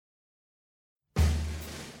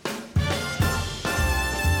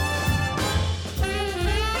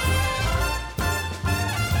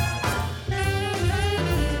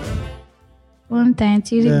time.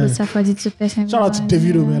 For the 2%. Shout out to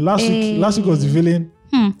Davido, man. Last week was the villain.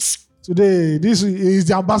 Today, this is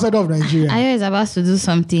the ambassador of Nigeria. Ayo is about to do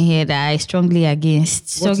something here that I strongly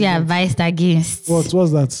advised against. What's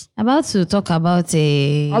that? About to talk about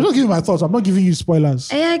a... I'm not giving my thoughts. I'm not giving you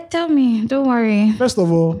spoilers. Yeah, tell me. Don't worry. First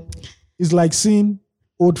of all, it's like seeing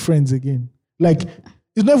old friends again. Like,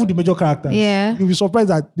 it's not even the major characters. Yeah. You'll be surprised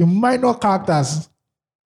that the minor characters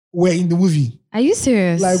were in the movie. Are you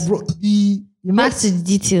serious? Like, bro, back to the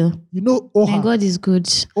detail. You know Oha. My God is good.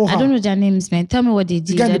 Oha. I don't know their names, man. Tell me what they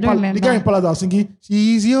did. I don't remember. The guy in Palace was singing,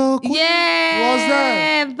 she's your queen. Yeah. Was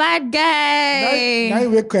there? Bad guy. Now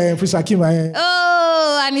you wake Prince Hakim.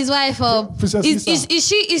 Oh, and his wife up. Princess Lisa.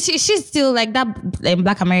 Is she still like that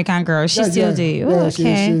Black American girl? She's still there. Oh,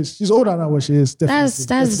 okay. She's older than what she is. That's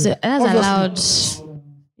allowed.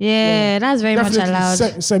 Yeah, that's very much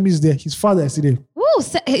allowed. Semi's there. His father is there. Oh,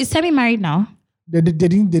 is Semi married now? They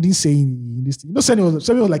didn't say in this thing. You know,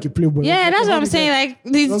 Semi was like a playboy. Yeah, that's what I'm saying. Like,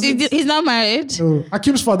 he's not married. No,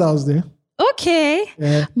 Hakim's father was there. Okay.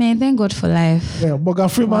 Yeah. Man, thank God for life. Yeah, Morgan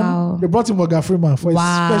Freeman. Wow. They brought in Morgan Freeman for his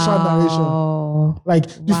special narration. Like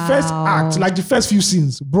the first act, like the first few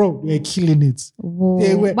scenes, bro, they're killing it.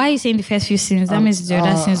 Why are you saying the first few scenes? That means the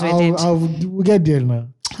other scenes were dead. We'll get there now.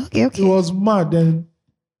 Okay. It was mad. Then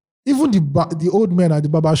even the old men at the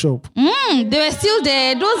barber shop. They were still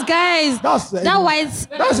there. Those guys. That's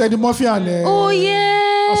Eddie Murphy and oh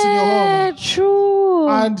yeah, true.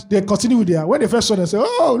 And they continue with their, when they first saw them, say,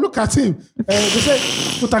 oh, look at him. They say,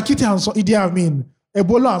 Putakiti and so Idi Amin,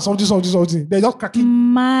 Ebola and something. They're just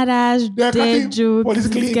cracking. They're cracking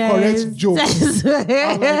politically incorrect jokes. Like,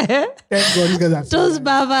 thank God these guys are those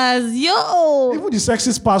barbers, yo. Even the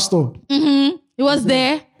sexist pastor. He was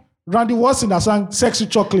there. Randy Watson that sang Sexy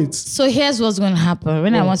Chocolates. So here's what's going to happen.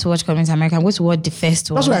 When I want to watch Coming to America, I'm going to watch the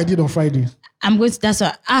first one. That's what I did on Friday. Thank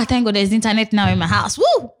God there's internet now in my house. Woo.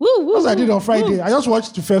 That's what I did on Friday. I just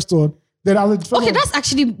watched the first one. Then that's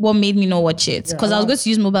actually what made me not watch it. Because I was going to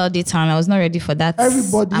use mobile data and I was not ready for that.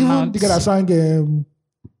 Everybody, even the guy that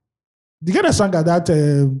sang at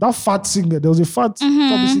that fat singer, there was a fat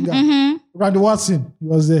singer. Randy Watson, he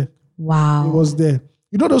was there. Wow. He was there.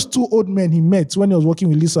 You know those two old men he met when he was working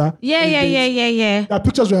with Lisa? Yeah. Their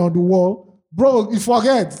pictures were on the wall. Bro, you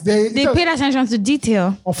forget. They paid attention to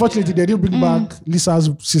detail. Unfortunately, they didn't bring back Lisa's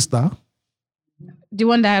sister. The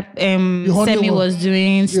one that Semi was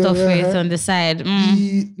doing stuff with on the side.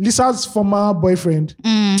 Lisa's former boyfriend.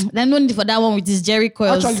 Then no need for that one with his Jerry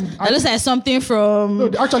coils. That looks like something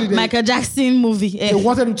from Michael Jackson movie. They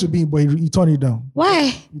wanted him to be, but he turned it down.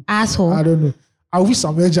 Why? Asshole. I don't know. I wish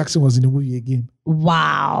Samuel Jackson was in the movie again.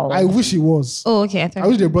 Wow. I wish he was. Oh, okay. I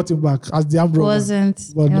wish they brought him back as the Ambrose. Wasn't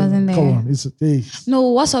there. Come on. No,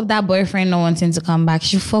 what's up that boyfriend not wanting to come back?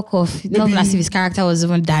 She fuck off. Not as if his character was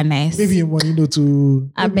even that nice. Maybe him wanting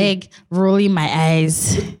to... I beg, rolling my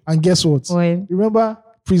eyes. And guess what? Boy. Remember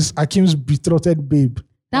Prince Hakim's betrothed babe?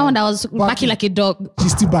 That one that was backing like a dog.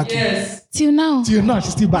 She's still backing. Yes. Till now,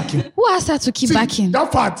 she's still backing. Who asked her to keep backing? That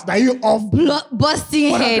part that you off...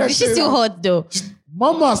 busting head. She's still hot though.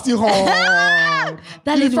 Mama still hot.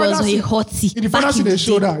 That lady was a hottie. In the final scene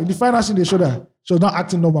they showed her. She was not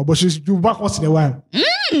acting normal, but she's back once in a while.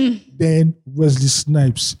 Then Wesley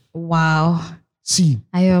Snipes. Wow. See.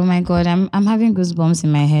 Oh my God, I'm having goosebumps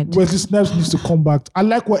in my head. Wesley Snipes needs to come back. I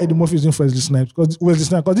like what Eddie Murphy is doing for Wesley Snipes. Because this is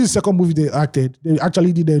the second movie they acted. They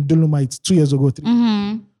actually did the Dolomite 2 years ago.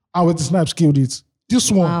 And Wesley Snipes killed it.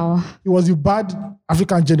 This one, it was the bad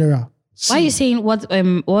African general. Why are you saying what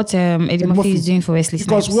Eddie Murphy is doing for Wesley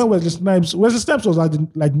Snipes? Because when Wesley Snipes was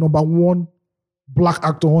like number one black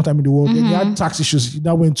actor one time in the world. Then he had tax issues. He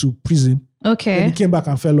now went to prison. Okay. Then he came back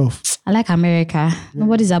and fell off. I like America.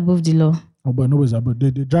 Nobody's above the law. Oh, but nobody's above. They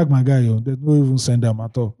drag my guy. They don't even send them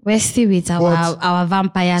at all. We're still with our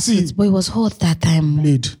vampire suits. But it was hot that time.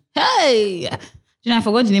 Blade. Hey! I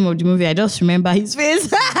forgot the name of the movie. I just remember his face.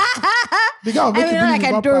 The guy will make you believe in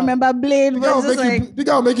vampires. I don't remember Blade. The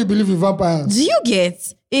guy will make you believe in vampires. Do you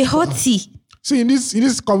get a hottie? See, in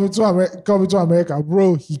this coming to America,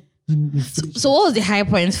 bro, So what was the high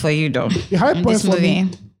point for you, though? The high point for me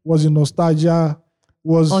was the nostalgia.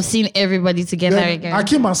 Of seeing everybody together again.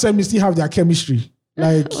 Hakim and Semi still have their chemistry.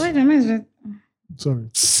 Like, wait a minute. Sorry.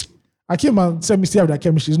 Hakim and Semi still have their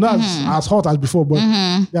chemistry. It's not as hot as before, but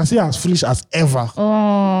they are still as foolish as ever.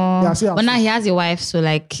 Oh. But now he has a wife, so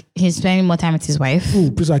like he's spending more time with his wife. Who,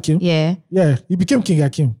 Prince Hakim? Yeah. Yeah, he became King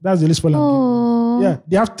Hakim. That's the least Oh. Yeah,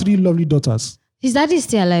 they have 3 lovely daughters. His daddy is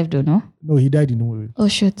still alive though, no? No, he died in the movie. Oh,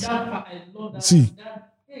 shit. See.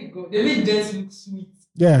 There you go. They made death look sweet.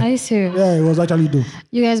 Yeah. Are you serious? Yeah, it was actually dope.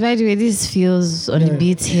 You guys, by the way, this feels on the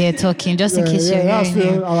beat here talking, just in case you're hearing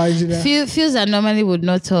him. Feels that normally would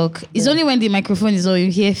not talk. It's only when the microphone is on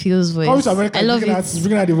you hear Feels voice. I love it.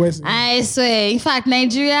 Bringing out the voice. I swear. In fact,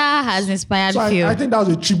 Nigeria has inspired Phil. I think that was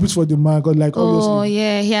a tribute for the man. Because obviously. Oh,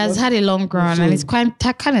 yeah. He has had a long run and he's kind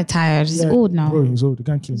of tired. He's old now. Bro, he's old. He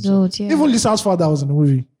can't kill himself. He's old, yeah. Even Lisa's father was in the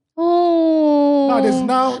movie. Oh.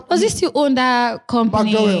 Does he still own that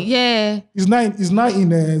company? McDowell. Yeah. He's now in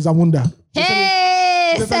Zamunda.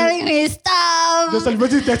 Hey, selling his stuff. They're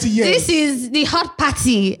celebrating 30 years. This is the hot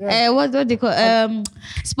party. Yeah. What they call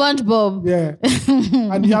SpongeBob. Yeah.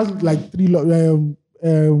 And he has like 3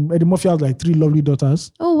 Eddie Murphy has like 3 lovely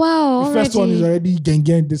daughters. Oh wow. The first one is already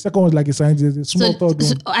gang. The second one is like a scientist. A small third one.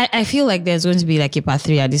 So I feel like there's going to be like a part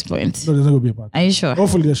 3 at this point. No, there's not going to be a part 3. Are you sure?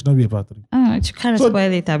 Hopefully there should not be a part 3. Oh, it's kind of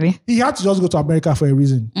spoil it, Abby. He had to just go to America for a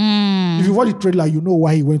reason. If you watch the trailer, you know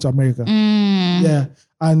why he went to America. Yeah.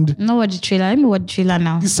 And no, what the trailer? Let me watch the trailer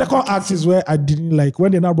now. The second act is where I didn't like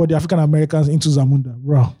when they now brought the African Americans into Zamunda.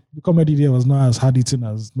 Bro, the comedy there was not as hard eating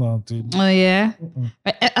as now. Oh yeah.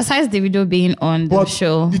 Aside Davido being on the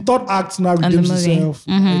show, the third act now redeems itself.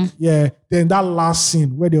 Like, then that last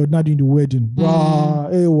scene where they were not doing the wedding, bro,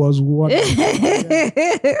 it was wonderful.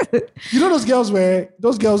 You know those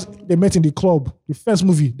girls they met in the club, the first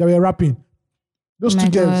movie they were rapping. Those two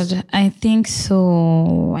girls. I think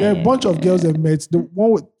so. There are a bunch of girls they met. The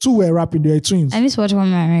 2 were rapping. They were twins. I need to watch one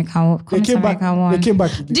American. They came back again.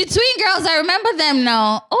 The twin girls, I remember them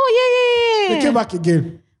now. Oh yeah. They came back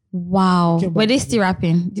again. Wow. Were they still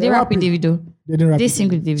rapping? Did they rap with Davido? They didn't rap. They sing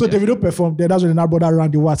with Davido. So Davido performed. Then that's when they now brought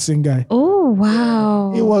around the What Sing guy. Oh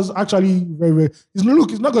wow. It was actually very, very. It's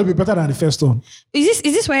not going to be better than the first one. Is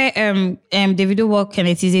this where Davido wore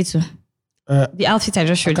Kenneth Eze to? The outfit I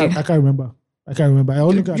just showed you. I can't remember. Do you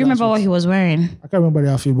remember what he was wearing? I can't remember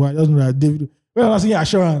the outfit, but I just know that David. When I was saying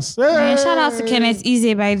assurance. Hey! Shout out to Kenneth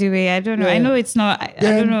Eze, by the way. I don't know. I know it's not. I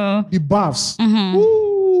don't know. The buffs.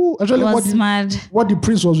 Ooh, actually, what the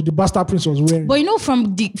prince was, the bastard prince was wearing. But you know,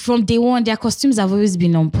 from day one, their costumes have always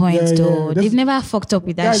been on point, though. They've never fucked up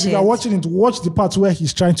with that shit. If you're watching it, watch the part where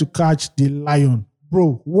he's trying to catch the lion.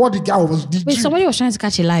 Bro, what the guy was. Wait, somebody was trying to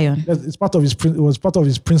catch a lion. It's part of his. It was part of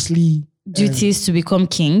his princely duties to become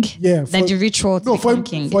king. Yeah, that the ritual to become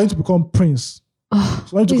king. For him to become prince.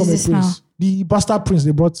 For him to become a prince. Now? The bastard prince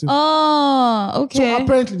they brought him. Oh, okay. So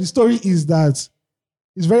apparently the story is that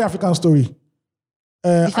it's a very African story.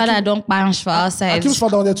 The father don't punch for outside. Akim's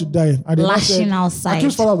father wanted to die. And lashing outside.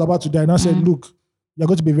 Akim's father was about to die. And I said, look, you're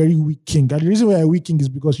going to be a very weak king. And the reason why you're a weak king is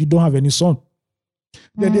because you don't have any son.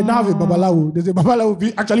 Then they now have a Babalawo. There's a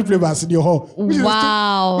Babalawo actually played by Arsenio Hall.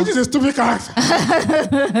 Which is a stupid character.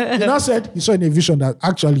 He now said he saw in a vision that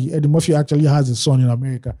actually Eddie Murphy actually has a son in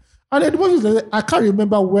America. And Eddie Murphy said, I can't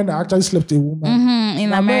remember when I actually slept with a woman.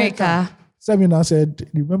 In America. Semina said,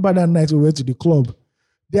 remember that night we went to the club?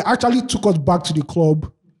 They actually took us back to the club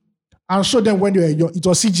and showed them when they were young. It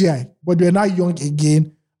was CGI, but they were now young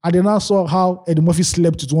again. And they now saw how Eddie Murphy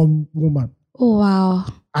slept with one woman. Oh, wow.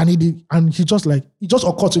 And he just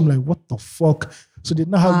occurred to him like, what the fuck? So they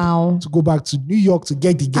now have to go back to New York to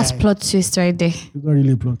get the guy. That's plot twist right there. It's not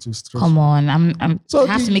really a plot twist. Come on, I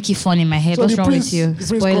have to make it fun in my head. What's wrong with you?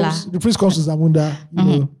 Spoiler. The prince comes to Zamunda, you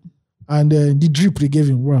know, and the drip they gave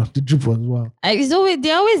him, wow, the drip was wow.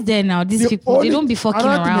 They're always there now. These people, they don't be fucking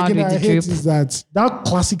around with the drip. Is that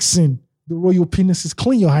classic scene, the royal penises,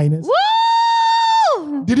 clean your highness. Woo!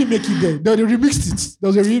 Didn't make it there. They remixed it. There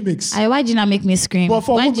was a remix. Why did you not make me scream?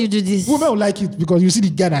 Why did you do this? Women will like it because you see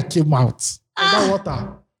the guy that came out. That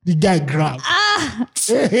water. The guy grabbed. I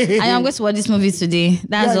am going to watch this movie today.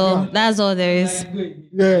 That's all. That's all there is.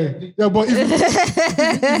 Yeah, but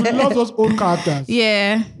if you love those old characters,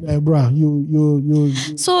 bro, you.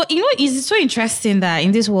 So it's so interesting that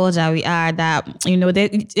in this world that we are, that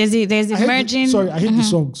there's emerging. I hate the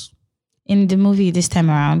songs. In the movie this time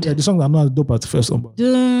around. Yeah, the songs are not as dope as the first one.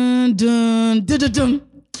 Dun, dun, dun, dun, dun.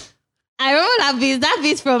 I remember that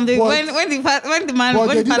beat from the when the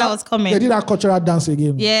father was coming. They did that cultural dance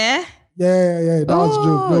again. Yeah? Yeah. That was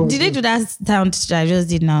dope. Did they do that sound that I just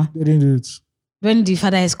did now? They didn't do it. When the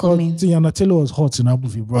father is coming. Tiana Taylor was hot in that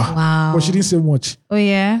movie, bro. Wow. But she didn't say much. Oh,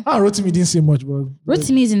 yeah? Rotimi didn't say much, but...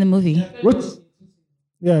 Rotimi is in the movie.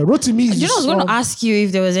 Rotimi is... I was going to ask you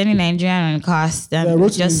if there was any Nigerian on cast. And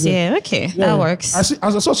just say, okay, that works. I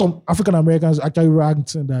saw some African Americans actually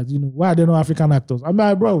ranting that, why are there no African actors? I'm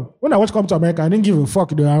like, bro, when I watched Come to America, I didn't give a fuck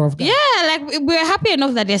they were African. Yeah, like we were happy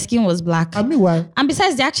enough that their skin was black. And meanwhile... And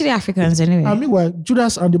besides, they're actually Africans anyway. And meanwhile,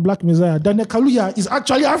 Judas and the Black Messiah, Daniel Kaluuya is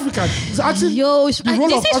actually African. He's actually... They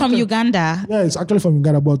say from Uganda. Yeah, it's actually from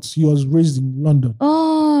Uganda, but he was raised in London.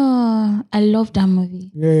 Oh, I love that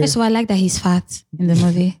movie. Yeah. So I like that he's fat in the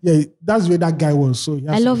movie. Yeah, that's where that guy was. So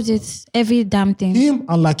I loved it. Every damn thing. Him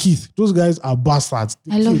and Lakeith, those guys are bastards.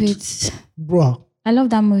 I love it. Bro. I love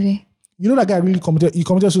that movie. You know that guy really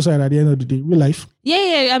committed suicide at the end of the day, real life?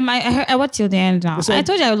 Yeah. I watched till the end now. I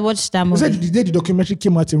told you I would watch that movie. They said the day the documentary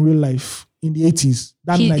came out in real life, in the 80s,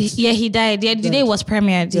 that night. Yeah, he died. Yeah, the day it was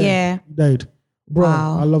premiered. Yeah. He died. Bro,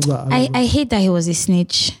 wow. I love that. I hate that he was a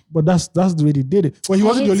snitch. But that's the way they did it. Well, he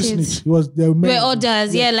wasn't the only snitch. He was the main. Well,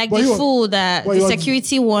 others, like the fool, the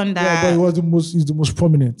security one that. Yeah, but he was he's the most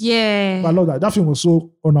prominent. Yeah. But I love that. That film was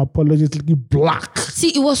so unapologetically black. See,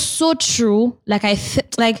 it was so true. Like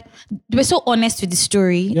like they were so honest with the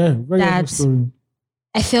story. Yeah, very honest story.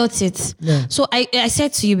 I felt it. Yeah. So I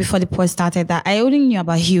said to you before the pod started that I only knew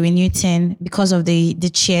about Huey Newton because of the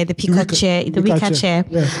chair, the Wicker chair.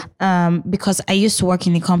 Yeah. Because I used to work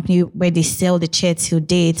in a company where they sell the chair till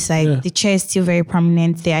date. Like the chair is still very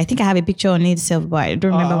prominent there. I think I have a picture on it itself, but I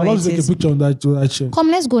don't remember where it is. I'll take a picture on that chair.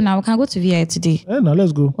 Come, let's go now. We can go to VI today. Yeah, no,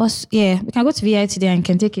 let's go. We can go to VI today and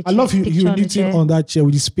can take a picture. I love Huey Newton on that chair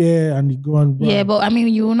with the spear and the gun. Yeah, but I mean,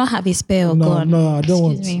 you will not have a spear or gun. No, I don't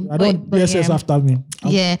want. I don't want BSS after me.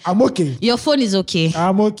 I'm okay. Your phone is okay.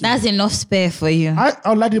 I'm okay. That's enough spare for you.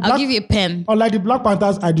 I'll give you a pen. Unlike the Black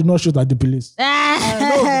Panthers, I do not shoot at the police.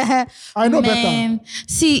 I know better.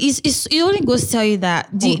 See, it only goes to tell you that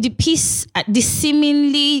the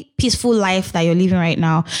seemingly peaceful life that you're living right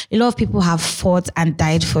now, a lot of people have fought and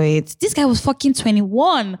died for it. This guy was fucking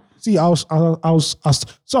 21. See, I was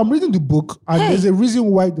asked. So I'm reading the book, and there's a reason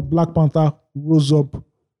why the Black Panther rose up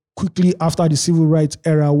quickly after the civil rights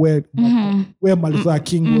era where Martin Luther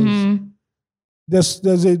King was.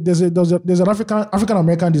 There's an African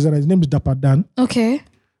American designer. His name is Dapper Dan. Okay.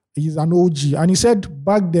 He's an OG. And he said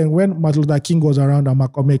back then when Martin Luther King was around and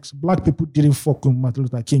Malcolm X, black people didn't fuck with Martin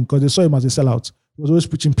Luther King because they saw him as a sellout. He was always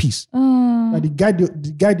preaching peace. Like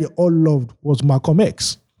the guy they all loved was Malcolm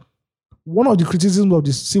X. One of the criticisms of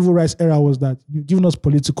the civil rights era was that you've given us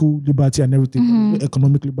political liberty and everything,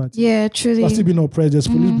 economic liberty. Yeah, truly. We're still being oppressed. There's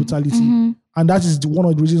police brutality. And that is one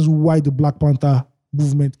of the reasons why the Black Panther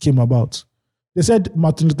movement came about. They said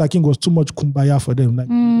Martin Luther King was too much kumbaya for them. Like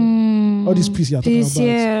all this peace you're talking about.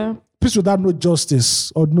 Yeah. Peace without no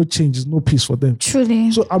justice or no change is no peace for them.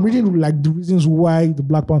 Truly. So I'm reading like the reasons why the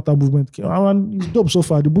Black Panther movement came. And it's dope so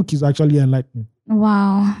far. The book is actually enlightening.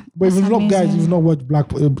 Wow. But if you've not, guys, if you've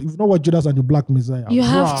not watched Judas and the Black Messiah, you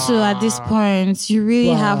have to at this point. You really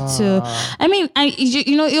have to. I mean,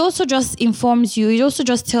 it also just informs you. It also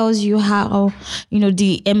just tells you how,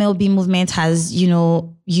 the MLB movement has,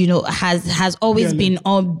 has always been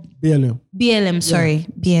on BLM. Sorry,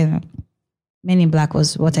 BLM. Men in Black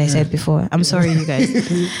was what I said before. I'm sorry, you guys.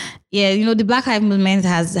 The Black Lives Movement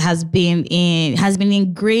has been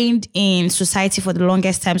ingrained in society for the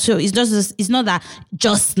longest time. So it's not that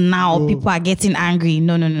just now people are getting angry.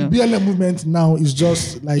 No. The BLM movement now is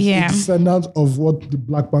just like a descendant of what the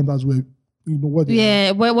Black Panthers were. What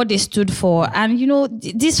they stood for. And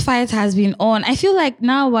this fight has been on. I feel like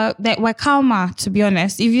now we're calmer, to be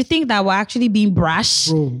honest. If you think that we're actually being brash,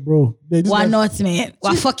 bro, we're not, man.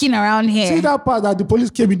 We're fucking around here. See that part that the police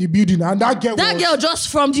came in the building and that girl just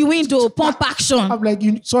from the window pump action. I'm like,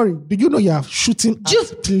 sorry, did you know you're shooting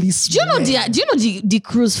at police? Do you know the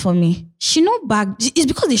cruise for me? She not back. It's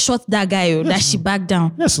because they shot that guy that she backed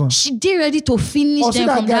down. Yes, man. She did ready to finish them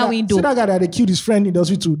from that window. See that guy that they killed his friend in the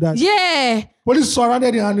hospital. Yeah. Police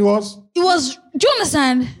surrounded him and it was. Do you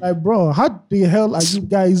understand? Like, bro, how the hell are you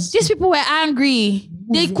guys? These people were angry.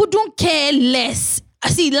 They couldn't care less. I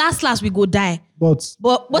see, last we go die. But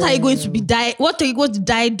what are you going to be die? What are you going to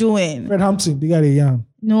die doing? Fred Hampton, the guy they young.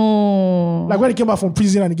 No. Like when he came back from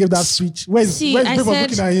prison and he gave that speech. Where's people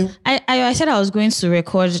looking at him? I said I was going to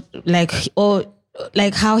record like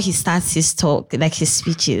how he starts his talk, like his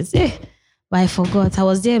speeches. But I forgot. I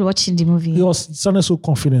was there watching the movie. He sounded so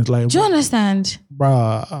confident. Like, do you understand?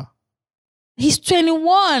 Bruh. He's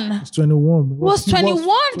 21. He's 21. He was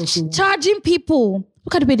 21 charging people.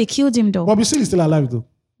 Look at the way they killed him though. But he's still alive though.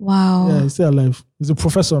 Wow. Yeah, he's still alive. He's a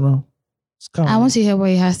professor now. I want to hear what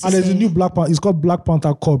he has to say. And there's a new Black Panther. It's called Black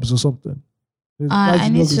Panther Corps or something. I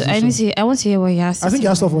want to hear what he has to say. I think he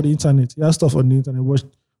has stuff on the internet. Watch,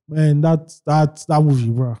 man, that movie,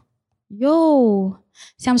 bro. Yo.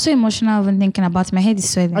 See, I'm so emotional even thinking about it. My head is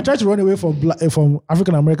sweating. I tried to run away from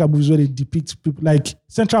African American movies where they depict people like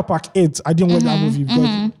Central Park 8. I didn't watch that movie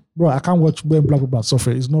because, bro, I can't watch when black people are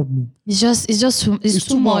suffering. It's not me. It's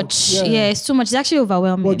too much. Yeah, it's too much. It's actually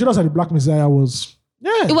overwhelming. But Judas and the Black Messiah was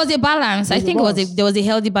Yeah. It was a balance. I think there was a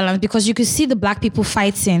healthy balance because you could see the black people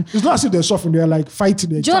fighting. It's not as if they're suffering, they're like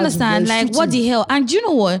fighting. Do you understand? Like, shooting. What the hell? And do you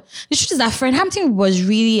know what? The truth is that Fred Hampton was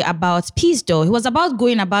really about peace, though. He was about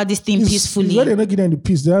going about this thing peacefully. When they're not getting the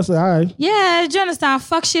peace, they're like, all right. Yeah, do you understand?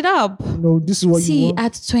 Fuck shit up. No, this is what you want. See,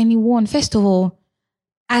 at 21, first of all,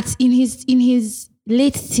 in his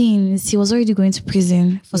late teens, he was already going to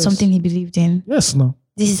prison for something he believed in. Yes, no.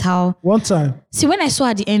 This is how. One time. See, when I saw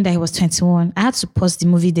at the end that he was 21, I had to pause the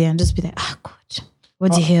movie there and just be like, God,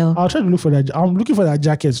 what the hell? I'll try to look for that. I'm looking for that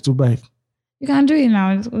jacket to buy. You can do it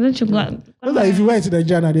now. Don't you go? Like if you went to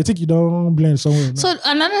Nigeria, they think you don't blend somewhere. No? So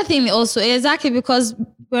another thing also, exactly because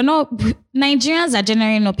we're not, Nigerians are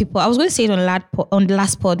generally not people. I was going to say it on the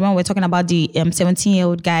last pod when we're talking about the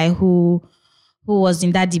 17-year-old guy who was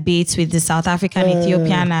in that debate with the South African,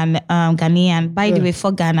 Ethiopian and Ghanaian. By the way,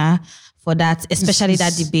 for Ghana, for that, especially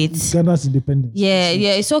that debate. Ghana's independence. Yeah,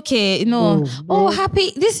 it's okay.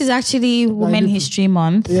 Happy. This is actually Women History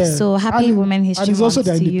Month. Yeah. So happy Women History Month. And it's also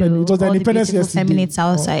the independence. It was the independence yesterday. Feminists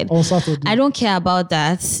outside. On Saturday. I don't care about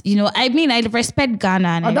that. I mean, I respect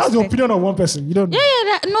Ghana. And that's the opinion of one person. You don't know.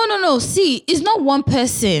 Yeah. No. See, it's not one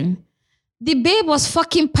person. The babe was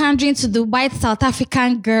fucking pandering to the white South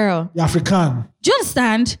African girl. The African. Do you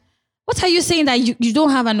understand? What are you saying that you don't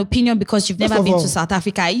have an opinion because you've never been to South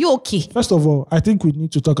Africa? Are you okay? First of all, I think we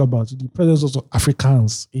need to talk about the presence of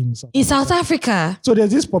Africans in South Africa. So there's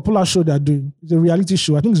this popular show they're doing. It's a reality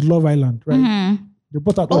show. I think it's Love Island, right? Mm-hmm. They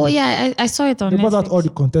brought out I saw it on Netflix. They brought out all the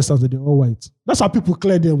contestants that they're all white. That's how people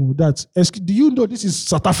clear them with that. Do you know this is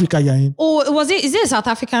South Africa you're in? Oh, is it a South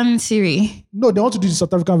African series? No, they want to do the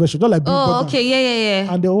South African version. Not like Big Brother. Okay,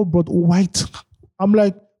 yeah. And they all brought white. I'm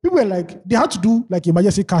like, people were like, they had to do like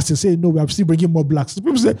emergency casting, say, no, we are still bringing more blacks.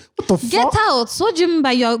 People say, what the fuck? Get out. So what do you mean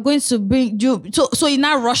by you're going to bring, so you're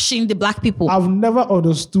not rushing the black people? I've never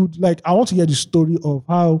understood, like, I want to hear the story of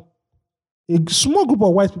how a small group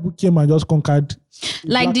of white people came and just conquered.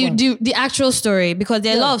 Like the actual story, because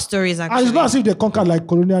there are a lot of stories actually. And it's not as if they conquered like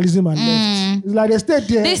colonialism and left. It's like they stayed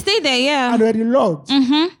there. They stayed there, yeah. And they're the lords.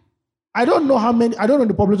 Mm-hmm. I don't know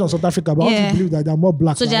the population of South Africa, but I want to believe that there are more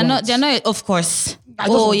blacks. So they're not, of course.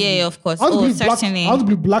 Of course. Certainly. I want to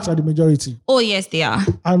believe blacks are the majority. Oh, yes, they are.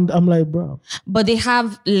 And I'm like, bro. But they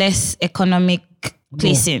have less economic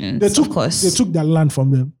placings, of course. They took their land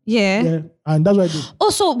from them. Yeah. And that's what I did.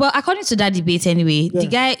 Also, well, according to that debate anyway,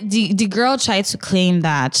 the girl tried to claim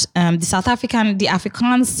that the South African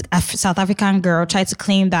girl tried to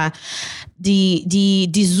claim that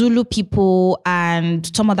the Zulu people and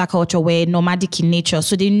some other culture were nomadic in nature,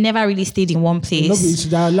 so they never really stayed in one place. It's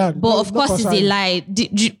their land. But of course, it's a lie.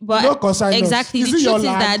 Exactly.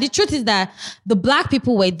 The truth is that the black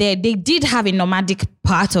people were there. They did have a nomadic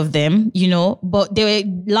part of them, but they were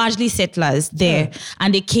largely settlers there,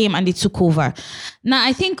 and they came and they took over. Now,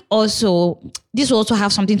 I think also this will also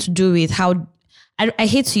have something to do with how. I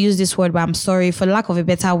hate to use this word, but I'm sorry for lack of a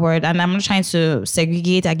better word. And I'm not trying to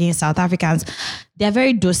segregate against South Africans. They're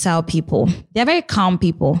very docile people. They're very calm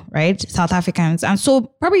people, right? South Africans. And so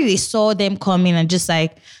probably they saw them coming and just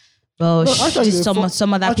like, well,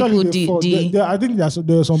 some other people did. I think there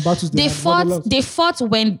are some battles. They fought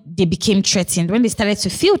when they became threatened, when they started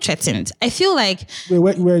to feel threatened. I feel like.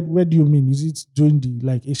 Wait, where do you mean? Is it during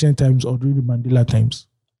the ancient times or during the Mandela times?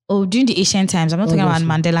 Oh, during the ancient times. I'm not talking about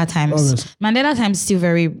Mandela times. Obviously. Mandela times is still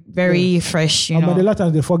very, very fresh, Mandela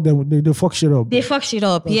times, they fuck them. They fuck shit up. They fuck shit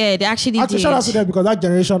up. Yeah, they actually did. Shout out to them because that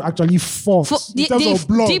generation actually fought in terms of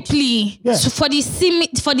blood. Deeply. Yeah. So for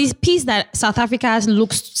this peace that South Africa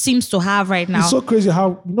seems to have right now. It's so crazy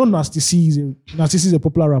how, Nasty C is a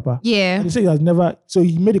popular rapper. Yeah. And he said he has never, so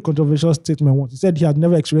he made a controversial statement once. He said he had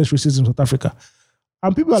never experienced racism in South Africa.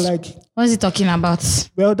 And people are like, what is he talking about?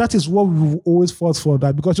 Well, that is what we've always fought for,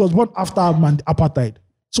 that because he was born after apartheid.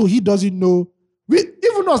 So he doesn't know.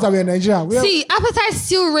 Even us that we're in Nigeria. Apartheid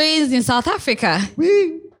still reigns in South Africa.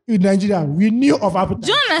 We in Nigeria, we knew of apartheid.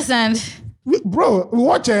 Do you understand? We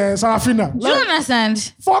watch Sarafina. Do you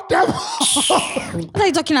understand? Fuck them. What are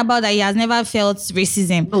you talking about that he has never felt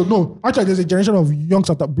racism? No. Actually, there's a generation of young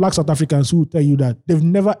black South Africans who tell you that they've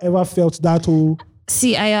never ever felt that whole...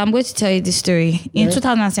 See, I'm going to tell you this story. In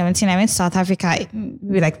 2017, I went to South Africa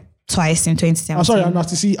maybe like twice in 2017. I'm sorry,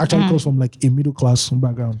 Anastasi actually comes from like a middle class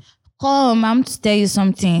background. I'm to tell you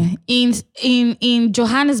something. In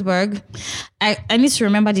Johannesburg, I need to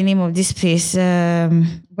remember the name of this place where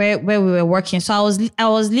we were working. So I was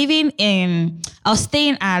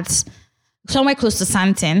staying at somewhere close to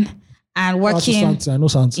Sandton. And working. I know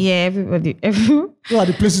Santa. Yeah, everybody. What are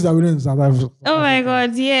the places that we know in South Africa? Oh my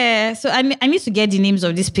God, yeah. So I need to get the names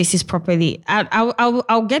of these places properly.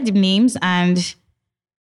 I'll get the names and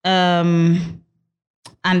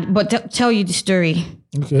But tell you the story.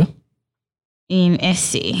 Okay. In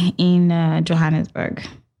SA in Johannesburg.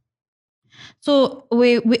 So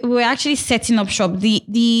we were actually setting up shop.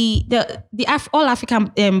 The All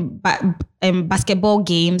African basketball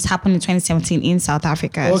games happened in 2017 in South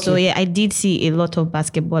Africa. Okay. So yeah, I did see a lot of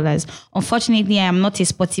basketballers. Unfortunately, I am not a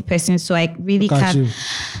sporty person, so I really can't.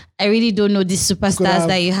 I really don't know these superstars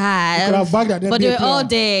that you have. But they were all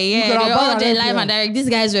there. Yeah, they were all there live and direct. These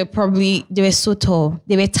guys they were so tall.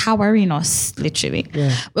 They were towering us, literally.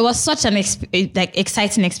 Yeah. It was such an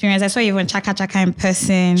exciting experience. I saw even Chaka Chaka in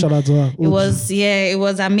person. Shout out to her. It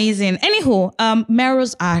was amazing. Anywho,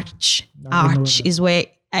 Melrose Arch is where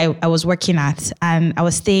I was working at, and I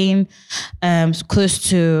was staying somewhere close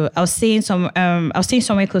to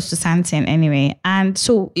Sandton anyway. And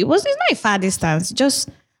so it's not a far distance,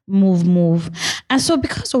 just move. And so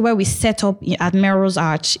because of where we set up at Melrose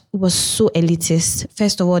Arch, it was so elitist.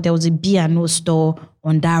 First of all, there was a B&O store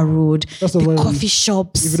on that road, the coffee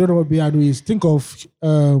shops. If you don't know what B&O is, think of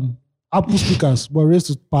Apple speakers, but raised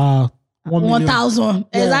to per 1,000.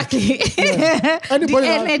 Exactly. Yeah.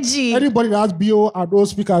 Anybody that has BO and those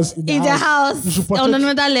speakers in the house, you should on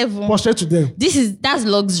another level. Portrait to them. That's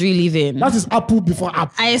luxury living. That is Apple before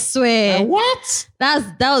Apple. I swear. What?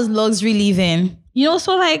 That was luxury living.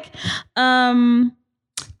 So like, I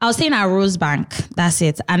was staying at Rosebank. That's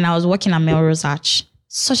it. And I was working at Melrose Arch.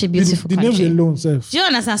 Such a beautiful country. The name alone, self. Do you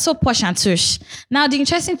understand? So posh and tush. Now, the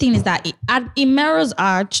interesting thing is that in Melrose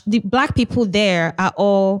Arch, the black people there are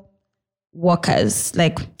all workers.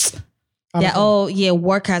 Like, they're all,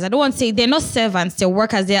 workers. I don't want to say, they're not servants, they're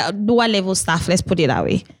workers. They're lower level staff, let's put it that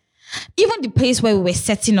way. Even the place where we were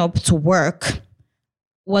setting up to work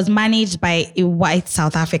was managed by a white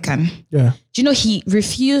South African. Yeah. Do you know he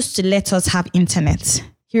refused to let us have internet?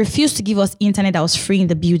 He refused to give us internet that was free in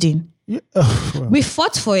the building. Yeah. Well. We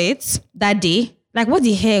fought for it that day. Like, what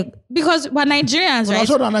the heck? Because we're Nigerians,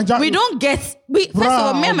 right? We don't get... First of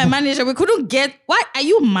all, me and my manager, we couldn't get... Why are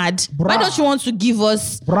you mad? Why don't you want to give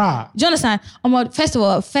us... Do you understand? First of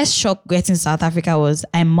all, first shock getting South Africa was,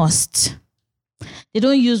 I must. They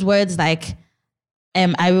don't use words like...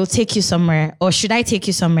 I will take you somewhere, or should I take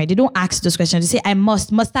you somewhere? They don't ask those questions. They say, I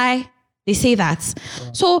must. Must I? They say that.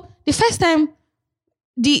 Yeah. So the first time,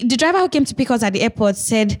 the driver who came to pick us at the airport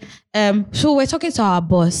said, so we're talking to our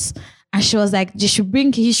boss, and she was like, he should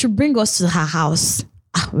bring us to her house.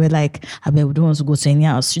 We're like, I bet we don't want to go to any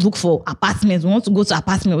house. Look for apartments. We want to go to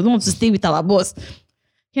apartments. We don't want to stay with our boss.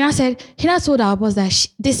 He now told our boss that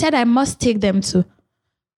they said I must take them to...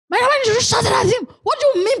 My manager just shouted at him. What do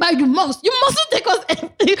you mean by you must? You mustn't take us.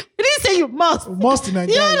 He didn't say you must. You must in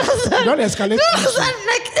Nigeria. You don't escalate.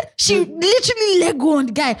 Like, she literally let go on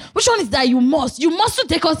the guy. Which one is that you must? You mustn't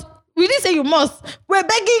take us. We didn't say you must. We're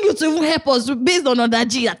begging you to even help us based on other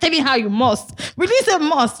G. Tell me how you must. We didn't say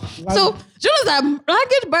must. So, you know that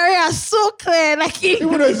language barrier is so clear. Like,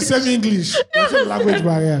 even though it's the same English, that's a language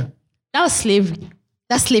barrier. That was slavery.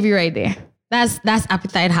 That's slavery right there. That's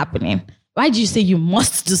appetite happening. Why do you say you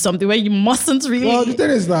must do something when you mustn't really? Well, the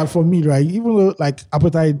thing is that for me, right, even though like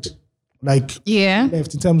appetite, like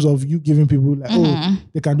left in terms of you giving people like,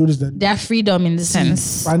 they can do this, that. Their freedom in the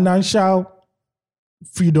sense. Financial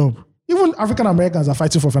freedom. Even African Americans are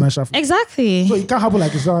fighting for financial freedom. Exactly. So it can't happen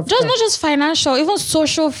like it's not not just financial, even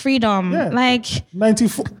social freedom. Yeah. Like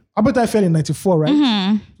 94. Appetite fell in 94, right?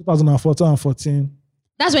 2004, 2014.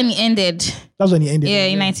 That's when it ended. Yeah,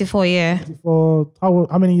 in 94, yeah. 94,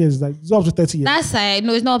 how many years? Like, it's up to 30 years. That's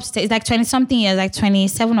no, it's not up to, it's like 20-something years, like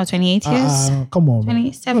 27 or 28 years. Come on,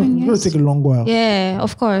 27 years. It's going to take a long while. Yeah,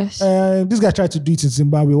 of course. This guy tried to do it in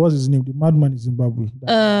Zimbabwe. What's his name? The madman in Zimbabwe.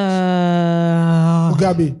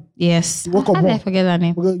 Mugabe. Yes. How did I forget that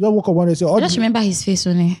name? You woke up one day and say, I just remember his face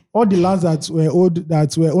only. All the lands that were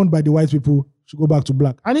owned by the white people should go back to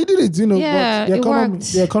black. And he did it, Yeah, but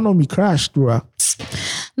the economy crashed, bro.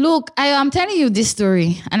 Look, I'm telling you this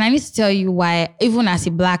story, and I need to tell you why, even as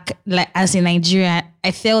a black, like as a Nigerian,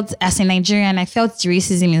 I felt the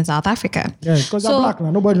racism in South Africa. Yeah, because you're black now.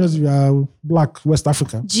 Nobody knows you are black West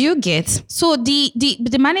Africa. Do you get? So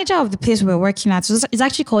the manager of the place we were working at is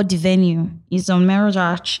actually called The Venue. It's on Melrose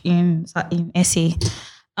Arch in SA.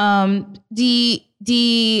 The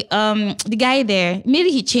guy there,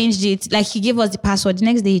 maybe he changed it. Like he gave us the password. The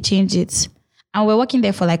next day he changed it. And we're working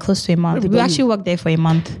there for like close to a month. We actually worked there for a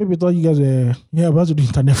month. Maybe thought you guys were about to do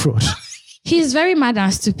internet fraud. He's very mad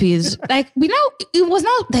and stupid. Like it was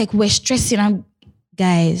not like we're stressing out.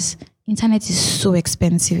 Guys, internet is so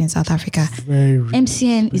expensive in South Africa. Very MCN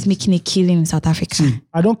expensive. Is making a killing in South Africa. See,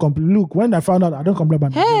 I don't complain. Look, when I found out, I don't complain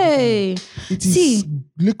about it. Hey, it is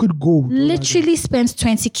liquid gold. Literally spent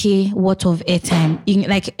 20K worth of airtime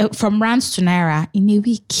in from rands to naira in a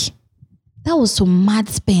week. That was so mad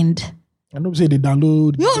spend. I know say they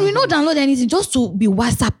download. We don't download anything just to be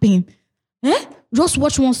WhatsApping. Just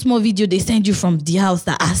watch one small video they send you from the house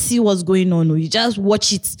that I see what's going on. You just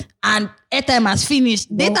watch it and airtime has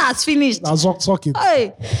finished. Data has finished. I'll suck it.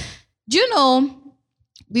 Hey, do you know,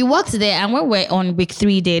 we worked there and when we're on week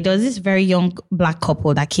 3 there was this very young black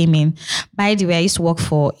couple that came in. By the way, I used to work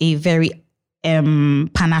for a very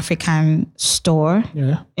Pan-African store,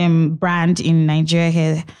 brand in Nigeria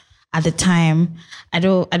here. At the time, I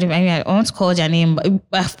won't call their name,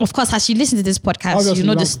 but of course, as you listen to this podcast, obviously, you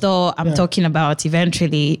know the store I'm talking about.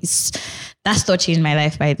 Eventually, that store changed my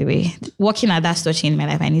life. By the way, working at that store changed my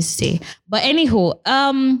life. I need to say. But anyhow,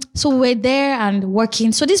 so we're there and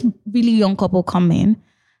working. So this really young couple come in.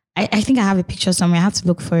 I think I have a picture somewhere. I have to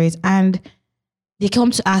look for it. And they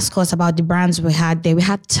come to ask us about the brands we had there. We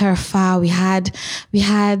had Turfa. We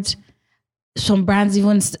had some brands,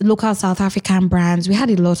 even local South African brands. We had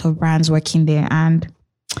a lot of brands working there. And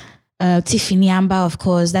Tiffany Amber, of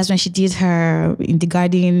course, that's when she did her in the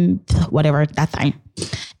garden, whatever, that time.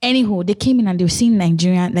 Anyhow, they came in and they were seeing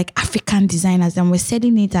Nigerian, like African designers, and we're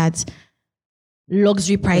selling it at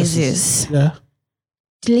luxury prices. Yeah.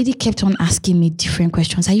 The lady kept on asking me different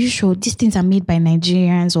questions. Are you sure these things are made by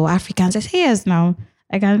Nigerians or Africans? I said, yes, now.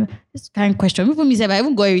 This kind of question. Even me, I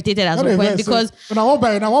even got irritated at some point because I won't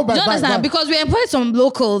buy. Do you understand? Because we employed some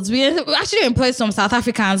locals. We actually employed some South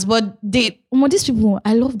Africans, but these people,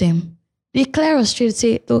 I love them. They clear us straight,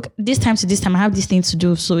 say, look, this time to this time, I have these things to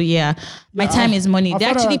do. So my time is money. They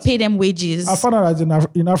actually pay them wages. I found out that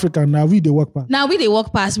in Africa, now we they work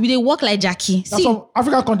past. We they work like Jackie. That's some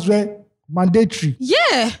African countries where mandatory.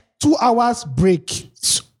 Yeah. 2 hours break.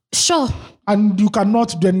 Sure. And you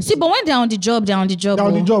cannot do anything. See, but when they're on the job. They're on the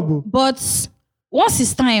job. But once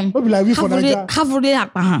it's time, maybe like we for Nigeria.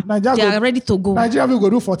 They are ready to go. Nigeria will go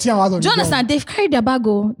do 14 hours on the job. Do you understand? They've carried their bag.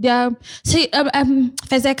 They are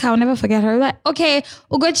Fezeka, I'll never forget her. Like, okay,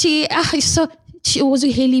 Ugochi, she was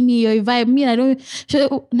hailing me or vibe me.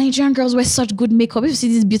 Nigerian girls wear such good makeup. If you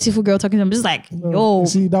see this beautiful girl talking to them, just like, yo,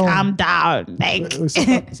 calm down. Like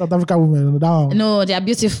South African women down. No, they are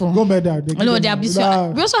beautiful. Go back there. No, they are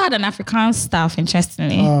beautiful. We also had an African staff,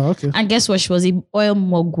 interestingly. Okay. And guess what? She was an oil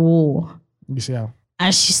mogul. You see how?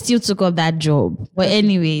 And she still took up that job. But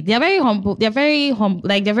anyway, they're very humble. They're very humble.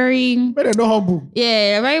 Like, they're very... But they're not humble.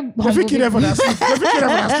 Yeah, they're very humble. They think them for that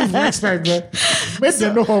sleep. Next time, man. But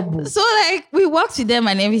they're not humble. So, like, we worked with them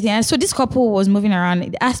and everything. And so this couple was moving around.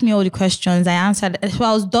 They asked me all the questions. I answered. So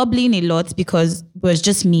I was doubling a lot because it was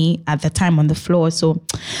just me at the time on the floor. So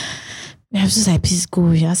I was just like, please go.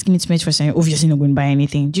 You're asking me to make for something. Obviously not going to buy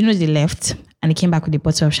anything. Do you know they left? And they came back with a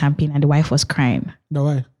bottle of champagne and the wife was crying. No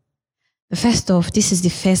way. First off, this is the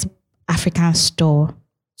first African store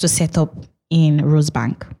to set up in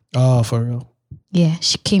Rosebank. Oh, for real? Yeah,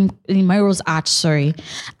 she came in Melrose Arch,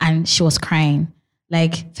 and she was crying.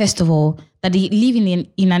 Like, first of all, that they live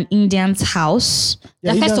in an Indian's house.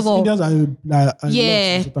 Yeah, first of all, Indians are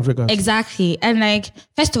South Africa. Exactly. And like,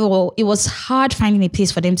 first of all, it was hard finding a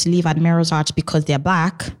place for them to live at Melrose Arch because they're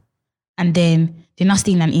black. And then they're not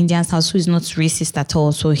staying in an Indian's house who is not racist at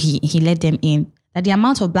all. So he let them in. That the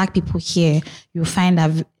amount of black people here you find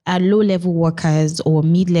are low-level workers or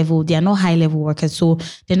mid-level. They are not high-level workers. So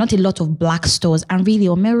there are not a lot of black stores. And really,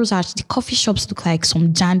 on Melrose Arch, the coffee shops look like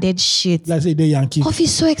some janded shit. Let's say they're Yankee. Coffee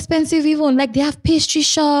is so expensive even. Like, they have pastry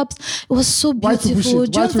shops. It was so beautiful.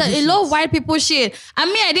 Just a lot of white people shit. I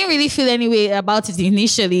mean, I didn't really feel any way about it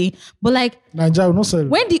initially. But like, Nigeria, no sell.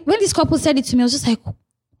 When this couple said it to me, I was just like,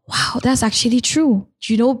 wow, that's actually true.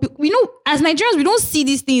 You know, as Nigerians, we don't see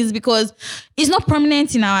these things because it's not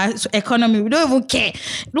prominent in our economy. We don't even care.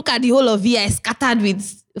 Look at the whole of VI scattered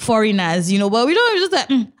with foreigners, but we don't just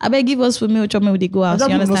like, I beg give us for me, which when they go out. You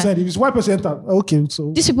understand? If it's 1%, okay.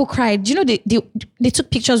 So these people cried. Do you know they took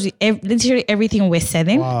pictures with literally everything we're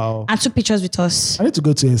selling. Wow. And took pictures with us. I need to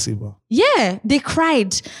go to NC, bro. Yeah, they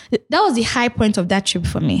cried. That was the high point of that trip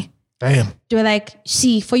for me. Damn. They were like,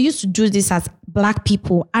 see, for you to do this as black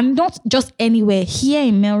people and not just anywhere, here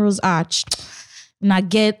in Melrose Arch, now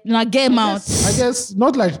get them out. I guess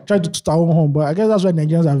not like try to toot our own home, but I guess that's why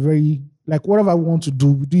Nigerians are very, like, whatever we want to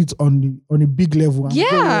do, we do it on a big level.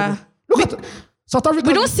 Yeah. Look at South Africa.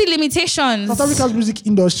 We don't see limitations. South Africa's music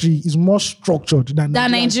industry is more structured than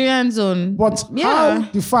Nigerians own. But how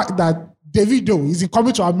the fact that Davido is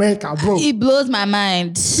coming to America, bro. It blows my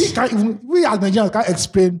mind. We as Nigerians can't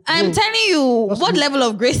explain. I'm telling you, what level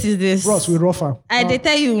of grace is this? Ross, we rougher. They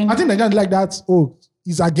tell you. I think Nigerians like that. Oh,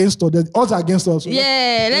 is against us. The odds are against us. So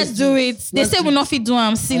let's do it. They say we not fit do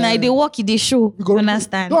am. See, now they work in the show. You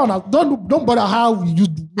understand? Don't bother how you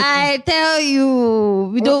do. I tell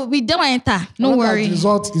you, we don't enter. No worry. The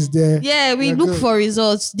result is there. Yeah, we look for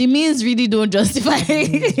results. The means really don't justify.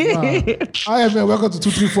 Hi, everyone. Welcome to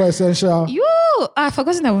 234 Essential. I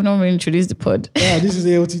forgot that we've not really introduced the pod. Yeah, this is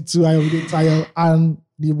AOT2. I am with Tayo and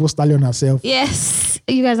the Igbo Stallion herself. Yes.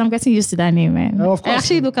 You guys, I'm getting used to that name, man. Of course. I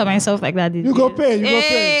actually look at myself like that. You go pay.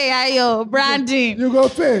 Hey, ayo, branding. You go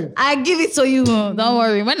pay. I give it to you. Don't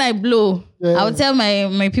worry. When I blow, I'll tell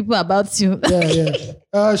my people about you.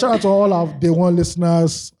 Shout out to all our day one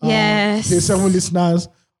listeners. Yes. Day 7 listeners.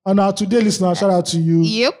 And our today listeners, shout out to you.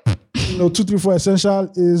 Yep. 234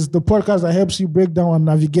 Essential is the podcast that helps you break down and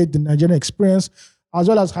navigate the Nigerian experience, as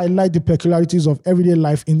well as highlight the peculiarities of everyday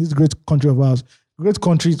life in this great country of ours. Great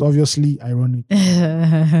country is obviously ironic.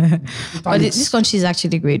 But this country is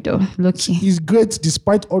actually great though. Lucky. It's great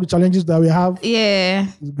despite all the challenges that we have. Yeah.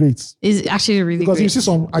 It's great. It's actually really because great. You see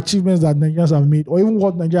some achievements that Nigerians have made, or even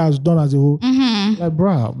what Nigeria has done as a whole. Mm-hmm. Like,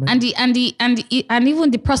 bruh, man. And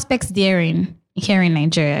even the prospects here in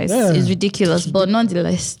Nigeria is ridiculous. But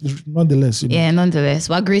nonetheless. Nonetheless. Yeah, nonetheless.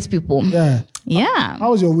 We're great people. Yeah. Yeah.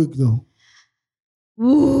 How was your week though?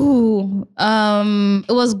 Ooh,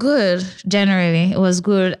 it was good. Generally, it was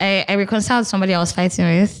good. I reconciled somebody I was fighting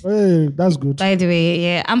with. Hey, that's good. By the way,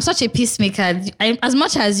 yeah, I'm such a peacemaker. As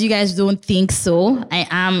much as you guys don't think so, I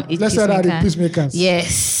am a peacemaker. Let's say that the peacemakers.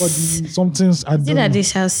 Yes. But some things I don't that they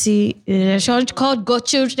shall see. Called God,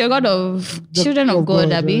 children, God of children of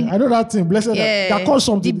God, Abi. I know that thing. Blessed. Yeah. That calls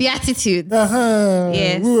something. The Beatitudes.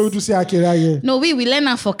 Yes. We will do say Akira. No, we learn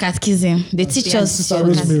that for catechism. They teach us. Sister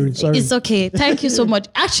Rosemary. Sorry. It's okay. Thank you so much.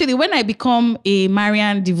 Actually, when I become a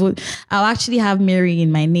Marian devote, I'll actually have Mary in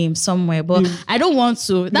my name somewhere, but I don't want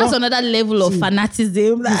to. That's another level of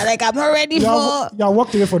fanaticism that like I'm not ready for. You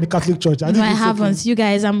walked away from the Catholic Church. No, I haven't. Okay. You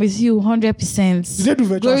guys, I'm with you 100%. Did they do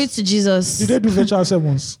virtual? Glory to Jesus. Did they do virtual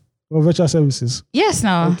sermons or virtual services? Yes,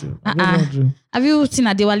 now. Okay. Have you seen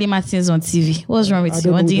Adewale Martins on TV? What's wrong with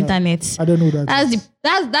you on the internet? I don't know that.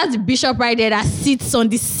 That's the bishop right there that sits on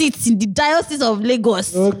the seats in the Diocese of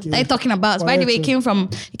Lagos. Okay. That I'm talking about. By the way, he came from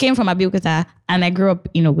Abeokuta, and I grew up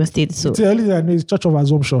in Ogun State. So it's Church of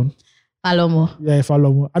Assumption. Falomo. Yeah,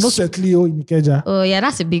 Falomo. I know St. Leo in Ikeja. Oh yeah,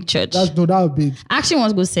 that's a big church. That was big. I actually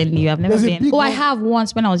want to go St. Leo. I've never been. I have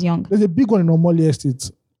once when I was young. There's a big one in Omole Estate.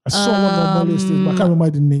 I saw one on Omole Estate, but I can't remember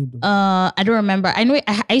the name though. I don't remember. I know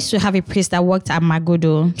I used to have a priest that worked at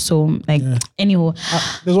Magodo. So anyhow.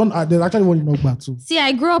 There's actually one in Ogba too. See,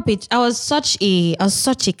 I grew up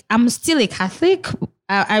I'm still a Catholic.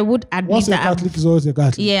 I would admit once a Catholic is always a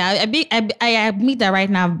Catholic. Yeah, I admit that right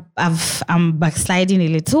now I'm backsliding a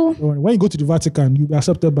little. When you go to the Vatican, you'll be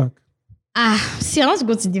accepted back. See, I want to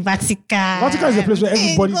go to the Vatican. Vatican is a place where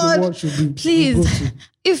everybody in the world should be. Please,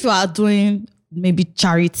 if you are doing maybe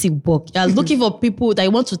charity work, you're looking for people that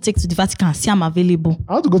you want to take to the Vatican and see I'm available.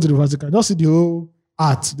 I want to go to the Vatican. Just see the whole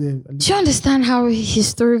art there. Do you understand how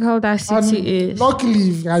historical that city is?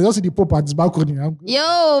 Luckily, I just see the Pope at his balcony.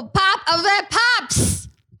 Yo, Pops!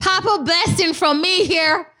 Papa blessing from me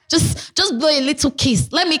here. Just blow a little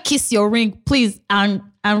kiss. Let me kiss your ring, please, and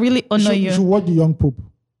really honor you. You should watch The Young Pope.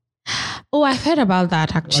 Oh, I've heard about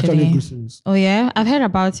that actually. Oh yeah, I've heard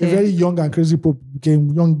about it. A very young and crazy Pope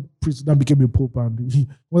young priest that became a Pope, and he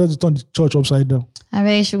wanted to turn the church upside down.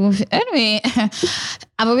 Anyway,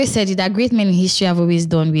 I've always said it that great men in history have always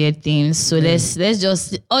done weird things. So let's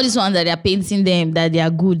just all these ones that they are painting them that they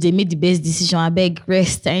are good, they made the best decision. I beg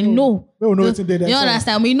rest. I know. You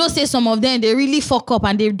understand? We know say some of them they really fuck up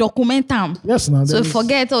and they document them. Yes, now. So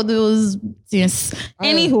forget all those things.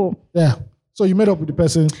 Anyhow. Yeah. So you met up with the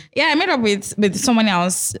person? Yeah, I met up with someone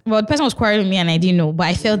else. Well, the person was quarreling with me and I didn't know, but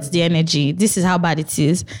I felt the energy. This is how bad it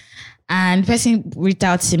is. And the person reached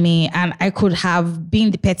out to me and I could have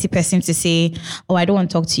been the petty person to say, oh, I don't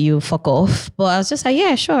want to talk to you, fuck off. But I was just like,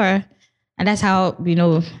 yeah, sure. And that's how,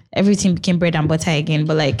 everything became bread and butter again.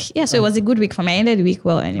 But so it was a good week for me. I ended the week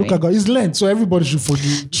well anyway. Look at God, it's Lent, so everybody should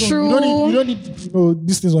forgive. True. You don't need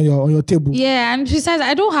these things on your table. Yeah, and besides,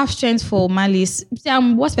 I don't have strength for malice.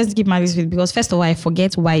 I'm what's supposed to keep malice with? Because first of all, I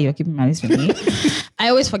forget why you're keeping malice with me. I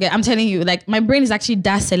always forget. I'm telling you, my brain is actually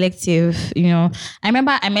that selective. I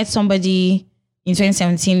remember I met somebody in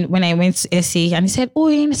 2017 when I went to SA, and he said, "Oh,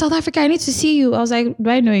 in South Africa, I need to see you." I was like, "Do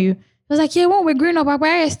I know you?" I was like, yeah, when we're growing up at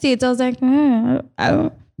Wire Estate. I was like, I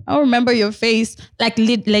don't remember your face.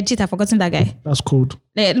 Legit, I've forgotten that guy. That's cold.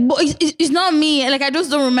 But it's not me. I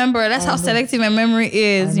just don't remember. That's how selective my memory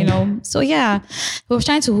is, So yeah, he was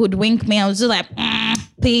trying to hoodwink me. I was just like,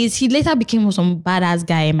 please. He later became some badass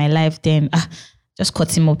guy in my life then. just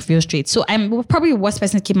cut him up real straight. So I'm probably the worst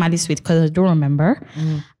person to keep malice with because I don't remember.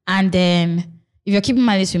 And then if you're keeping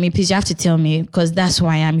malice with me, please you have to tell me because that's who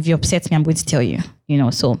I am. If you upset me, I'm going to tell you. You know,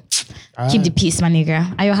 so keep the peace, my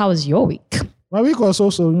nigga. Ayo, how was your week? My week was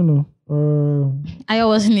also, you know. I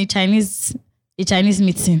was in a Chinese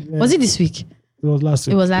meeting. Yeah. Was it this week? It was last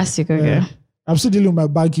week. It was last week, okay. Yeah. I'm still dealing with my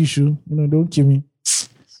bank issue. You know, don't kill me.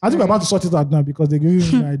 I think I'm about to sort it out now because they're giving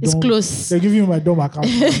me my it's close. They're giving me my dumb account.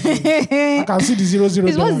 I can see the 00.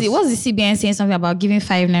 What's the CBN saying something about giving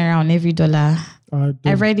 5 naira on every dollar?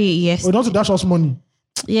 I read it yesterday. Oh, not to dash us money.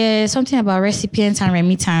 Yeah, something about recipients and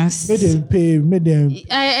remittance. Made them pay.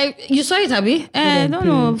 You saw it, Abi? I don't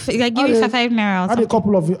know. Like give it 5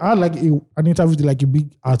 naira. I had like an interview with like a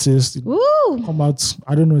big artist. Ooh. Come out.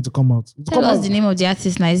 I don't know it to come out. Tell us the name of the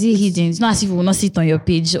artist now. Is it hidden? It's not as if you will not see it on your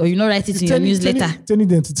page or you not write it in your newsletter. Tenny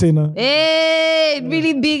the Entertainer. Hey,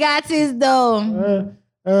 really big artist though.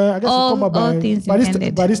 I guess all come out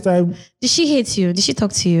by this time. Did she hate you? Did she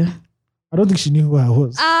talk to you? I don't think she knew who I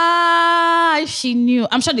was. If she knew,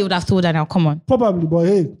 I'm sure they would have told her now. Come on. Probably, but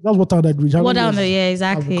hey, that's what down that bridge. Yeah,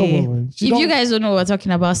 exactly. If you guys don't know what we're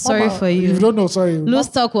talking about, sorry for you. If you don't know, sorry. Loose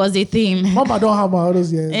talk was the theme. Mama don't have my all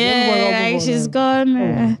those years. Yeah, she's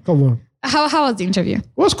gone. Come on. How was the interview? It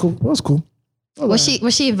was cool. Was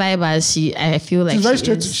she a vibe as she? I feel like she's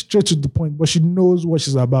very straight to the point, but she knows what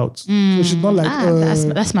she's about. So she's not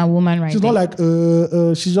like that's my woman right. She's there. not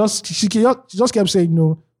like she just kept saying,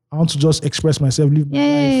 no, I want to just express myself, live my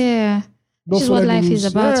life. Yeah. This is what life is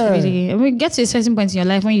about, really. And we get to a certain point in your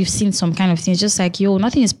life when you've seen some kind of thing. It's just like, yo,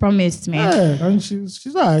 nothing is promised, man. Yeah, and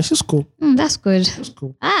she's alright. She's cool. That's good. She's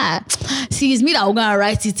cool. See, it's me that will go and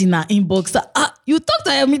write it in her inbox. You talk to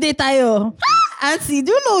Ayomide Tayo. Auntie,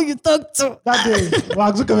 do you know who you talk to? That day,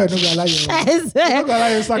 Mark Zuckerberg no go allow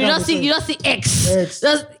you. You don't see X.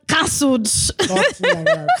 Just cancelled.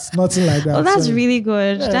 Nothing like that. Oh, that's really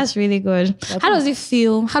good. Yeah. That's really good. How does it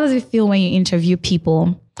feel? How does it feel when you interview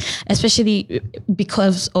people, especially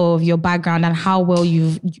because of your background and how well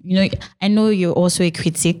you know? I know you're also a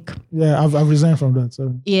critic. Yeah, I've resigned from that.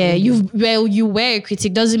 So. Yeah, you were a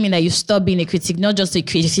critic. Doesn't mean that you stop being a critic. Not just a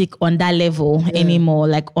critic on that level anymore,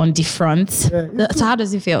 like on the front. Yeah, so how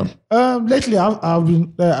does it feel? Lately,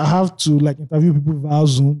 I have to like interview people via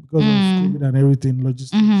Zoom because of COVID and everything,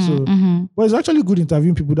 logistics. But it's actually good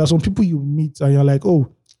interviewing people. There's some people you meet and you're like, oh,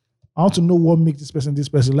 I want to know what makes this person.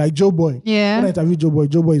 Like Joe Boy. Yeah. When I interview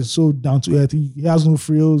Joe Boy is so down to earth. He has no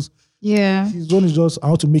frills. Yeah. His one is just, I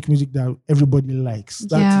want to make music that everybody likes.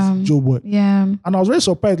 That is Joe Boy. Yeah. And I was very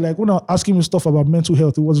surprised. Like when I was asking him stuff about mental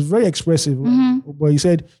health, it was very expressive. But he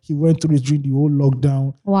said he went through it during the whole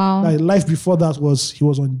lockdown. Wow. Like life before that was he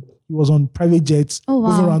was on private jets,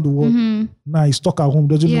 moving around the world. Now he's stuck at home,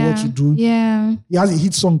 doesn't know what to do. Yeah. He has a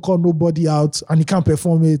hit song called Nobody Out and he can't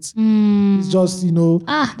perform it. It's just,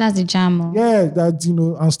 that's the jam. Yeah, that,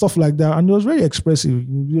 and stuff like that. And it was very expressive.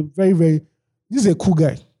 Very, very, this is a cool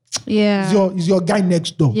guy. Yeah. He's your guy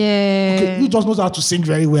next door. Yeah. Okay, he just knows how to sing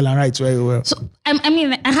very well and write very well. So,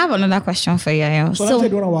 I have another question for you. So let's say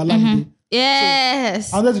one of our Olamide.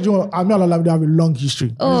 Yes. I'm going to do Ami and Olamide have a long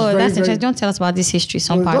history. Oh, that's interesting. Don't tell us about this history.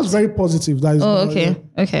 Some parts. That's very positive. That is.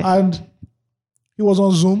 Okay. And he was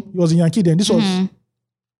on Zoom. He was in Yankee then. This was.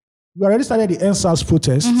 We already started the NSAS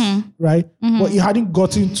protest, right? But it hadn't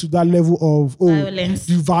gotten to that level of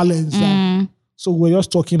the violence. So we're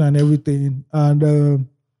just talking and everything. And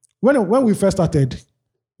when we first started,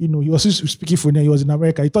 he was speaking for me. He was in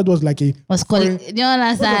America. He thought it was like a foreign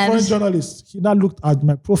journalist. He now looked at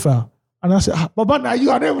my profile and I said, Baba, now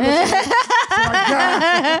you are never.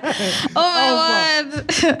 Oh my word!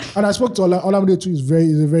 And I spoke to Olamide too. He's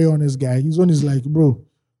a very honest guy. His own is like, bro,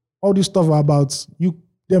 all this stuff about you.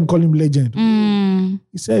 Them call him legend.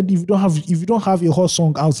 He said, if you don't have a hot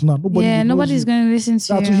song out now, nobody's going to listen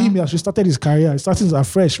to you. To him, he actually started his career. He started as a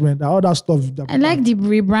freshman. All that stuff. I like the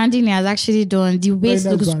rebranding he has actually done. The weight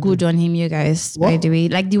looks good on him, you guys. What? By the way,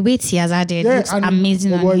 like the weight he has added looks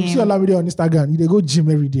amazing on him. You see Olamide on Instagram. They go gym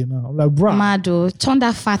every day now. I'm like, bro. Mado, turn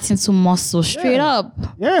that fat into muscle straight up.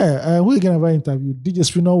 Yeah. Who again have I interviewed? DJ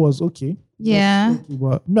Spinall was okay. Yeah. Okay,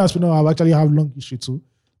 but me and Spinall have actually have long history too.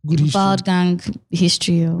 Good history. Bald gang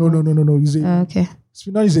history. No. Okay.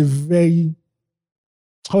 Spinall is a very,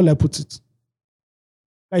 how will I put it?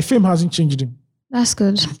 Like fame hasn't changed him. That's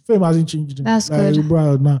good. Fame hasn't changed him. That's good.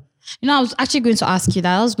 Bro, nah. I was actually going to ask you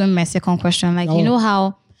that. That was going to be my second question. Like, you know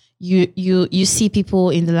how you see people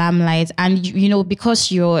in the limelight and,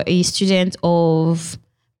 because you're a student of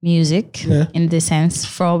music in the sense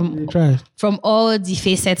from all the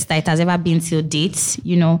facets that it has ever been till date,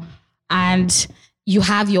 and you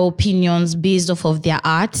have your opinions based off of their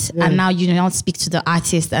art and now you don't speak to the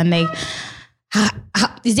artist and like,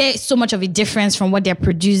 is there so much of a difference from what they're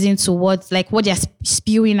producing to what they're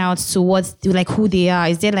spewing out to what like who they are?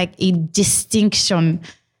 Is there like a distinction?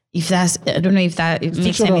 If that's, I don't know if that it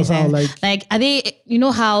makes any sense. Like, are they, you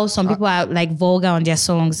know how some people are like vulgar on their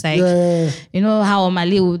songs? Like, you know how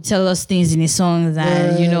Omale will tell us things in his songs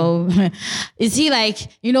and, you know, is he like,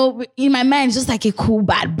 you know, in my mind, just like a cool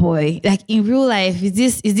bad boy? Like in real life, is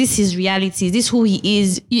this his reality? Is this who he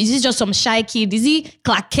is? Is this just some shy kid? Is he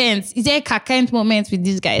Clark Kent? Is there a Clark Kent moment with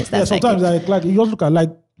these guys? That's sometimes like you just look at like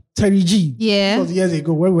Terry G. Yeah. This was years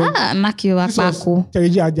ago. Terry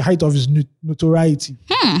G at the height of his notoriety.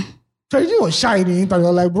 Terry G was shy in the interview.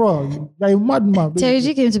 Like, bro, you're a madman. Terry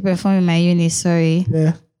G came to perform in my uni, sorry.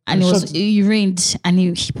 Yeah. And he rained and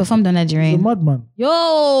he performed under the rain. He's a madman.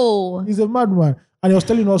 Yo! He's a madman. And he was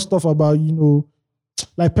telling us stuff about, you know,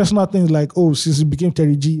 like personal things like, oh, since he became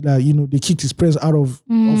Terry G, like, you know, they kicked his parents out of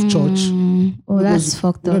church. Oh, that's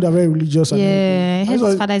fucked up. You know, they're very religious. Yeah. His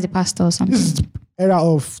father is a pastor or something. This is the era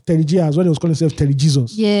of Terry G as well. He was calling himself Terry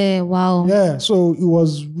Jesus. Yeah, wow. Yeah, so it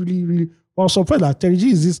was really, really... I was surprised that Terry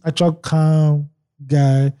G is this actual calm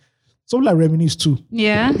guy. Something like Reminisce too.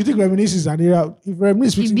 Yeah. You think Reminisce is an era... If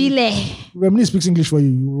Reminisce speaks English for you,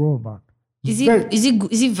 you're wrong, man. Is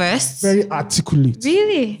he versed? Very articulate.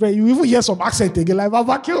 Really? You even hear some accent again, like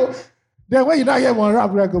Babakio. Then when you not hear one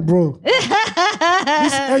rap, like, bro. This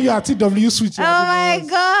NURTW switch. Oh my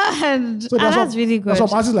God. So that's really good. There's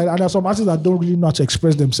some artists like that. And there's some artists that don't really know how to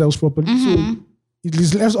express themselves properly. So it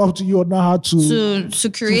is less up to you now how to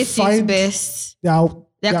create his best.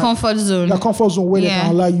 Their comfort zone. Their comfort zone where they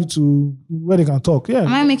can allow you to, where they can talk. Yeah.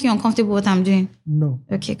 Am I making you uncomfortable what I'm doing? No.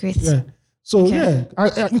 Okay, great. Yeah. So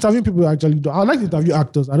I interview people actually do. I like to interview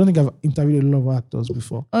actors. I don't think I've interviewed a lot of actors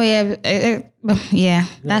before. Oh yeah.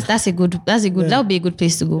 That's a good. That would be a good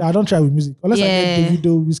place to go. Yeah, I don't try with music unless I get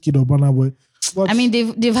Davido, Wizkid, or Burna Boy. But I mean,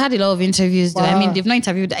 they've had a lot of interviews. Though. I mean, they've not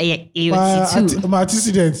interviewed AOT too. My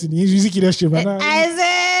antecedents in the music industry. Wizkid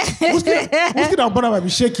and Burna might be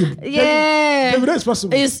shaking. Yeah, Davido is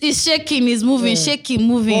possible. It's shaking. It's moving. Shaking,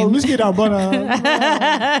 moving. Well, Wizkid and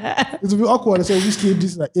Burna, it will be awkward to say Wizkid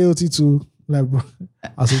this is like AOT too. Like, bro.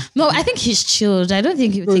 No, I think he's chilled. I don't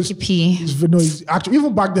think he would take a pee. He's actually,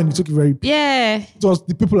 even back then, he took it very pee. Yeah. It was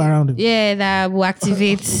the people around him. Yeah, that will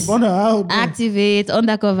activate. Activate,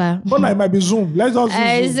 undercover. But it might be Zoom. Let's just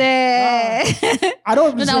Zoom. I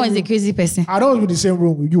don't know that one's a crazy person. I don't be in the same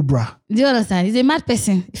room with you, bruh. Do you understand? He's a mad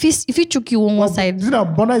person. If he took you on one side. You know,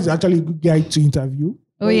 Burna is actually a good guy to interview.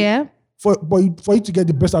 Oh, yeah? For you to get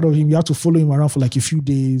the best out of him, you have to follow him around for like a few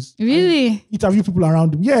days. Really? Interview people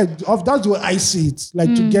around him. Yeah, that's the way I see it.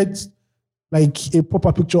 Like to get like a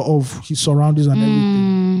proper picture of his surroundings and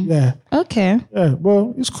everything. Yeah. Okay. Yeah,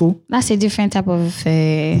 well, it's cool. That's a different type of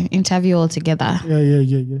interview altogether.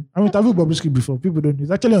 Yeah. I've interviewed Bobrisky before. People don't know.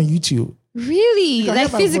 It's actually on YouTube. Really?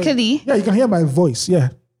 Like physically? Yeah, you can hear my voice. Yeah.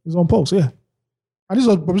 It's on pulse. Yeah. And this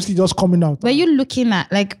was Bobrisky just coming out. Were you looking at,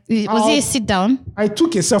 like, was it a sit down? I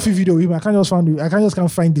took a selfie video with him. I can't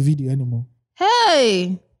find the video anymore.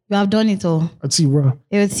 Hey, you have done it all. Let's see, bro.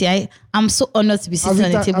 I'm so honored to be sitting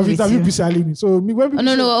on the table with you. I've interviewed So when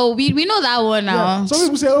people we know that one now. Yeah. Some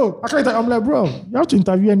people say, I can't. I'm like, bro, you have to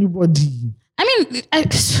interview anybody. I mean,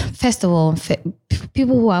 first of all,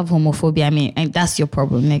 people who have homophobia, I mean, that's your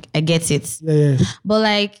problem. Like, I get it. Yeah. But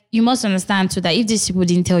like, you must understand too that if these people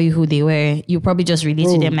didn't tell you who they were, you probably just relate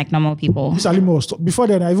to them like normal people. Before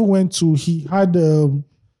then, I even went to. He had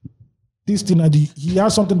this thing. He had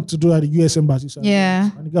something to do at the U.S. Embassy.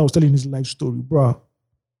 Yeah. And the guy was telling his life story, bro.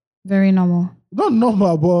 Very normal. Not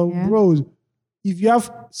normal, but bro, if you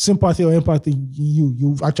have sympathy or empathy in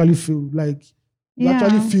you actually feel like. You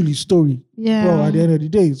actually feel his story, bro, at the end of the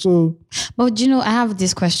day. So, but you know, I have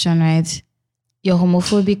this question, right? You're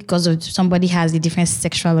homophobic because of somebody has a different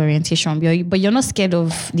sexual orientation, but you're not scared of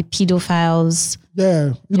the pedophiles.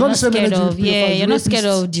 Yeah, you're not scared of. You're not scared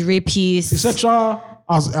of the rapists, the sexual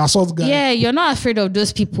assault guy. Yeah, you're not afraid of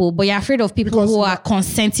those people, but you're afraid of people who are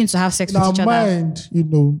consenting to have sex with each other. Mind,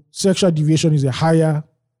 sexual deviation is a higher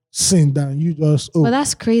sin than you just. But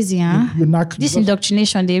that's crazy, huh? You knock this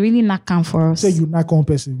indoctrination. They really knock down for us. Say you knock one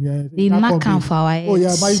person, yeah. They knock down for our. Oh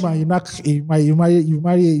yeah,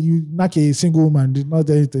 you knock a single woman. Did not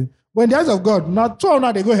anything. But in the eyes of God, not 2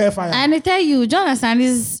 now they go hellfire. And they tell you, Jonathan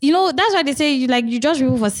is, that's why they say you judge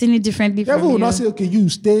people for sinning differently. Devil will not say, okay, you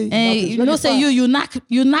stay. Say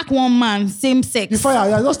you knock one man, same sex. The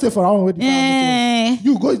fire, just stay for our way.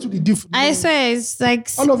 You go into the different. I swear, it's like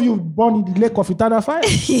all of you born in the lake of eternal fire.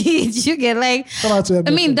 You get like. I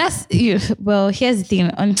mean, that's well. Here's the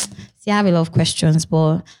thing. See, I have a lot of questions,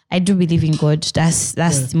 but I do believe in God. That's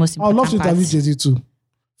the most important. I'd love to interview Jay-Z too.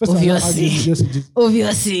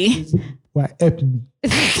 Obviously. Why help me?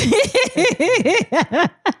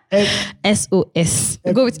 SOS.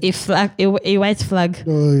 Go with a flag, a white flag.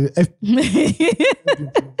 No,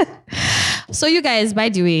 So you guys, by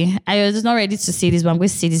the way, I was not ready to say this, but I'm going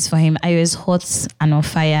to say this for him. Ayo is hot and on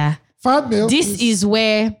fire. Fan mail. This is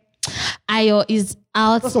where Ayo is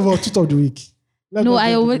out. First of all, tweet of the week. We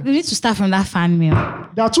need to start from that fan mail.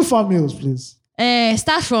 There are 2 fan mails, please. We'll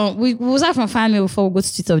start from fan mail before we go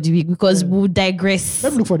to tweet of the week because we'll digress.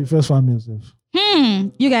 Let me look for the first fan mail, Seth.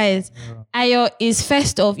 You guys, Ayo is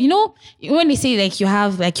first off. You know, when they say like you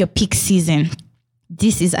have like your peak season,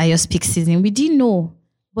 this is Ayo's peak season. We didn't know.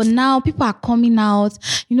 But now people are coming out.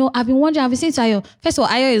 You know, I've been wondering, I've been saying to Ayo, first of all,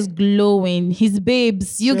 Ayo is glowing. His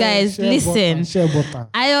babes, you guys, listen.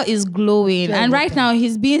 Ayo is glowing. And right now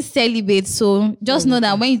he's being celibate. So just know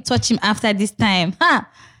that when you touch him after this time,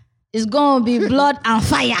 it's going to be blood and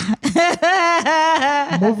fire.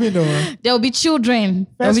 Moving on. There will be children.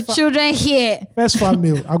 There will be children here. First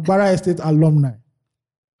family, Agbara Estate alumni.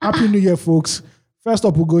 Happy New Year, folks. First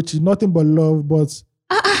up, Ugochi, nothing but love, but...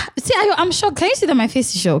 See, I'm shocked. Can you see that my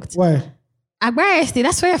face is shocked? Why? Agbara Estate,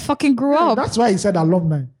 that's where I fucking grew up. That's why he said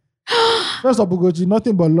alumni. First up, Ugochi,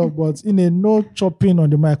 nothing but love, but in a no chopping on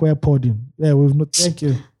the mic, we're podding. Yeah, we've no... Thank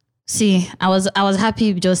you. See, I was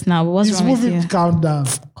happy just now. What's wrong with you? It's moving countdown.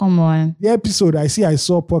 Come on. The episode I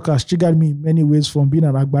saw podcast triggered me in many ways from being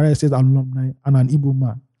an Agbara Estate alumni and an Igbo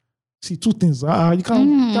man. See, 2 things. You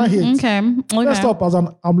can't hate. Okay. First up, as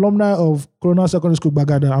an alumni of Corona Secondary School,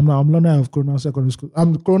 Bagada, I'm an alumni of Corona Secondary School.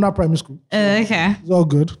 I'm Corona Primary School. Okay. It's all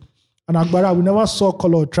good. And Agbara, we never saw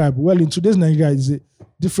color or tribe. Well, in today's Nigeria, it's a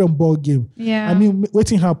different ball game. Yeah. I mean,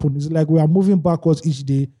 waiting happen. It's like we are moving backwards each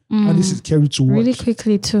day, and this is carried to watch. Really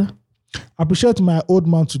quickly too. I appreciate my old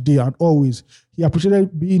man today and always. He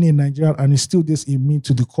appreciated being in Nigeria and is still this in me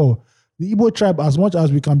to the core. The Igbo tribe, as much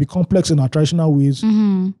as we can be complex in our traditional ways,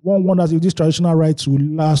 one wonders if these traditional rights will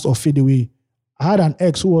last or fade away. I had an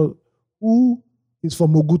ex who is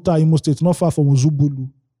from Oguta, Imo State, not far from Ozubulu,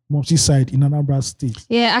 Momsi side in Anambra State.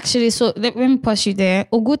 Yeah, actually, so let me pause you there.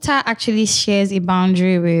 Oguta actually shares a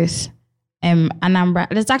boundary with Anambra.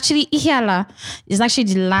 There's actually Ihiala is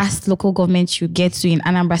actually the last local government you get to in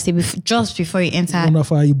Anambra State just before you enter. I wonder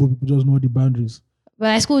if our Igbo people just know the boundaries. But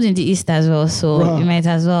I schooled in the East as well, so you might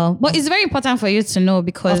as well. But it's very important for you to know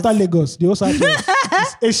because... After Lagos, the also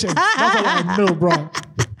it's Asian. That's all I know, bro.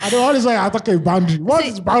 I don't always say I talk about boundary. What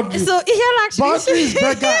is boundary? So Ihiala actually... Boundary is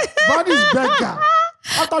beggar. Boundary is beggar.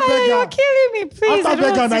 After beggar. You're killing me, please. After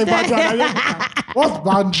beggar, what's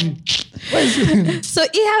boundary? So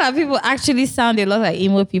Ihiala people actually sound a lot like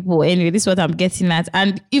Imo people. Anyway, this is what I'm getting at.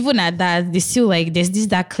 And even at that, they still like there's this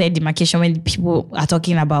that clear demarcation when people are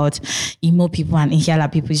talking about Imo people and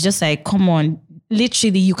Ihiala people. It's just like, come on,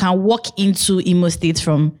 literally, you can walk into Imo State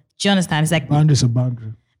from. Do you understand? It's like boundary is a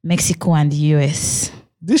boundary. Mexico and the US.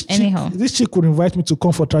 This chick would invite me to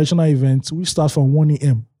come for traditional events, which start from 1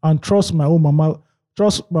 a.m. And trust my own mama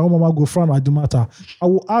go frown at the matter. I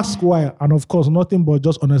will ask why, and of course, nothing but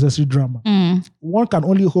just unnecessary drama. One can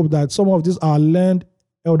only hope that some of these our learned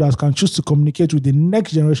elders can choose to communicate with the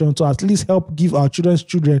next generation to at least help give our children's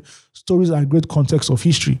children stories and great context of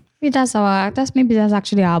history. Maybe that's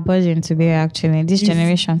actually our burden to be actually this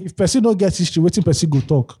generation. If person don't get history, waiting person go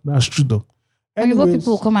talk. That's true though. Anyways,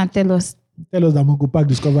 people will come and tell us that Mongo Park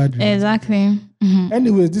discovered. Exactly.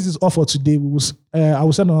 Anyways, this is all for today. I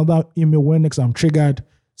will send another email when next I'm triggered.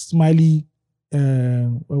 Smiley,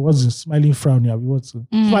 what's it? Smiling frown. Yeah,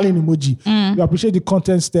 smiling emoji. We appreciate the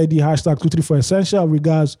content steady. #234essential.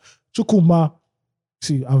 Regards, Chukuma.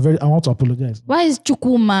 See, I want to apologize. Why is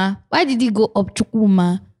Chukuma? Why did he go up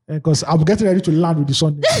Chukuma? Because I'm getting ready to land with the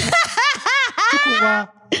Sunday. Chukuma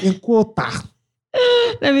in quota.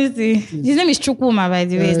 Let me see. His name is Chukuma, by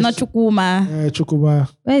the way. It's not Chukuma. Chukuma.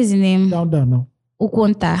 Where is his name? Down now.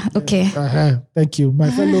 Ukonta. Okay. Thank you.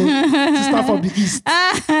 My fellow sister from the East.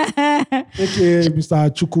 Okay, Mr.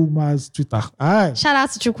 Chukuma's Twitter. Right. Shout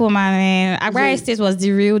out to Chukuma, man. Agbara State was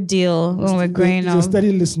the real deal when we're growing up. He's a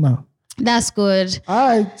steady listener. That's good. All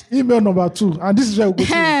right. Email number 2. And this is where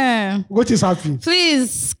Ugochi is happy.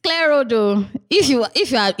 Please, Claro though. If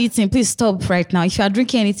you are eating, please stop right now. If you are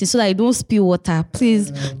drinking anything so that you don't spill water,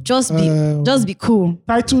 please just be cool.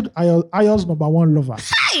 Titled Ayo's number 1 lover.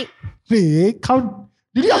 Hi! Hey, count.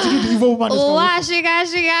 Did you have to do the evil woman? Shiga.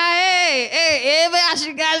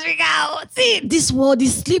 See, this world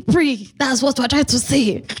is slippery. That's what we're trying to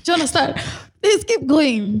say. Do you understand? Please keep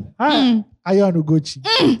going. Ayo and Ugochi.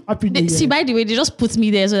 Happy New Year. See, by the way, they just put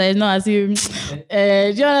me there so that it's not as if,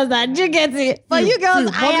 do you understand? Do you get it? For you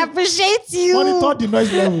girls, I appreciate you. Monitor the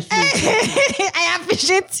noise levels. I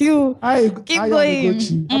appreciate you. Keep going.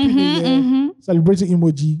 Happy New Year. Celebrating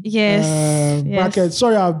emoji. Yes. Bracket.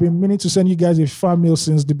 Sorry, I've been meaning to send you guys a fan mail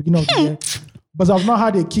since the beginning of the year, but I've not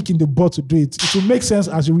had a kick in the butt to do it. It will make sense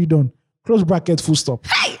as you read on. Close bracket, full stop.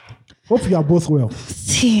 Hey. Hope you are both well.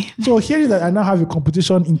 See. So hearing that I now have a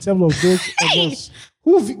competition in terms of those of us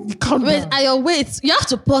who count. Wait. You have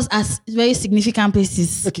to pause at very significant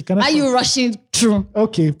places. Okay, are you rushing through?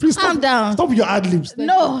 Okay, please calm down. Stop your ad libs.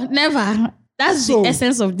 No, never. That's the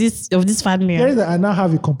essence of this family. Hearing that I now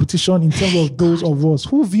have a competition in terms of those of us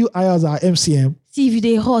who view I as our MCM. See, if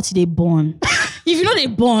they hot, they born. If you know they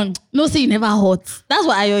born, no say you never hot. That's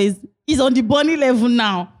what I always is on the bunny level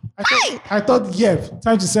now. I thought,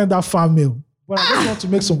 time to send that fan mail. But I just want to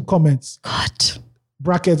make some comments. God.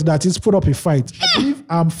 Bracket that is put up a fight. I believe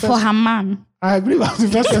I'm first. For her man. I believe I'm the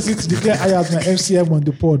first person to declare I as my MCM on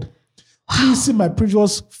the pod. Please see my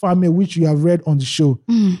previous fan mail, which you have read on the show.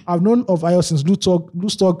 I've known of Ayo since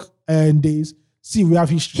Loose Talk days. See, we have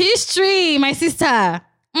history. History, my sister.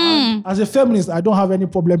 As a feminist, I don't have any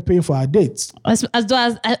problem paying for our dates. As much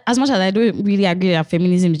as I don't really agree that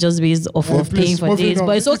feminism is just based off of paying for dates,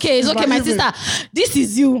 but it's okay. It's okay, my sister. This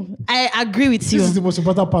is you. I agree with you. This is the most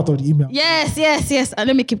important part of the email. Yes. And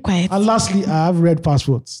let me keep quiet. And lastly, I have red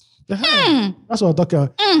passports. That's what I'm talking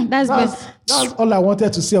about. That's all I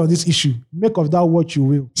wanted to say on this issue. Make of that what you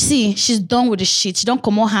will. See, she's done with the shit. She don't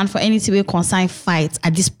come on hand for anything we concern fight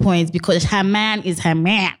at this point because her man is her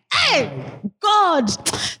man. Hey, God.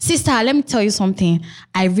 Sister, let me tell you something.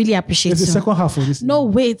 I really appreciate There's you. the second half of this. No,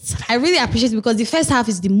 wait. I really appreciate it because the first half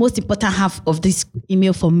is the most important half of this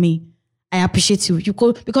email for me. I appreciate you.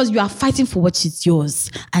 Because you are fighting for what is yours.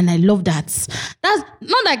 And I love that. That's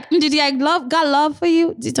not like, did I got love for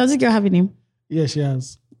you? Does it girl have a name? Yeah, she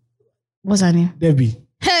has. What's her name? Debbie.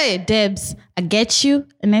 Hey, Debs, I get you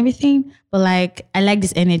and everything, but like, I like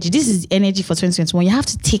this energy. This is energy for 2021. You have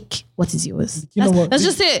to take what is yours. Let's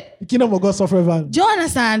just say the kingdom of God suffer violence. Do you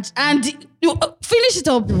understand? And you finish it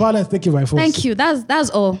up. The violence taken by force. Thank you.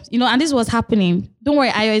 That's all. And this was happening. Don't worry,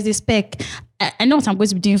 Ayo is a spec. I know what I'm going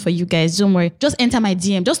to be doing for you guys. Don't worry. Just enter my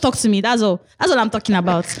DM. Just talk to me. That's all. That's all I'm talking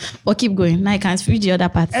about. But keep going. Now I can't read the other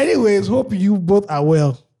part. Anyways, hope you both are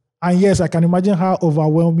well. And yes, I can imagine how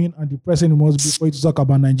overwhelming and depressing it must be for you to talk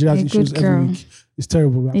about Nigeria's issues every week. It's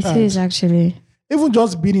terrible. It is actually. Even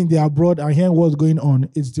just being in the abroad and hearing what's going on,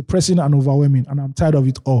 it's depressing and overwhelming, and I'm tired of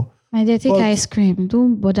it all. My dear, take ice cream.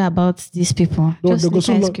 Don't bother about these people. Just take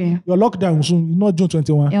ice cream. Your lockdown soon. You're not June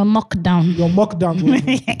 21. You're knocked down. You're knocked down.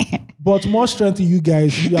 But more strength to you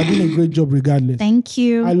guys. You are doing a great job regardless. Thank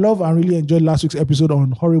you. I love and really enjoyed last week's episode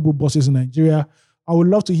on horrible bosses in Nigeria. I would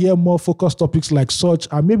love to hear more focused topics like such,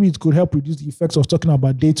 and maybe it could help reduce the effects of talking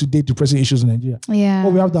about day-to-day depressing issues in Nigeria. Yeah.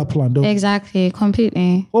 But we have that plan, though. Exactly.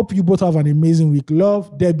 Completely. Hope you both have an amazing week.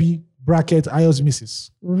 Love, Debbie, bracket, Ayo's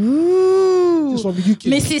missus. Ooh. She's from the UK.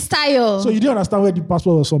 Mrs. Tayo. So you didn't understand where the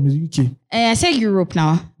passport was from, is UK? I said Europe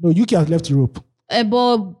now. No, UK has left Europe.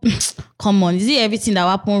 But come on, is it everything that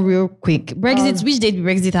happened real quick? Brexit, which date did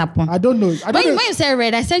Brexit happen? I don't know. When you said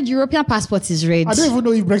red, I said European passport is red. I don't even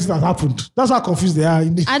know if Brexit has happened. That's how confused they are. I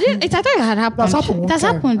thought it had happened. It has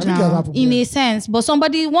happened now, in a sense. But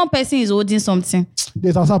one person is holding something.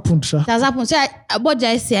 It has happened, sir. It has happened. So what did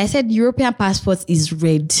I say? I said European passport is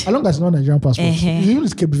red. As long as it's not Nigerian passport. Even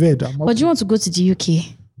it's Cape Verde. But you want to go to the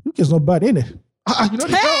UK? UK is not bad, ain't it? You know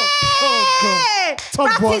the God.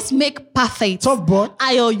 Practice make perfect. Top boy.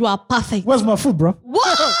 Ayo, you are perfect. Where's my food, bro?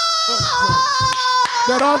 Whoa!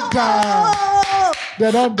 They don't die.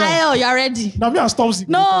 They don't die. Ayo, you are ready. Now me and Stormzy.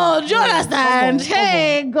 No, do you understand?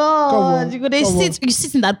 Hey, God. You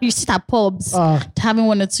sit at pubs having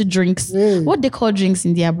one or two drinks. Hey. What they call drinks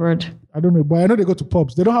in the abroad? I don't know, but I know they go to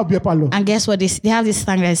pubs. They don't have beer parlor. And guess what? They have this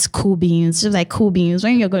slang that's cool beans. Just like cool beans.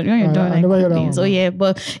 When you're doing like cool beans. Oh yeah,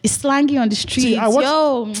 but it's slangy on the streets. See,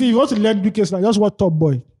 if you want to learn UK slang, just watch Top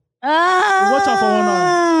Boy. Watch out for 1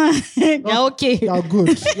 hour. Yeah, okay. You're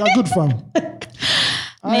good. You're good, fam.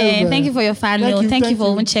 Man, thank you for your fan mail. Thank you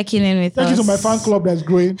for even checking in with us. Thank you to my fan club that's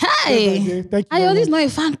growing. Hey, thank you. Ayo, this is not a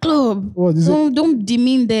fan club. What is it? Don't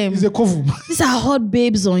demean them. It's a cover. These are hot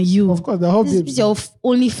babes on you. Of course, they're hot babes. This is your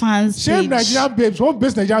OnlyFans. Shame Nigerian babes. One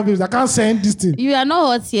best Nigerian babes. I can't send this thing. You are not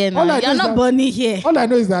hot here now. You are not bunny here. All I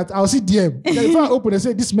know is that I'll see DM. If I open and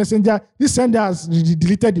say this sender has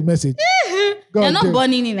deleted the message. You're not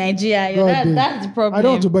born in Nigeria. That's the problem. I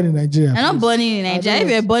don't want to born in Nigeria. You're not born in Nigeria. If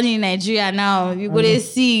you're born in Nigeria now, you're going to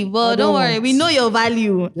see. But don't worry, we know your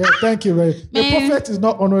value. Yeah, thank you very much. The prophet is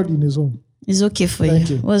not honored in his home. It's okay for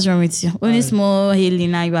you. What's wrong with you? Only small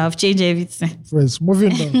healing now. You have changed everything. Friends,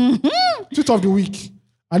 moving on. Tweet of the week.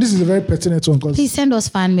 And this is a very pertinent one. Please send us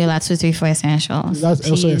fan mail at 234 Essentials. That's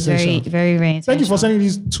also essential. Very, very, very essential. Thank you for sending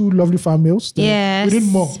these 2 lovely fan mails. Yes. We need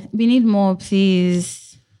more. We need more,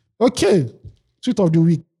 please. Okay. Tweet of the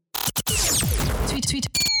week.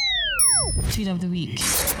 Tweet of the week.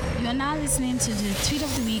 You are now listening to the tweet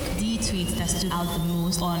of the week, the tweet that stood out the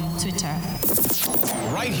most on Twitter.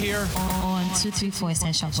 Right here on 234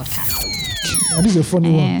 Essential Podcast. And this is a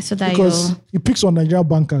funny one. So that because he picks on Nigerian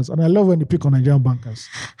bankers, and I love when he picks on Nigerian bankers.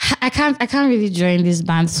 I can't really join this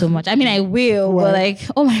band so much. I mean, I will, but like,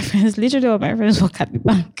 all my friends, literally all my friends work at the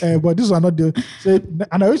bank. But this one not the.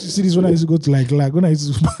 And I used to see this when I used to go to like when I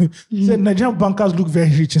used to say Nigerian bankers look very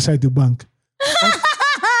rich inside the bank.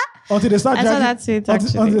 Until they start dragging,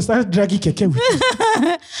 until they start dragging keke with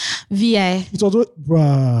it. VI. It was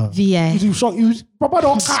bruh. VI. It was proper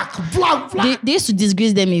don't cack. Blah, blah. They used to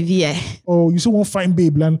disgrace them in VI. Oh, you see one fine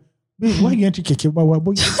babe, land. Babe, why you entering keke?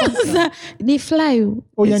 They fly.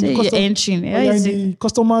 Oh, yeah, you're entering. The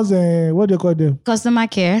customers, what do you call them? Customer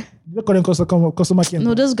care. They call them customer care.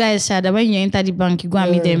 No, those guys said that when you enter the bank, you go and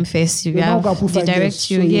meet them first. They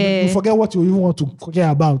direct you. You forget what you even want to care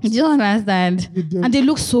about. Do you understand? And they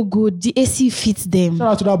look so good. The AC fits them. Shout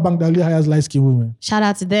out to that bank that really hires light-skinned women. Shout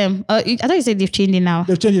out to them. I thought you said they've changed it now.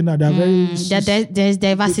 They've changed it now. They're there's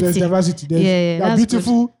diversity. There's diversity. They're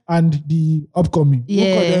beautiful good. And the upcoming.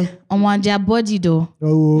 Yeah. On their body though.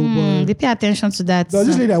 Oh, they pay attention to that.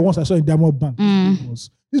 This lady I once I saw in Diamond Bank.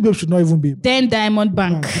 This babe should not even be. Then Diamond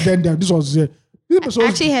Bank. Then this was. I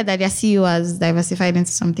actually heard that their CEO has diversified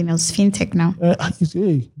into something else, fintech now.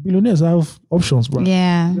 Billionaires have options, bro.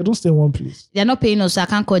 Yeah. They don't stay in one place. They're not paying us, so I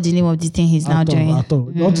can't call the name of the thing he's now doing. At all.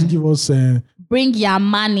 They want to give us. Bring your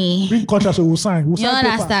money. Bring contracts, so we'll sign. You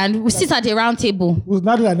understand? We'll sit at a round table. We'll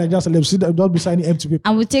not like Nigerian celebs. Don't be signing empty paper.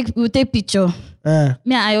 And we'll take picture.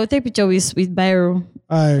 I will take picture with Biro.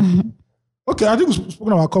 Okay, I think we've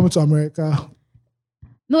spoken about coming to America.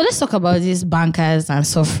 No, let's talk about these bankers and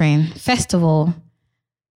suffering. First of all,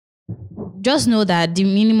 just know that the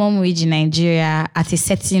minimum wage in Nigeria at a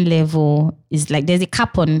certain level is like there's a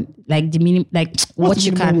cap on like the minimum, like what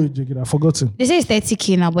you can. Wage again? I've forgotten. They say it's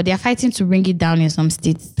 30K now, but they are fighting to bring it down in some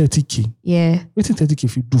states. 30K. Yeah. What is 30K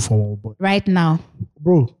if you do for one boy? Right now,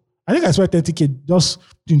 bro. I think I spent 30K just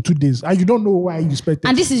in 2 days. And you don't know why you spent 30K.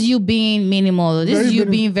 And this is you being minimal. This is you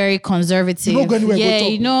being very conservative. You don't go anywhere,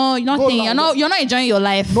 you're not enjoying your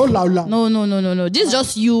life. No loud. No. This is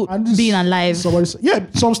just you being alive.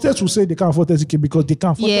 Some states will say they can't afford 30K because they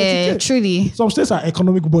can't afford 30K. Yeah, truly. Some states are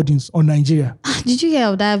economic burdens on Nigeria. Did you hear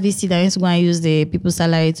of that VC that used to go and use the people's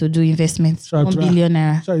salary to do investments? 1 billion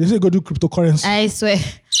naira. Sorry, they say go do cryptocurrency. I swear.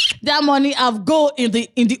 That money have go in the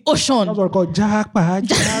ocean. That's what I call jackpot.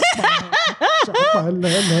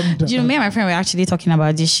 Do you know, me and my friend were actually talking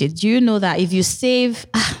about this shit. Do you know that if you save,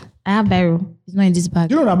 I have barrel. It's not in this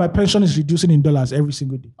bag. You know that my pension is reducing in dollars every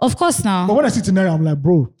single day. Of course now. But when I sit in there, I'm like,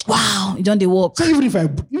 bro. Wow, you don't they work. So even if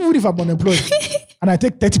I'm unemployed and I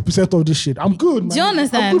take 30% of this shit, I'm good, man. Do you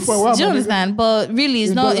understand? I'm good for a while, Do you understand? But really,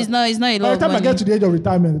 it's not a lot of money. By the time I get to the age of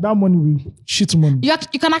retirement, that money will shit money.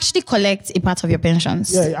 You can actually collect a part of your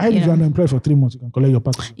pensions. Yeah, I heard if you're unemployed for 3 months, you can collect your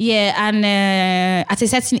part. Yeah, and at a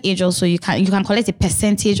certain age also, you can collect a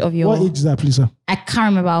percentage of your. What age is that, please, sir? I can't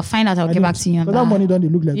remember. I'll find out. I'll get back to you on that. That money don't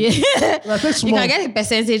look like you can get a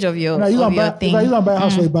percentage of your thing. If I use and buy a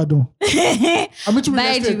house for Ibadan.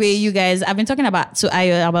 By the way, you guys, I've been talking about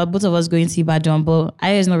Ayo, about both of us going to Ibadan, but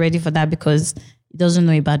Ayo is not ready for that because he doesn't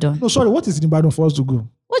know Ibadan. No, sorry, what is in Ibadan for us to go?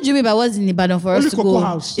 What do you mean by what's in Ibadan for us to go?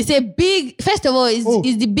 House. It's a big, first of all, it's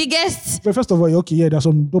the biggest. But first of all, okay, yeah, there's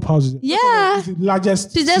some dope houses. Yeah. It's the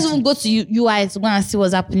largest. Please let's even go to UI to go and see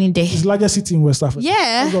what's happening there. It's the largest city in West Africa.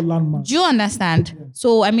 Yeah. It's a landmark. Do you understand? Yeah.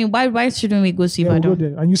 So, I mean, why shouldn't we go to Ibadan? We'll go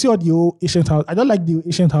there. And you see all the old ancient houses. I don't like the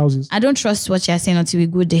ancient houses. I don't trust what you're saying until we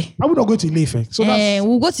go there. I will not go to Ile-Ife. So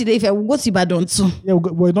we'll go to Ile-Ife. We'll go to Ibadan too. Yeah,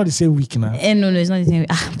 we're not the same week now. No, it's not the same week.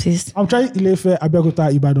 Please. I'm trying Ile-Ife,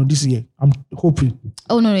 Abeokuta, Ibadan this year. I'm hoping.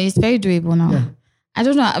 Oh, no, it's very doable now. Yeah. I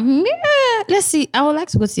don't know. Let's see. I would like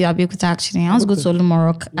to go to Abeokuta actually. I want to go to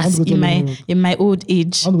Olumorok in my old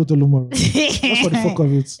age. I want to go to Olumorok. That's for the fuck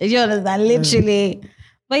of it. You understand? Literally.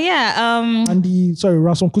 But yeah. And the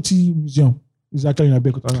Ransom Kuti Museum is actually in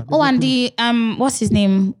Abeokuta. Oh, and the what's his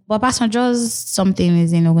name? Obasanjo's something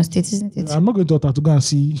is in Ogun State, isn't it? I'm not going to go and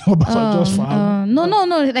see Obasanjo's farm. No.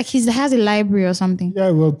 Like he has a library or something. Yeah,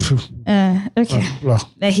 well, okay.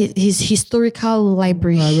 Like his historical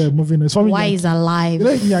library. Moving. Why is alive? You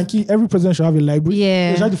know, Yankee, every president should have a library.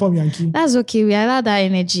 Yeah. They try to form Yankee. That's okay. We allow that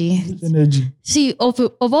energy. See, of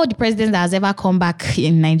all the presidents that has ever come back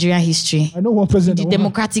in Nigerian history, I know one president. The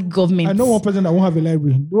democratic government. I know one president that won't have a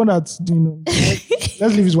library. The one that's,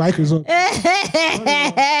 let's leave his white result.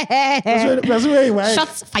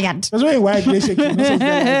 Shots fired. That's why WAEC they shaking.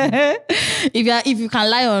 If you can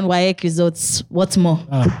lie on WAEC results, what more?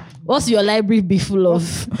 What's your library be full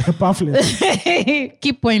of? Pamphlet.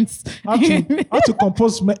 Key points. How to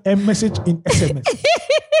compose a message in SMS.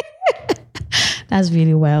 That's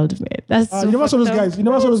really wild, man. That's so you never saw those guys. You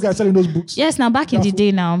never saw those guys selling those books. Yes, now back in the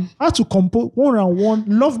day now. How to compose one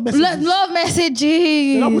love messages. Love messages.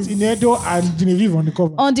 They put Inedo and Genevieve on the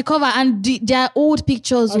cover. On the cover, and their old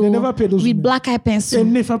pictures. And they never paid those with women. black eye pencil. They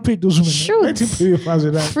never paid those women.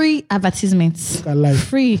 Shoot. Free advertisements.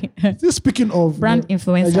 Free. Still speaking of brand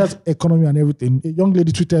influencer, just economy and everything. A young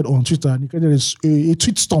lady tweeted on Twitter and he created a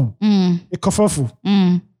tweet storm. A kerfuffle.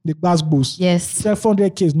 The glass boost. Yes.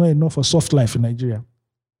 400K is not enough for soft life in Nigeria.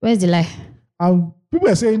 Where's the lie? People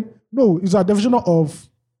are saying, no, it's a division of...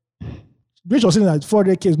 Rich was saying that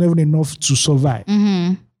 400K is not even enough to survive.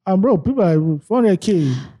 And bro, people are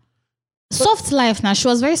 400K. Soft life now. She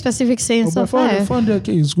was very specific saying soft life. 400K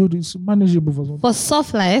is good. It's manageable for something. For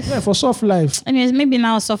soft life? Yeah, for soft life. Anyways, maybe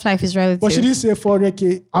now soft life is relative. But she didn't say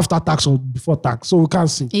 400K after tax or before tax. So we can't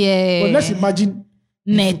see. Yeah. But let's imagine...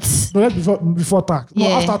 Net. No, before tax. No,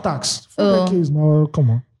 after tax. 400K is now, come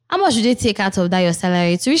on. How much should they take out of that your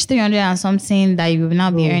salary to reach 300 and something that you will now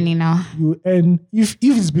be earning now? You earn, if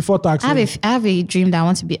it's before tax. I have a dream that I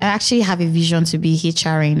want to be, I actually have a vision to be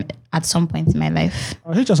HRing at some point in my life.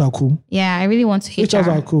 HRs are cool. Yeah, I really want to HR. HRs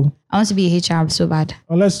are cool. I want to be a HR so bad.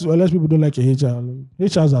 Unless people don't like a HR.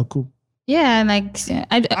 HRs are cool. Yeah, like,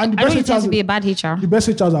 I don't intend to be a bad HR. The best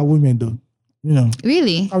HRs are women though. You know.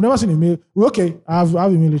 Really? I've never seen a male. Okay, I have a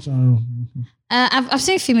male HR. I've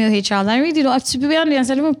seen female HRs. I really don't. To be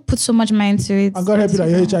honest, I don't put so much mind to it. And God help you that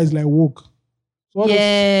your HR is like woke. So all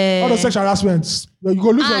the sexual harassments, you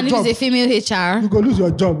go lose your job. And if it's a female HR, you go lose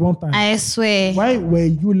your job one time. I swear. Why were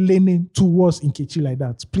you leaning towards Nkechi like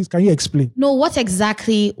that? Please, can you explain? No, what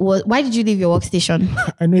exactly was? Why did you leave your workstation?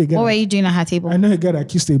 I know you get. What were you doing at her table? I know you get that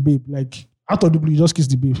kissed a babe. Like out of the blue, you just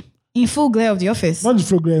kissed the babe. In full glare of the office? Not the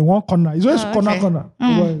full glare, in one corner. It's always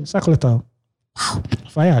corner. Sack letter. Wow.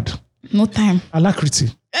 Fired. No time. Alacrity.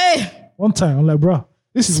 Hey! One time, I'm like, bro,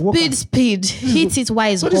 this is work. Speed. Hit it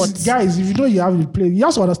while it's hot. Guys, if you know you have a place, you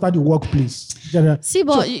have to understand the workplace. See,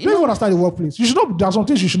 but you don't understand the workplace. You should not. There are some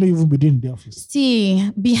things you shouldn't even be doing in the office. See,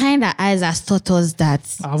 behind our eyes has taught us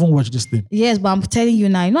that. I haven't watched this thing. Yes, but I'm telling you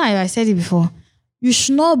now. You know, I said it before. You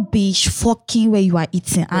should not be fucking where you are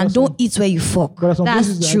eating and don't eat where you fuck.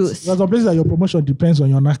 That's truth. There's some places that your promotion depends on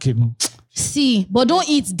your knacking. See, but don't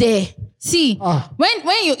eat there. See,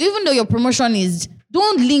 when you, even though your promotion is,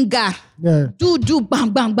 don't linger. Yeah. Do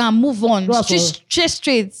bang bang bang. Move on.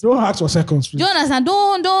 Straight. Don't ask for seconds, please. Do you understand?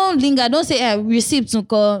 Don't linger. Don't say receipt to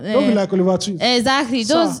call. Don't be like Oliver Twist. Exactly.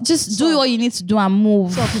 Just do what you need to do and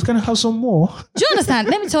move. Sir, please, can I have some more? Do you understand?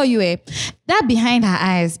 Let me tell you, that behind her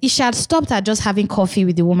eyes, it should have stopped at just having coffee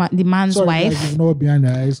with the man's wife. Guys, you know behind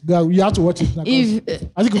her eyes. God, you have to watch it. Now,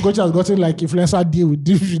 I think Coach has gotten like influencer deal with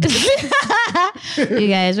this. You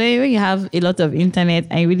guys, when you have a lot of internet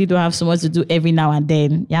and you really don't have so much to do every now and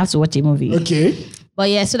then, you have to watch a movie. Okay. But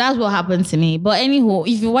yeah, so that's what happened to me. But anywho,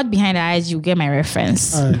 if you watch behind the eyes, you get my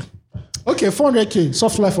reference. All right. Okay, 400K,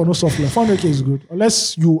 soft life or no soft life. 400K is good.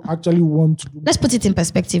 Unless you actually want to. Let's put it in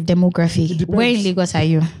perspective, demography. Where in Lagos are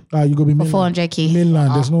you? You go be for 400K.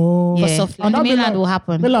 Mainland, there's no. For soft life. The mainland will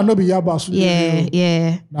happen. Mainland no be Yaba.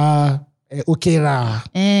 Yeah. Okera.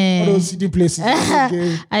 All those city places.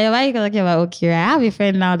 Okay. Why are you talking about Okera? I have a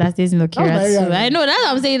friend now that stays in Okera too. I know, that's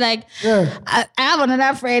what I'm saying. Like, I have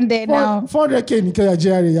another friend there now. 400K in Ikeja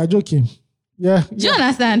GRA, you're joking. Yeah. Do you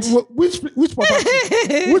understand? Which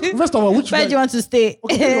property? First of all, where do you want to stay?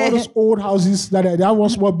 Okay, all those old houses that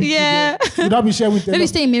once were big. Yeah. Would that be shared with them? Maybe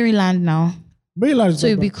stay in Maryland now. Maryland is so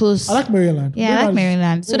you'll be close. I like Maryland. Yeah, I like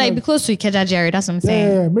Maryland. So that you'll be close to Ikeja GRA, that's what I'm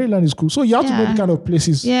saying. Yeah, Maryland is cool. So you have to know the kind of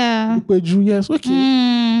places. Yeah. Yes,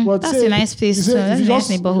 okay. But that's a nice place. That's a nice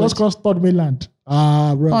neighborhood. Just cross third mainland. Bro.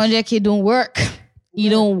 400K don't work. It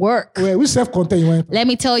don't work. Wait, we self-contained. You went. Let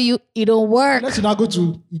me tell you, it don't work. Let's not go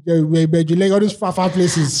to all these far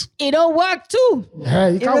places. It don't work too. Yeah,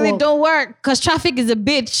 it really don't work because traffic is a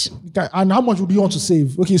bitch. And how much would you want to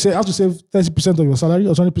save? Okay, you say you have to save 30% of your salary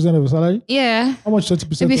or 20% of your salary? Yeah. How much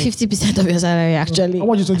 20%? Maybe 50% of your salary actually. How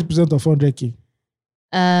much is 20% of 400K?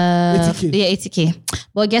 80K. Yeah, 80K.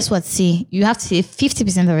 But guess what? See, you have to save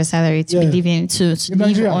 50% of your salary to be living to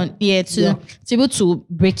live on. To be able to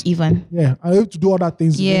break even. Yeah, I have to do other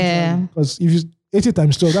things. Yeah, because if you 80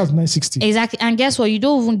 times 12, that's 960. Exactly. And guess what? You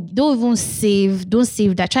don't even save. Don't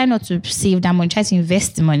save that. Try not to save that money. Try to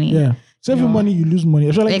invest the money. Yeah. Saving money, you lose money.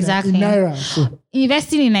 Especially Exactly. in Naira. So.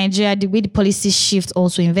 Investing in Nigeria, the way the policies shift,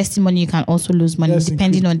 also investing money, you can also lose money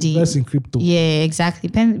depending on the. Invest in crypto. Yeah, exactly.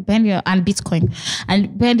 Depending on and Bitcoin, and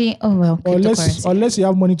depending. Oh well, unless you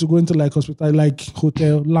have money to go into like hospital, like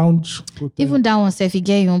hotel, lounge. Hotel. Even that one, if you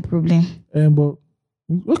get your own problem. But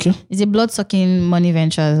okay, it's a blood sucking money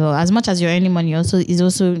venture as well. As much as you're earning money, money is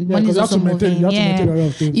also moving.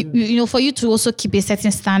 You know, for you to also keep a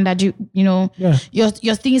certain standard,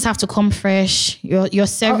 your things have to come fresh. Your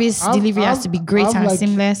service delivery has to be great and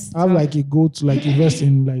seamless. I have like a goal to like invest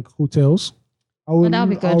in like hotels. I would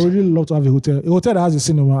really love to have a hotel that has a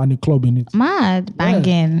cinema and a club in it. Mad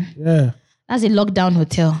banging. Yeah. That's a lockdown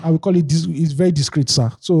hotel. I would call it it's very discreet,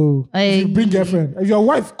 sir. So if you bring girlfriend, if your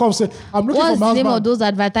wife comes say, I'm looking for my husband. What's the name of those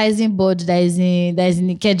advertising boards that is in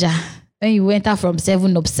Ikeja? When you enter from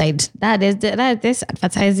 7 upside, there's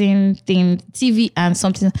advertising thing, TV and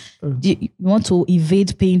something. You want to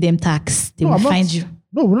evade paying them tax, they will find you.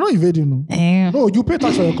 No, we're not evading. No, you pay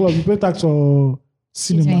tax for your club, you pay tax for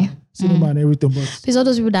cinema and everything. But please, all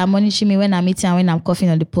those people that are monitoring me when I'm eating and when I'm coughing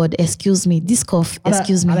on the pod, excuse me, this cough,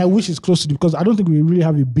 excuse me. And I wish it's close to it because I don't think we really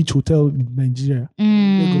have a beach hotel in Nigeria.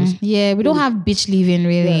 Yeah, we don't have beach living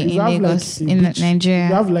really in Lagos, in Nigeria.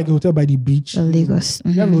 You have like a hotel by the beach. Lagos.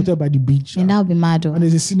 You have a hotel by the beach. And that would be mad. And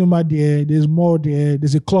there's a cinema there, there's more there,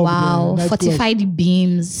 there's a club there. Fortify the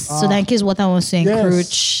beams so that in case water wants to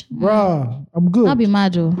encroach. Bruh, I'm good. That'll be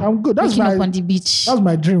mad. I'm good. That's up on the beach. That's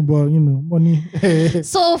my dream, but money.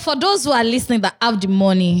 So for those who are listening that have the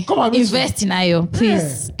money, invest in Ayo,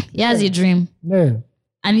 please. He has a dream. Yeah.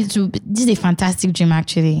 This is a fantastic dream,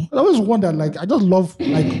 actually. I always wonder, like, I just love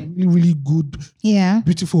like really, really good,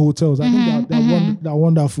 beautiful hotels. I think they're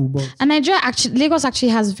wonderful. But and Lagos actually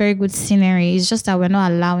has very good scenery. It's just that we're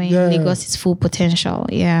not allowing Lagos its full potential.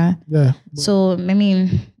 Yeah. So I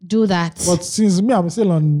mean, do that. But since I'm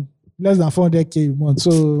still on less than 400K a month,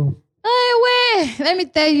 so. Let me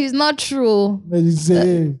tell you, it's not true. It's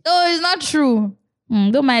not true.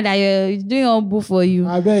 Don't mind that you're doing all boo for you.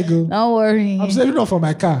 I beg you. Don't worry. I'm saving up for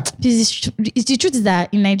my car. The truth is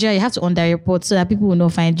that in Nigeria, you have to underreport so that people will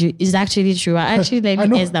not find you. It's actually true. I actually let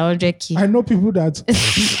me guess that 100K. I know people that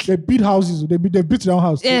they build houses. They build their own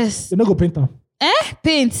house. Yes. They don't go paint them.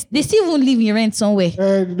 Paint. They still even live in rent somewhere.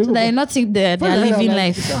 So they not think they are living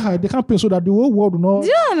life. They can't paint so that the whole world will know. Do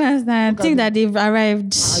you understand? Think that they've arrived.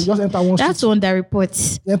 I just enter one street. That's on the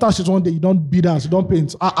report. You enter street one day, you don't beat us, you don't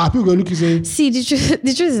paint. People go look and say. See, the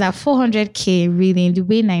truth is that 400K really, in the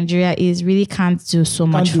way Nigeria is, really can't do so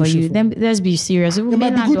much for you. Then let's be serious. Even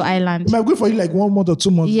mainland or island. It might be good for you like 1 month or 2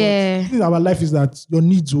 months. Yeah. The thing about life is that your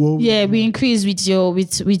needs will. Yeah, we increase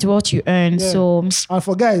with what you earn. Yeah. So. And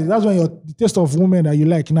for guys, that's when the taste of women that you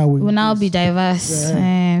like now will now be diverse.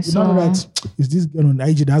 You don't know that is this girl on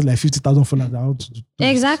IG that has like 50,000 followers out to do.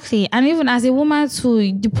 Exactly. And even as a woman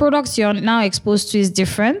too, the products you're now exposed to is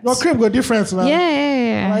different. Your cream go different, man.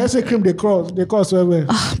 Yeah. When I say cream, they cost well.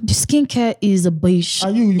 The skincare is a beige.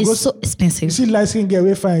 And it's so expensive. You see light skin get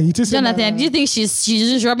away fine. Jonathan, do you think she's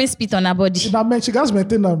just rubbing spit on her body? She got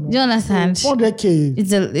maintain them. Do you understand? 400K.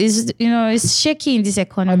 It's shaky in this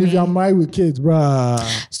economy. And if you're married with kids, bruh.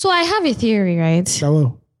 So I have a theory, right?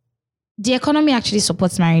 Well. The economy actually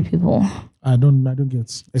supports married people. I don't get.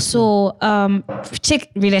 So,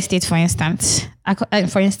 take real estate for instance. Okay, I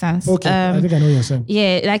think I know what you're saying.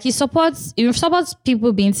 Yeah, like it supports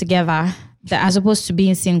people being together as opposed to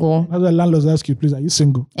being single. That's why landlords ask you, please, are you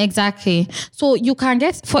single? Exactly. So you can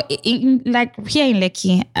get like here in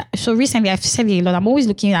Lekki. So recently I've said a lot. I'm always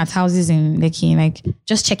looking at houses in Lekki, like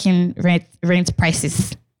just checking rent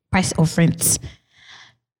prices, price of rents.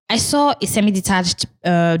 I saw a semi-detached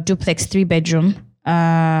duplex 3-bedroom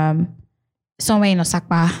somewhere in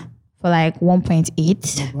Osakpa for like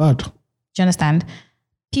 1.8. Not bad. Do you understand?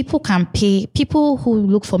 People who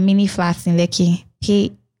look for mini flats in Lekki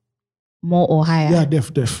pay more or higher. Yeah,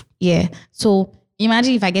 def. Yeah. So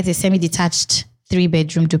imagine if I get a semi-detached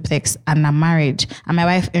 3-bedroom duplex and I'm married and my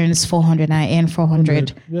wife earns 400 and I earn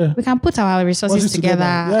 400. Yeah. We can put our resources together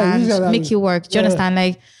and make it work. Do you understand?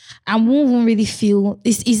 Like, I won't really feel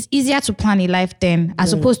it's easier to plan a life then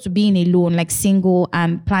as opposed to being alone, like single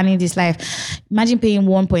and planning this life. Imagine paying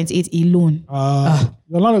 1.8 alone.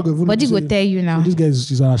 Body go tell you now. This guy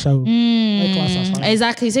is on a show.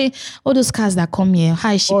 Exactly. Say all those cars that come here,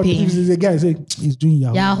 how is she paying? There's a guy say he's doing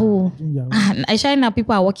Yahoo. I shine now.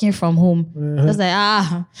 People are working from home. Just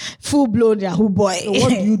like full blown Yahoo boy. So what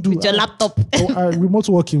do you do with your laptop? Remote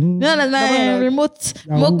working. No, remote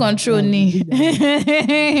control.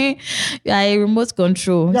 Yeah, a remote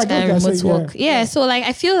control. Remote work. Yeah. So like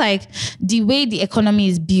I feel like the way the economy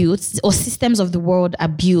is built or systems of the world are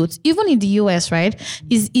built, even in the US, right?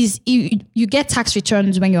 is you get tax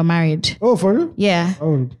returns when you're married. Oh, for real? Yeah.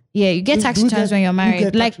 Oh. Yeah, you get tax returns when you're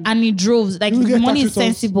married. Like, and it droves. Like, the money is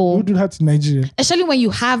sensible. We do that in Nigeria. Especially when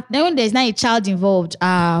there's not a child involved,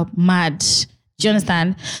 mad. Do you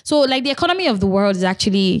understand? So, like, the economy of the world is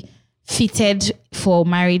actually fitted for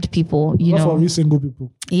married people, Not for we single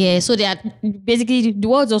people. Yeah, so they are basically, the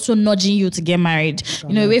world's also nudging you to get married.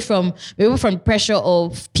 Away from pressure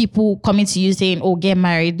of people coming to you saying, "Oh, get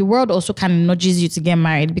married." The world also kind of nudges you to get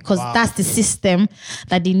married because that's the system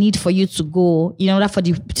that they need for you to go.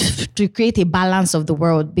 To create a balance of the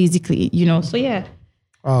world, basically. So yeah.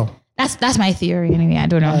 Wow. That's my theory anyway. I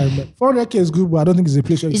don't know. 400k is good, but I don't think it's a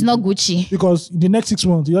place. It's not Gucci. Because in the next 6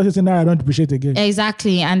 months, you're just saying, I don't appreciate again.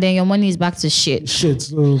 Exactly. And then your money is back to shit.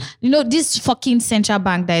 So. This fucking central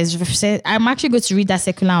bank that is... I'm actually going to read that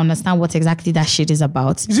circular and understand what exactly that shit is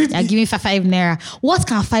about. They're giving 5 naira. What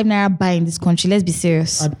can 5 naira buy in this country? Let's be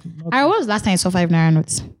serious. When was the last time you saw 5 naira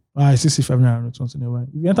notes? I see 5 naira notes once in a while.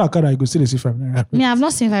 If you enter a car, you go see 5 naira notes. Yeah, I've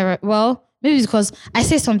not seen 5. Well... Maybe it's because I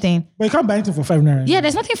say something. But you can't buy anything for 5 naira. Yeah,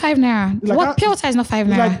 there's nothing 5 naira. Like pure water is not 5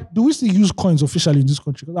 naira. Like, do we still use coins officially in this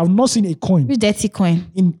country? Because I've not seen a coin. Which dirty coin?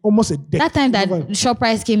 In almost a decade. That time that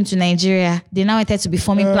ShopRite came to Nigeria, they now wanted to be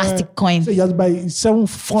forming plastic coins. So you have to buy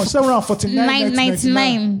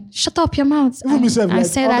 749.99. Shut up your mouth. Even myself, I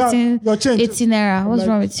said that in 18 naira. What's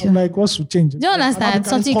wrong with you? I'm like, what's to change? Do you understand?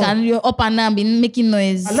 Something you're up and down, be making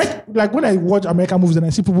noise. I like when I watch American movies and I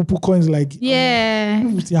see people put coins like,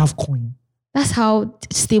 people still have coin. That's how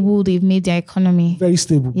stable they've made their economy. Very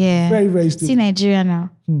stable. Yeah. Very, very stable. See Nigeria now.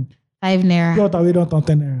 5 naira. We don't on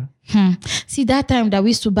 10 naira. See that time that we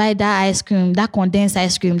used to buy that ice cream, that condensed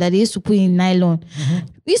ice cream that they used to put in nylon.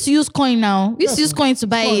 We used to use coin now. We used to use coin to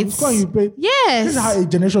buy it. Coin you pay. Yes. This is how a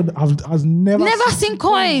generation has never seen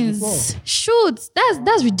coins. Shoot.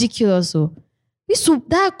 That's ridiculous. So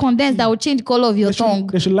that condensed that will change the color of your tongue.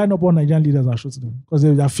 They should line up all Nigerian leaders and shoot them because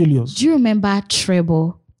they are failures. Do you remember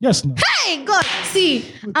Treble? Yes, no. Hey, God, see,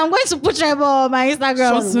 I'm going to put Treble on my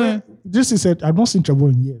Instagram soon. This is it. I've not seen Treble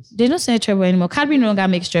in years. They don't sell Treble anymore. Cadbury no longer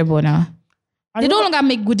makes Treble now. They no longer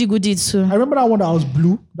make goody too. I remember that one that was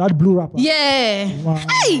blue, that blue wrapper. Yeah. Wow.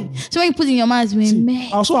 Hey, so when you put it in your mouth, man.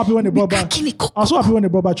 I was so happy when they brought back.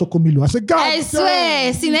 Chocomilo. I said, God, I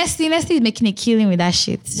swear. See, Nestle is making a killing with that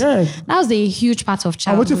shit. Yeah. That was a huge part of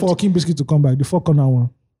childhood. I'm waiting for King Biscuit to come back, the 4-corner one.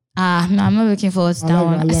 No, I'm not looking forward to that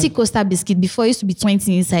one. I see Costa biscuit before it used to be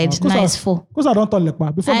 20 inside. Now it's 4. Because I don't talk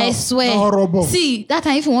like before. I swear. See, that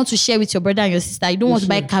time if you want to share with your brother and your sister, you don't want to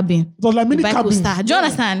buy cabin. It was like mini cabin. Costa. Do you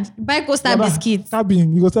understand? Buy Costa biscuit.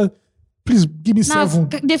 Cabin. You go say, please give me 7.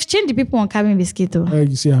 They've changed the people on cabin biscuit though.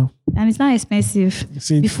 You see how? And it's not expensive.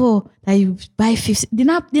 Before that you buy 50, they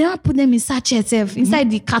not put them in sachet itself inside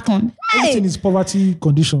the carton. Everything is poverty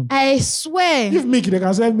condition. I swear. If make it, they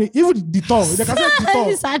can sell me. Even the tongue, they can sell the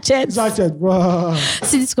tongue. Sachet, bro.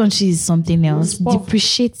 See, this country is something else.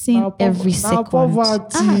 Depreciating every second.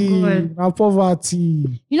 Poverty.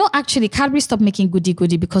 Actually, Cadbury stopped making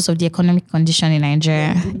goody because of the economic condition in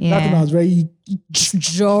Nigeria. That thing was very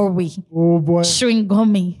jewelry. Oh boy. Chewing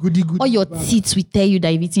gummy. Goody. All your teeth will tell you that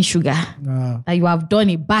you've eaten sugar. That you have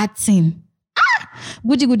done a bad thing.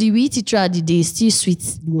 Goody, we eat it throughout the day, still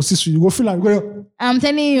sweet. You go see sweet. You go feel like I'm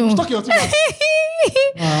telling you. Stuck your teeth.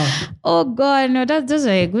 Oh God, no, those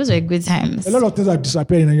are good times. A lot of things are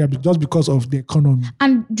disappearing in Nigeria just because of the economy.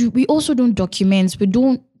 And we also don't document. We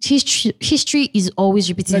don't. History is always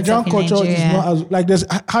repeating itself in culture Nigeria. is not as like there's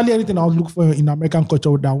hardly anything I would look for in American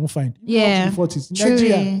culture that I won't find. Yeah,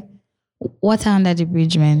 Nigeria. Water under the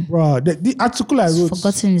bridge, man. Bro, the article I wrote.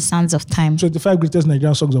 Forgotten the sands of time. 25 greatest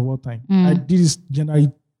Nigerian songs of all time. I did this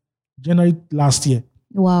January last year.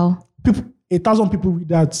 Wow. 1,000 people read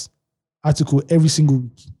that article every single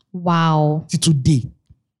week. Wow. Till today. Do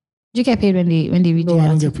you get paid when they read the article? No, I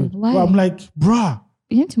don't get paid. Why? But I'm like, bruh.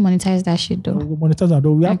 You need to monetize that shit though. We'll monetize that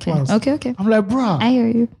though. We have plans. Okay. I'm like, bruh. I hear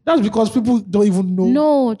you. That's because people don't even know.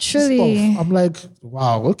 No, truly. Stuff. I'm like,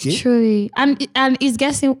 wow, okay. Truly. And it's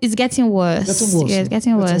getting worse. Yeah, it's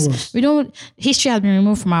getting worse. History has been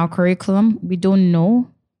removed from our curriculum. We don't know.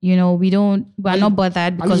 We are not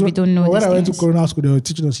bothered because we don't know. When I went to Corona School, they were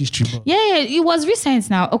teaching us history. Bro. Yeah, it was recent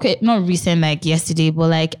now. Okay, not recent like yesterday, but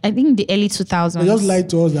like I think the early 2000s. They just lied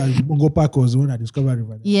to us that Bongo Park was the one that discovered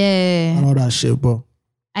River. Yeah. And all that shit, bro.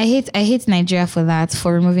 I hate Nigeria for that,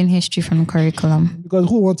 for removing history from the curriculum. Because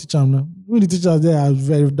who wants to teach them now? When the teachers there are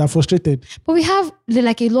they're frustrated. But we have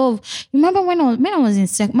like a lot of. Remember when I was in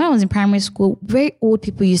primary school, very old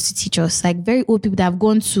people used to teach us. Like very old people that have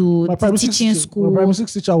gone to the teaching school. My primary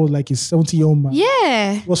 6 teacher was like a 70-year-old man.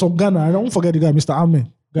 Yeah. He was from Ghana. I don't forget the guy, Mr. Ahmed.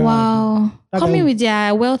 Wow. Coming with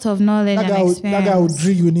their wealth of knowledge and experience. That guy would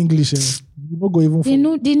drill you in English. you not go even.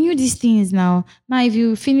 They knew these things now. Now, if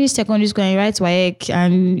you finish secondary school and you write WAEC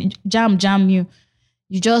and jam you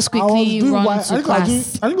just quickly run to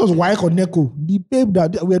class. I think it was WAEC or NECO. The babe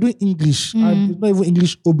that we are doing English, and it's not even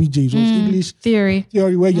English OBJ. It was English theory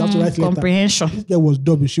where you have to write comprehension. Letter. This girl was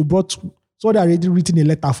dumb. She brought so they already written a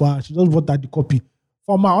letter for her. She just brought that the copy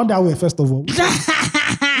for my underwear first of all.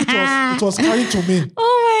 It was carried to me.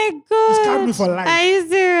 Oh my god! It carried me for life. Are you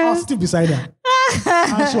serious? I was sitting beside her,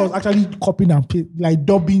 and she was actually copying and like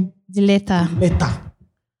dubbing the letter.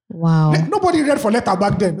 Wow. Like, nobody read for letter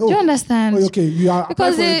back then. Do you understand? Oh, okay, you are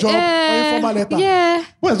applying for a job or informal letter. Yeah.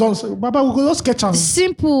 What is done? Baba, we go just sketch and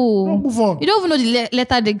simple. Don't move on. You don't even know the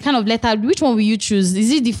letter, the kind of letter. Which one will you choose?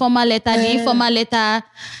 Is it the formal letter, the informal letter?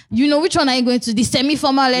 You know, which one are you going to? The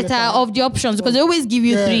semi-formal letter of the options, because they always give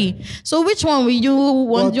you 3. So which one will you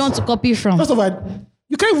want to copy from? First of all,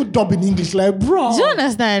 you can't even dub in English, like, bro. Do you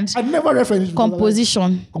understand? I never read for English.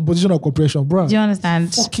 Composition Composition or comprehension, bro. Do you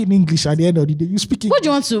understand? Fucking English at the end of the day. You speak English. What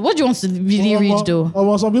do you want to really read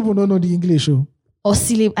though? Some people don't know the English. Or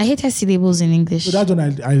syllable. I hated syllables in English. So that's when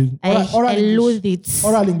I loathed it.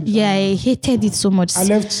 Oral English. Yeah, I hated it so much. I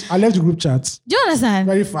left the group chat. Do you understand?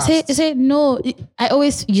 Very fast. Say no. I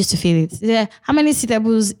always used to feel it. Say, how many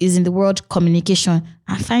syllables is in the word communication?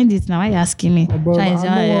 I find it now. Why are you asking me?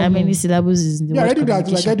 How many syllables is in the word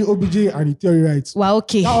communication? Yeah, I get the OBJ and the theory right. Wow,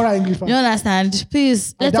 okay. That oral English. Do you understand?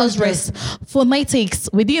 Please, let us rest. Phonetics.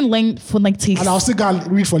 We didn't learn phonetics. And I'll still go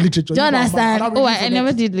read for literature. Do you understand? I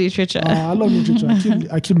never did literature. I love literature.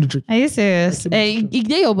 I kill literature. Are you serious? You did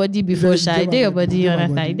your body before, Sha. You did your body, you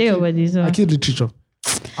understand? You did your body. So. I killed literature.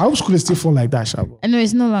 I hope school is still fun like that, Sha. I know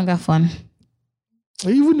it's no longer fun.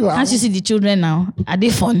 Even though can't you see the children now? Are they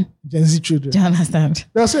fun? Gen Z children. Do you understand?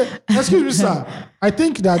 They'll say, excuse me, sir. I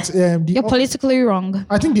think that you're politically wrong.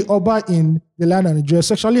 I think the Oba in the land and Nigeria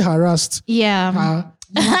sexually harassed her.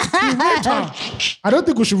 I don't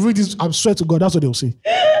think we should read this. I swear to God, that's what they'll say.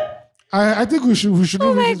 I think we should.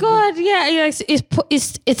 Oh my God! Yeah,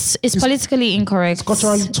 it's politically incorrect. It's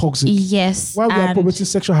culturally toxic. Yes. Why we are promoting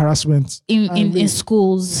sexual harassment in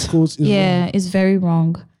schools? Schools is wrong. It's very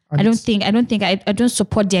wrong. I don't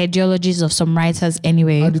support the ideologies of some writers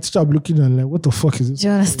anyway. And the teacher will be looking at like, what the fuck is this? Do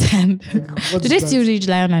you understand? Do they still read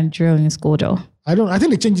Lion and Drill in school though? I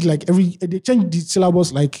think they change it they change the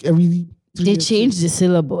syllabus like every. They change the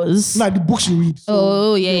syllabus. Like the books you read.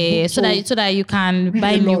 So, yeah. So that you can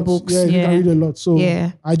buy new books. Yeah, you can read a lot. So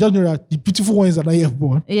I just know that the beautiful ones that I have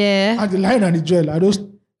born. Yeah. And the Lion and the Drill are those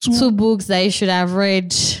two books that you should have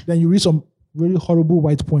read. Then you read some very horrible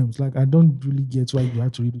white poems. Like I don't really get why you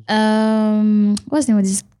have to read it. What's the name of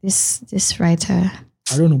this writer?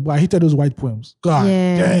 I don't know, but I hated those white poems. God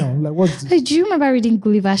damn. Like what's this? Hey, do you remember reading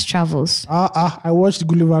Gulliver's Travels? I watched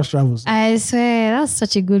Gulliver's Travels. I swear, that's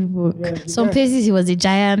such a good book. Some places he was a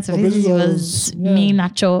giant, some places he was mean,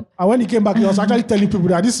 nacho. And when he came back, he was actually telling people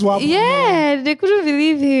that this is what happened. Yeah, they couldn't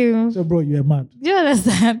believe him. So bro, you're mad. Do you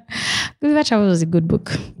understand? Gulliver's Travels was a good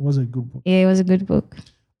book. It was a good book. Yeah, it was a good book.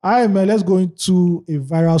 All right, man, let's go into a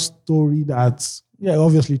viral story that's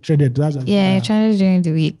obviously trended. Trended during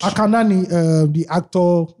the week. Akanani, the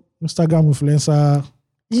actor, Instagram influencer.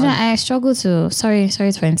 You know, I struggle to. Sorry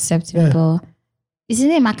to intercept him, but is his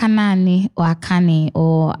name Akanani or Akani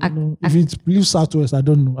or? If it's believe Southwest, I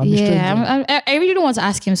don't know. I really don't want to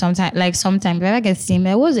ask him sometime. If I ever get to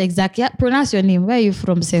him, what's exactly? Pronounce your name. Where are you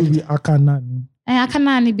from, sir? Akanani.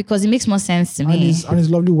 Akanani because it makes more sense to me. And his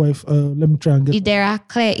lovely wife. Let me try and get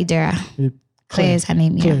Claire Idera. Yeah. Claire is her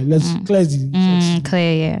name, Claire. Claire's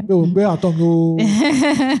Claire, yeah. So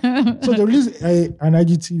they released an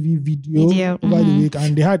IGTV video over the week,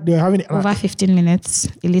 and they're having over 15 minutes,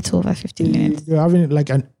 a little over 15 minutes. They're having like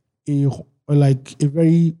a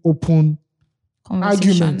very open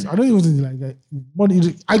argument. I don't even think like that. One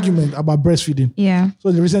argument about breastfeeding. Yeah.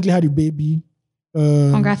 So they recently had a baby.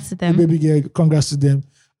 Congrats to them. The baby girl, congrats to them.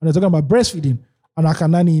 And they're talking about breastfeeding. And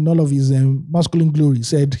Akanani, in all of his masculine glory,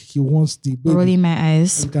 said he wants the baby. Rolling my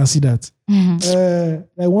eyes. You can see that.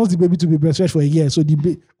 He wants the baby to be breastfed for a year. So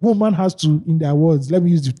the woman has to, in their words, let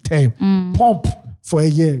me use the term, pump for a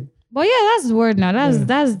year. But that's the word now.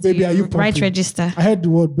 That's baby, the right register. I heard the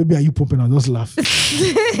word, baby, are you pumping? I just laugh. And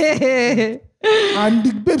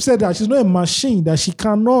the babe said that she's not a machine, that she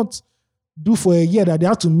cannot do for a year, that they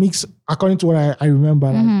have to mix according to what I remember.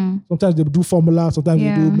 Like, sometimes they do formula, sometimes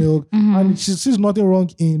they do milk. And she sees nothing wrong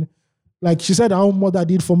in, like she said, our mother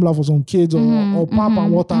did formula for some kids or pap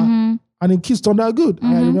and water. And the kids turned out good.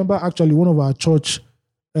 And I remember actually one of our church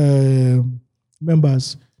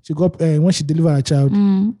members, she got when she delivered her child,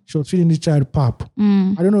 she was feeding the child pap.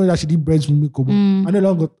 I don't know whether she did breast with milk, but I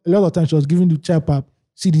know a lot of times she was giving the child pap.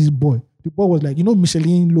 See this boy, The boy was like,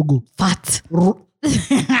 Michelin logo. Fat. He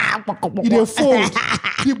dey fold.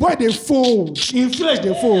 The boy they fold. In flesh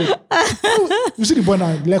they fold. You see the boy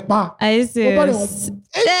now, like pa. I see.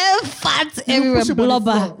 Fat everywhere,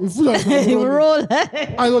 blubber. Roll.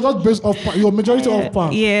 And it was just based off your majority of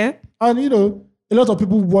part. Yeah. And a lot of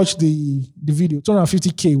people watched the video,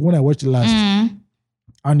 250K when I watched it last.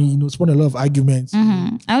 And spawned a lot of arguments.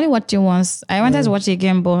 I only watched it once. I wanted to watch it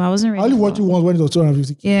again, but I wasn't ready. I only watched it once when it was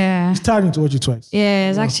 250K. Yeah. It's tiring to watch it twice. Yeah,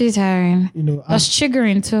 it's actually tiring. It was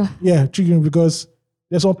triggering too. Yeah, triggering because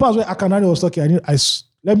there's some parts where Akanani was talking.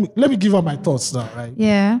 Let me give her my thoughts now, right?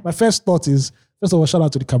 Yeah. My first thought is, first of all, shout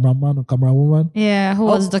out to the cameraman or camerawoman. Yeah, who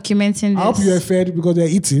was documenting this. I hope you are fed because they're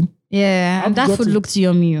eating. Yeah, and that food looked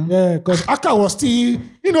yummy. Yeah, because Aka was still,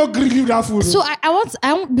 grilling that food. So I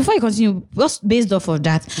want before you continue, just based off of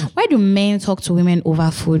that, why do men talk to women over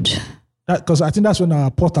food? Because I think that's when our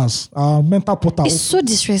mental portals. It's so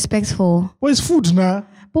disrespectful. But it's food now.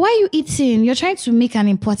 But why are you eating? You're trying to make an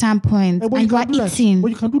important point, and you are eating.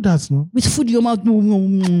 But you can do that, no? With food in your mouth.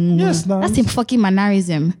 Yes, now. That's a fucking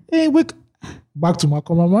mannerism. Hey, wake. Back to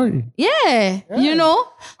Malcolm and Mary. Yeah.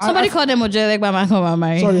 Somebody called them Ojelek by Malcolm and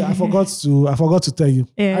Mary. Sorry, I forgot to tell you.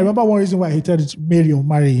 Yeah. I remember one reason why I hated Mary or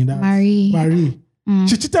Mary. Marie.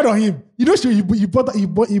 She cheated on him. He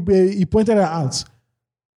pointed her out.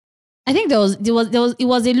 I think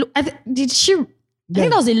I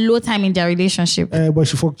think that was a low time in their relationship. But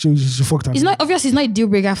she fucked her. It's not a deal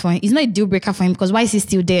breaker for him. It's not a deal breaker for him because why is he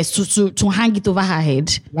still there to hang it over her head?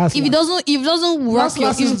 If it doesn't work,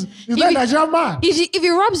 if he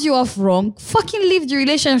rubs you off wrong, fucking leave the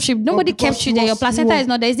relationship. Nobody kept you there. Your placenta is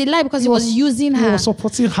not there. It's a lie because he was using her. He was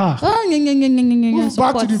supporting her. Move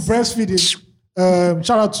back to the breastfeeding.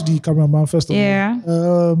 Shout out to the cameraman first of all.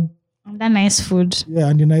 Yeah. That nice food. Yeah,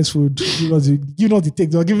 and the nice food. Giving us the take.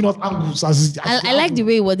 They were giving us angles. I like the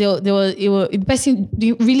way the person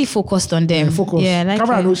really focused on them. Yeah, like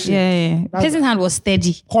camera no shake. Yeah. The person's hand was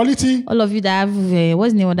steady. Quality. All of you that have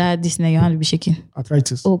what's the name of that this now your hand will be shaking.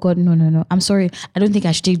 Arthritis. Oh God, no. I'm sorry. I don't think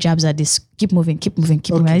I should take jabs at this. Keep moving. I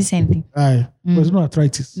didn't say anything. Aye. But it's not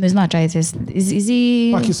arthritis. No, it's not arthritis. Is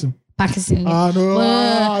he Parkinson?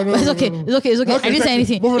 No. It's okay. I didn't say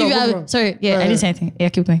anything. Sorry. Yeah, I didn't say anything. Yeah,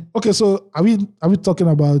 keep going. Okay, so are we talking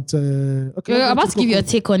about? You're about to give your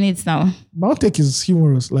take on it now. My take is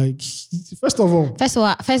humorous. Like, first of all,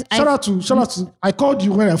 shout out to. I called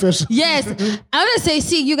you when I first. Yes, I want to say,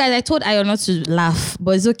 see, you guys. I told Ayo not to laugh,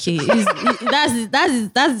 but it's okay.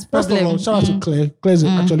 That's first of all, shout out to Claire. Claire's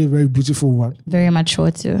actually a very beautiful one. Very mature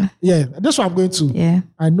too. Yeah, that's what I'm going to. Yeah,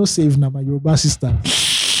 I know Save now, my Yoruba sister.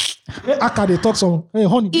 Hey, Aka, they talk some. Hey,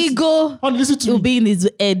 honey. Ego. Honey, listen to me. Will be in his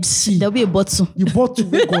head. There'll be a bottle. You bought to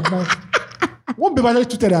God now. One baby actually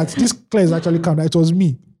tweeted that this Claire is actually coming. It was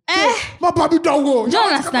me. My baby don't go. Do you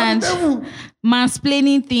understand?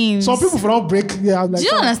 Mansplaining things. Some people for break. Yeah, I'm like, do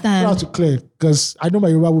you understand? Shout out to Claire because I know my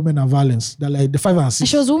Yoruba women are violence. They're like the 5 and 6.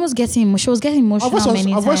 She was almost getting emotional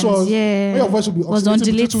many times. Your voice was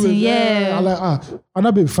undulating. Yeah. I'm like, and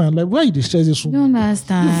I'll be fine. Like, why you distress this woman? You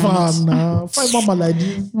understand? Fine now. Find mama like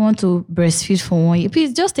this. You want to breastfeed for 1 year?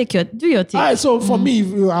 Please just do your thing. Alright, so for me,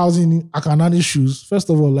 if I was in Akanani's shoes,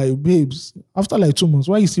 first of all, like, babes, after like 2 months,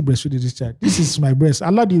 why you still breastfeeding this child? This is my breast.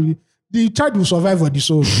 Allah, the child will survive on the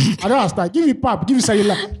soul. I don't understand. Give it pap, give it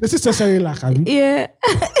Cerelac. The sister Cerelac, have you? Yeah.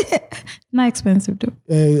 Not expensive though.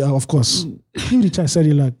 Of course. Give the child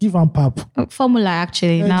Cerelac. Give him pap. Formula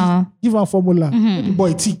actually now. Give him formula. Make the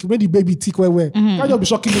boy tick. Make the baby tick where. Can't just be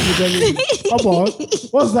shocking me with everything. Come on.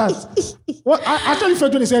 What's that? What? I actually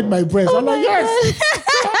felt when he said my breast. I'm like, yes.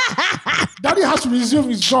 Daddy has to resume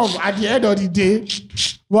his job at the end of the day.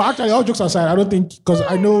 Well, actually, all jokes aside, I don't think, because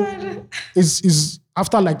I know it's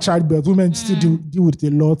after like childbirth, women still deal with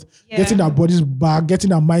it a lot, getting their bodies back, getting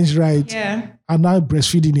their minds right, and now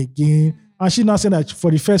breastfeeding again. And she now saying that for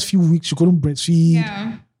the first few weeks she couldn't breastfeed.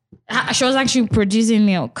 Yeah. She was actually producing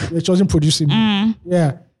milk. Yeah, she wasn't producing milk.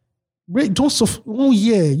 Yeah. Wait, just 1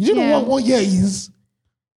 year. You didn't know what 1 year is?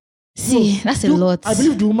 See, that's a lot. I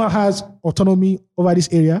believe the woman has autonomy over this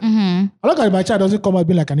area. I look at my child doesn't come out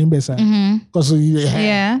being like an imbecile. Because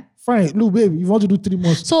fine, look, babe, you want to do 3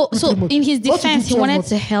 months. So in his defense, he wanted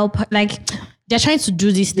to help. Like, they're trying to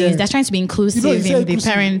do these things. They're trying to be inclusive in the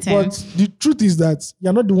parenting. But the truth is that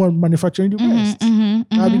you're not the one manufacturing the breast.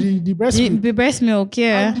 The breast milk. The breast milk,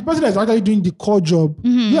 And the person that's actually doing the core job,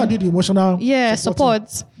 you are doing the emotional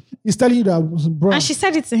support. He's telling you that, bro. And she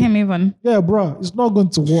said it to him even. Yeah, bro, it's not going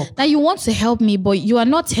to work. That you want to help me, but you are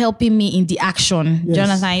not helping me in the action. Do you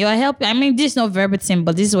understand? You are helping. I mean, this is not verbatim,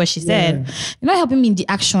 but this is what she said. You're not helping me in the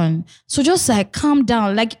action. So just like calm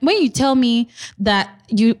down. Like when you tell me that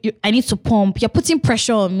I need to pump, you're putting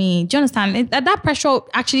pressure on me. Do you understand? That pressure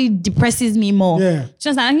actually depresses me more. Yeah. Do you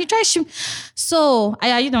understand? And you try to. So,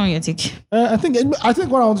 you don't want your take. I think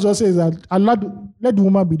what I want to just say is that let the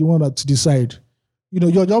woman be the one to decide. You know,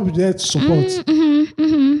 your job is there to support.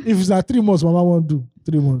 If it's like 3 months, mama won't do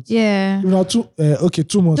 3 months. Yeah. If not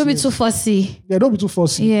 2 months. Don't be too fussy. Yeah, don't be too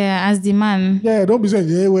fussy. Yeah, as the man. Yeah, don't be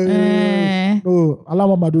saying, wait. No, allow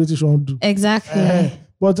mama do what she won't do. Exactly.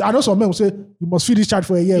 But I know some men will say, you must feed this child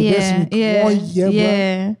for a year. Yeah. 1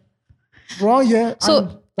 year, bro. 1 year.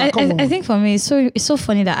 So, I think for me, it's so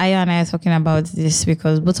funny that Aya and I are talking about this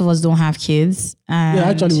because both of us don't have kids. And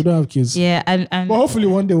actually, we don't have kids. Yeah, and but hopefully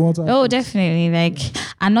one day we'll have kids. Definitely. Like,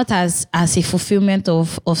 and not as a fulfillment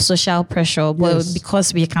of social pressure, but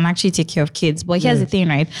because we can actually take care of kids. But here's the thing,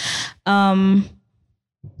 right?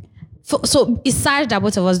 So it's sad that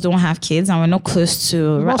both of us don't have kids and we're not close to.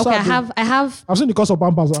 Okay, I have. I've seen the cost of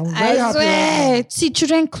Pampers. I'm very happy. Swear. See,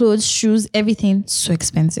 children clothes, shoes, everything so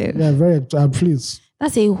expensive. Yeah, very. Please.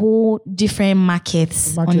 That's a whole different market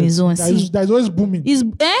on its own. That is always booming. It's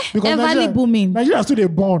everly booming. Nigeria still they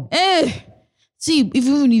born. See,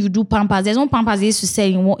 even if you do Pampers, there's one Pampers they used to sell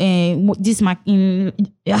in this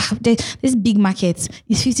this big market.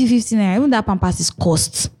 It's 50-50 naira. Even that Pampers is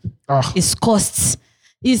cost. It's costs.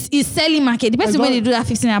 It's selling market. Depends on when they do that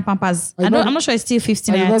 15 naira Pampers. I'm not sure it's still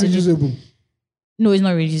 15 naira. It's not reusable. No, it's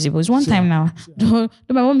not reusable. It's one time now.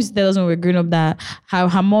 My mom used to tell us when we were growing up that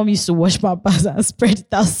her mom used to wash Pampers and spread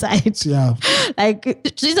it outside. Yeah. Like,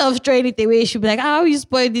 instead of throwing it away, she'd be like, how you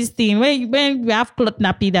spoil this thing? When we have cloth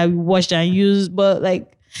nappy that we washed and used. But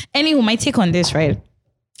like, anywho, my take on this, right?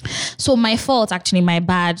 So my fault, actually, my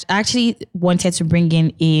bad. I actually wanted to bring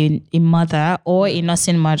in a mother or a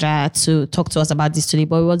nursing mother to talk to us about this today,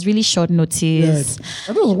 but it was really short notice. Yes.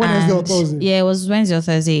 I think it was Wednesday or Thursday. Yeah, it was Wednesday or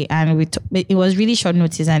Thursday, and it was really short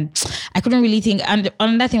notice, and I couldn't really think. And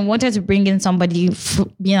another thing, wanted to bring in somebody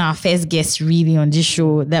being our first guest really on this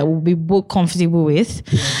show that we'll be both comfortable with,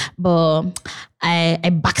 but I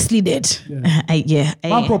backslided.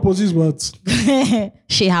 Man proposes, but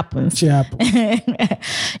she happens.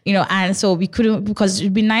 And so we couldn't, because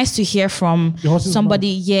it'd be nice to hear from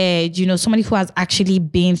somebody, somebody who has actually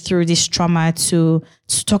been through this trauma to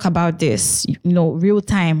talk about this, real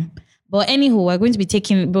time. But anywho, we're going to be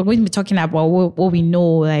talking about what we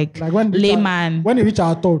know, like when layman. When you reach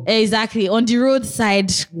our turn. Exactly. On the roadside.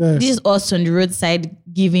 Yes. This is us on the roadside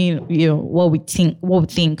giving, what we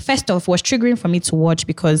think. First off, was triggering for me to watch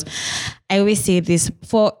because I always say this,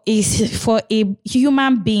 for a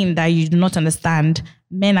human being that you do not understand,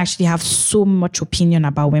 men actually have so much opinion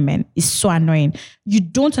about women. It's so annoying. You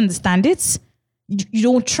don't understand it. You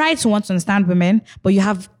don't try to want to understand women, but you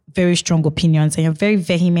have very strong opinions and you're very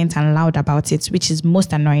vehement and loud about it, which is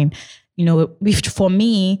most annoying. For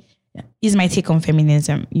me, is my take on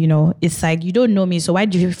feminism. It's like, you don't know me, so why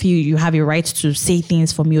do you feel you have a right to say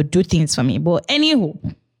things for me or do things for me? But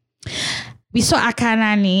anywho, we saw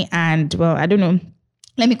Akanani and, well, I don't know,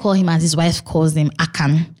 let me call him as his wife calls him,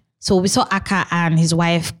 Akan. So we saw Aka and his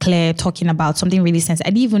wife Claire talking about something really sensitive.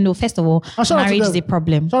 I didn't even know, first of all, marriage is a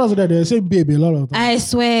problem. Shout out to them. They say baby a lot of times. I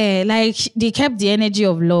swear, like they kept the energy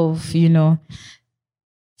of love,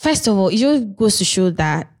 First of all, it just goes to show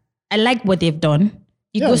that I like what they've done.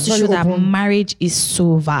 It goes to show that marriage is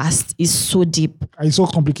so vast, it's so deep. It's so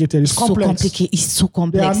complicated. It's complex. It's so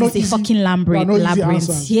complex. It's a fucking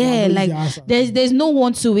labyrinth. Yeah, like there's no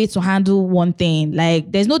 1-2 way to handle one thing.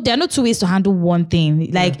 Like there are no 2 ways to handle one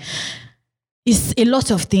thing. Like it's a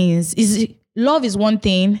lot of things. Love is one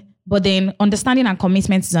thing, but then understanding and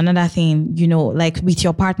commitment is another thing, like with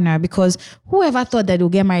your partner, because whoever thought that they'll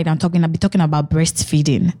get married and be talking about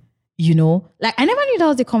breastfeeding, like I never knew that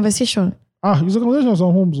was the conversation. It's a conversation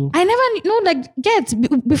on homes. I never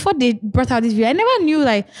knew, before they brought out this video, I never knew,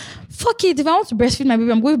 fuck it, if I want to breastfeed my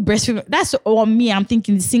baby, I'm going to breastfeed. That's on me, I'm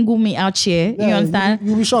thinking, the single me out here. You understand?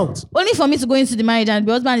 You'll be shocked. Only for me to go into the marriage and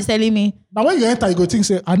the husband is telling me. Now when you enter, you go think,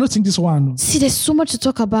 I don't think this one. See, there's so much to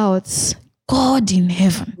talk about. God in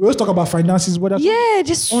heaven. We always talk about finances, but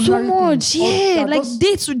there's so much. Like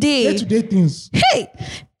day to day. Day-to-day things. Hey!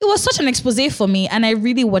 It was such an expose for me, and I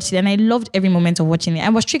really watched it, and I loved every moment of watching it. I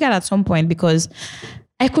was triggered at some point because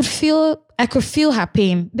I could feel her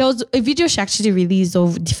pain. There was a video she actually released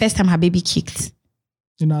of the first time her baby kicked.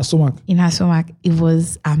 In her stomach. It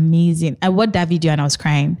was amazing. I watched that video and I was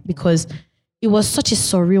crying because it was such a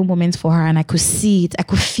surreal moment for her, and I could see it. I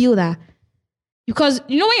could feel that Because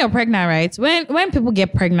you know when you're pregnant, right? When people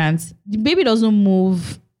get pregnant, the baby doesn't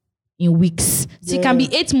move in weeks. So it can be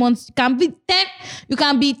 8 months, you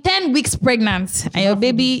can be 10 weeks pregnant, and your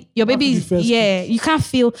baby you can't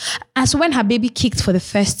feel. And so when her baby kicked for the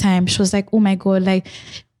first time, she was like, oh my God, like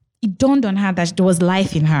it dawned on her that there was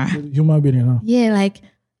life in her. Human being in her. Yeah, like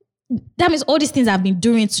that means all these things I've been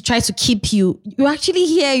doing to try to keep you. You're actually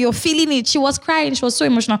here. You're feeling it. She was crying. She was so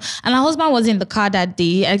emotional. And her husband was in the car that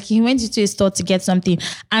day. Like he went into a store to get something.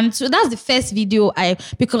 And so that's the first video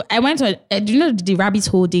because I went on, do you know the rabbit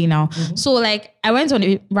hole day now? Mm-hmm. So like I went on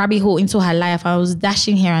a rabbit hole into her life. I was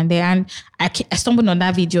dashing here and there. And I stumbled on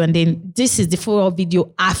that video. And then this is the follow-up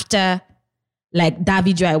video after like that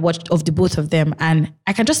video I watched of the both of them. And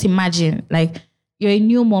I can just imagine like you're a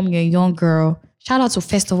new mom, you're a young girl. Shout out to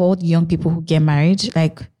first of all the young people who get married.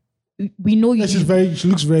 Like we know you. Yeah, she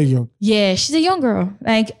looks very young. Yeah, she's a young girl.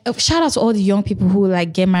 Like shout out to all the young people who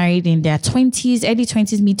like get married in their 20s, early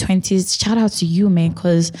 20s, mid 20s. Shout out to you, man,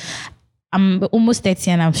 because I'm almost 30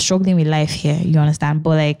 and I'm struggling with life here. You understand?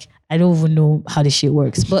 But like I don't even know how this shit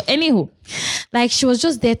works. But anywho, like she was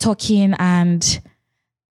just there talking and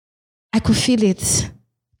I could feel it.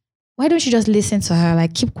 Why don't you just listen to her?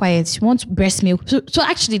 Like, keep quiet. She wants breast milk. So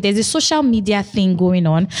actually, there's a social media thing going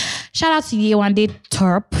on. Shout out to Yewande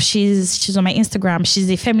Turp. She's on my Instagram. She's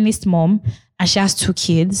a feminist mom and she has 2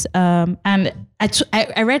 kids. And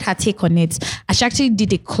I read her take on it. And she actually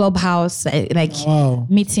did a Clubhouse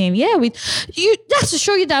meeting. Yeah, with you. That's to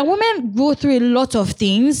show you that women go through a lot of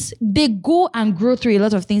things. They go and grow through a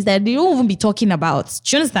lot of things that they don't even be talking about.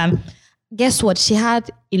 Do you understand? Guess what? She had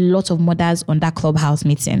a lot of mothers on that Clubhouse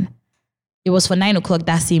meeting. It was for 9:00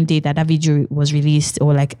 that same day that video was released,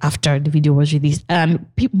 or like after the video was released. And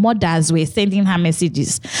mothers were sending her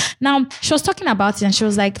messages. Now, she was talking about it and she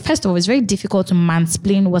was like, first of all, it's very difficult to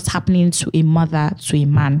mansplain what's happening to a mother, to a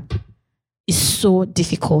man. It's so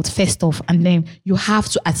difficult, first off. And then you have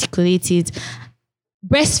to articulate it.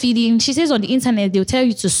 Breastfeeding, she says on the internet, they'll tell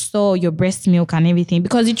you to store your breast milk and everything.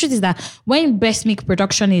 Because the truth is that when breast milk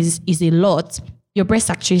production is a lot, your breast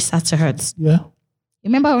actually starts to hurt. Yeah.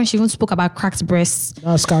 Remember when she even spoke about cracked breasts?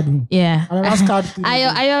 That scared me. Yeah. And I'm scared.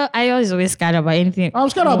 I always scared about anything. I'm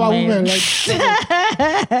scared about women.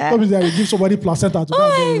 Like, probably they give somebody placenta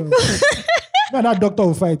to Man, that doctor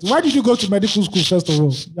will fight. Why did you go to medical school first of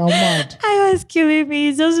all? You're mad. I was killing me.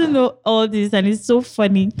 He doesn't know all this and it's so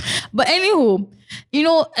funny. But anywho, you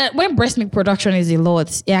know, when breast milk production is a lot,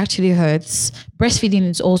 it actually hurts. Breastfeeding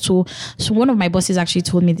is also, so one of my bosses actually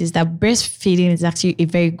told me this, that breastfeeding is actually a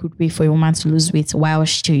very good way for a woman to lose weight while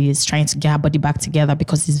she is trying to get her body back together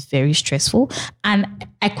because it's very stressful. And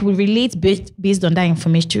I could relate based on that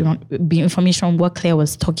information what Claire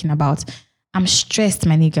was talking about. I'm stressed,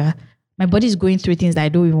 my nigga. My body is going through things that I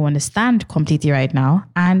don't even understand completely right now.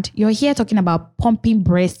 And you're here talking about pumping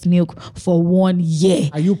breast milk for 1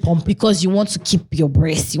 year. Are you pumping? Because you want to keep your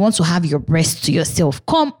breast. You want to have your breast to yourself.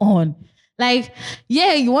 Come on. Like,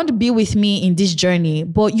 yeah, you want to be with me in this journey,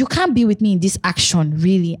 but you can't be with me in this action,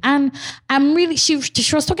 really. And I'm really, she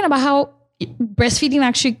was talking about how breastfeeding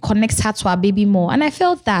actually connects her to her baby more. And I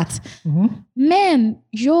felt that. Mm-hmm. Man,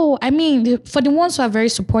 I mean, for the ones who are very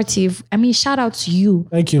supportive, I mean, shout out to you.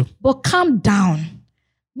 Thank you. But calm down.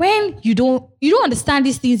 When you don't understand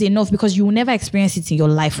these things enough because you will never experience it in your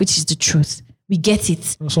life, which is the truth. We get it.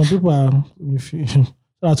 Some people are, shout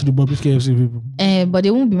out to the Bobby KFC people. But they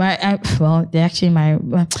won't be married. Well, they're actually married.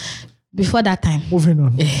 Before that time. Moving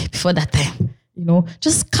on. Before that time. You know,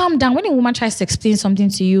 just calm down. When a woman tries to explain something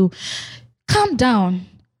to you, calm down.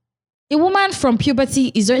 A woman from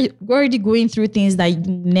puberty is already going through things that you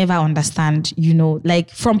never understand, you know, like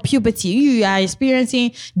from puberty, you are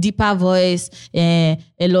experiencing deeper voice,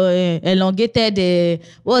 elongated,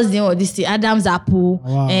 what's the name of this thing? Adam's apple,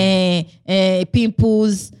 wow.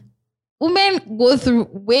 Pimples. Women go through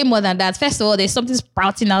way more than that. First of all, there's something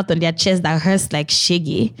sprouting out on their chest that hurts like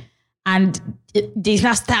shaggy. And they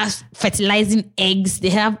now start fertilizing eggs. They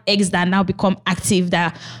have eggs that now become active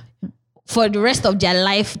that for the rest of their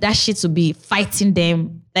life, that shit will be fighting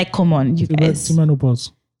them. Like, come on, you guys. To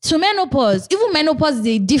menopause. Even menopause is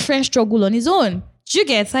a different struggle on its own. Do you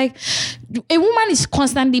get? Like, a woman is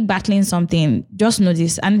constantly battling something. Just know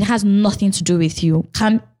this. And it has nothing to do with you.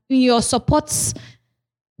 Can your support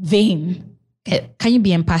vein, can you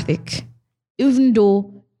be empathic? Even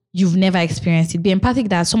though you've never experienced it. Be empathic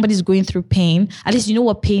that somebody's going through pain. At least you know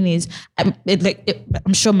what pain is.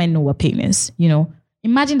 I'm sure men know what pain is, you know.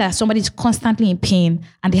 Imagine that somebody's constantly in pain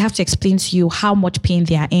and they have to explain to you how much pain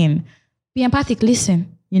they are in. Be empathic,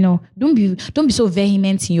 listen. You know, don't be so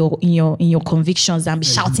vehement in your convictions and be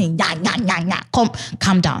shouting, yeah.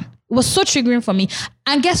 Calm down. It was so triggering for me.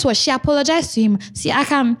 And guess what? She apologized to him. See,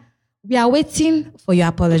 we are waiting for your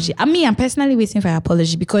apology. I'm personally waiting for your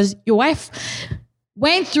apology because your wife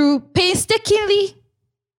went through painstakingly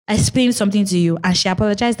explained something to you and she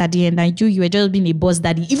apologized at the end and you were just being a boss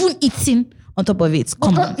daddy, even eating on top of it.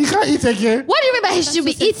 Come on. You can't eat again. What do you mean by she should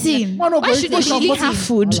be eating? Why should she have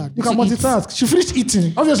food? You can multitask. She finished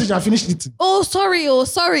eating. Obviously, she has finished eating. Oh,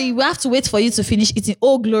 sorry. We have to wait for you to finish eating.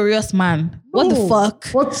 Oh, glorious man. What the fuck?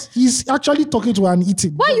 What? He's actually talking to her and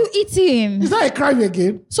eating. Why are you eating? Is that a crime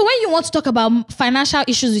again? So when you want to talk about financial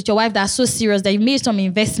issues with your wife that are so serious that you made some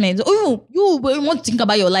investments, you want to think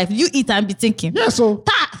about your life. You eat and be thinking. Yeah, so.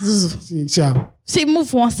 See,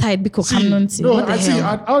 move one side because I'm not. No, I see.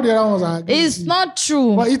 All the other ones are. It's not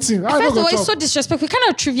true. But eating. First of all, it's so disrespectful. It kind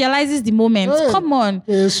of trivializes the moment. Hey. Come on.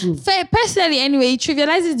 Yes. Personally, anyway, it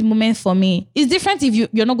trivializes the moment for me. It's different if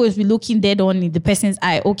you're not going to be looking dead on in the person's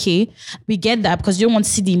eye. Okay, we get that because you don't want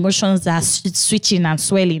to see the emotions that are switching and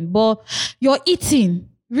swelling. But you're eating.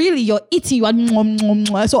 Really, you're eating.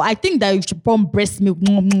 You are. So I think that you should pump breast milk.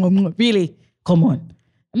 Really, come on.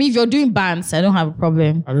 I mean, if you're doing bands, I don't have a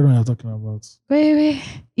problem. I don't know what you're talking about. Wait.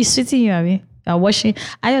 He's sweating you, Abby. You're watching.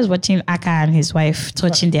 I was watching Aka and his wife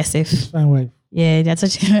touching their safe. Fine wife. Yeah, they're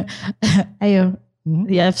touching. Ayo. Mm-hmm.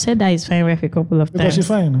 Yeah, I've said that he's fine wife a couple of times. Because she's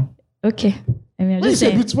fine. Okay. I mean, when you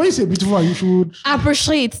say beautiful, you should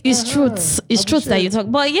appreciate. It's truth. It's truth that you talk.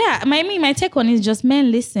 But yeah, my take on it is just men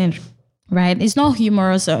listen, right? It's not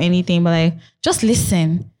humorous or anything, but like just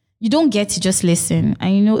listen. You don't get to just listen.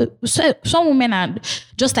 And you know, some women are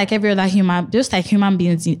just like every other human, just like human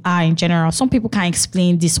beings are in general. Some people can't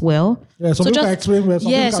explain this well. Yeah, some people can explain well.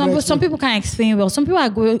 Some people can't explain well. Some people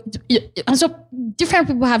are going, and so different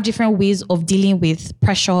people have different ways of dealing with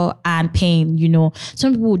pressure and pain, you know.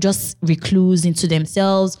 Some people will just recluse into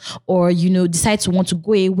themselves or, you know, decide to want to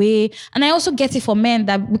go away. And I also get it for men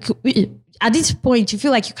that at this point, you feel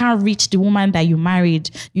like you can't reach the woman that you married,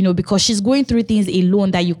 you know, because she's going through things alone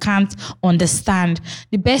that you can't understand.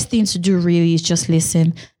 The best thing to do really is just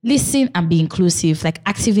listen. Listen and be inclusive, like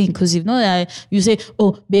actively inclusive. Not that you say,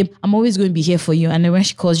 oh, babe, I'm always going to be here for you. And then when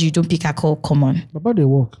she calls you, don't pick her call. Come on. But about the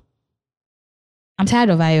work? I'm tired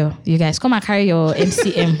of Ayo. You guys, come and carry your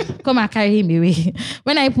MCM. Come and carry him away.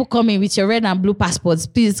 When I people coming with your red and blue passports,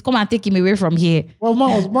 please come and take him away from here. Well,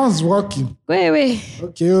 man's working. Go away.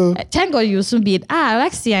 Okay. Thank God you'll soon be. I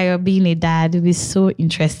like to see Ayo being a dad. It'll be so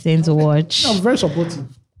interesting to watch. I'm very supportive.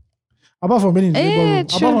 Apart from being in labor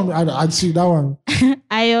room. I'd see that one.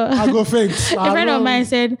 I go faint. A friend of mine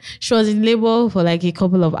said she was in labor for like a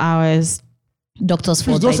couple of hours. Doctor's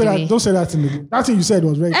fault. Don't say that. Don't say that in the That thing you said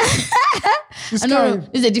was very. No,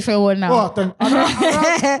 it's a different one now. This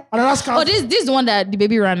is the one that the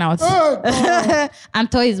baby ran out. Oh, and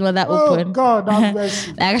tore his mother open. Oh God, that's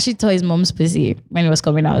messy. I actually tore his mom's pussy when it was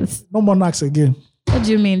coming out. No more knacks again. What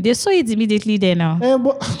do you mean? They saw it immediately there now.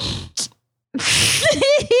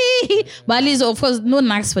 But at least, of course, no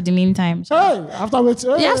knacks for the meantime. Hey, afterwards,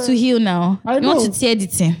 you have to heal now. I know. You want to tear the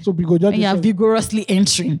thing. So you are vigorously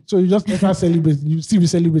entering. So you just never celebrate. You still be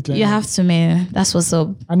celebrating. You have to, man. That's what's up.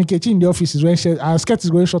 And Nkechi in the office is when our skirt is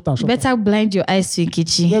going shorter. Better blind your eyes to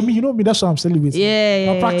Nkechi. Yeah, you know me. That's what I'm celebrating.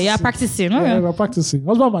 Yeah. You're practicing. Yeah, we're practicing.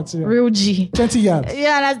 Husband material. Real G. 20 yards.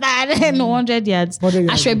 Yeah, that's that. No, 100 yards.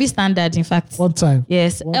 I should be standard, in fact. One time.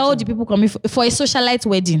 Yes. All the people coming for a socialite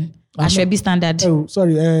wedding. I should be standard. Oh,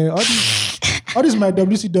 sorry. All this my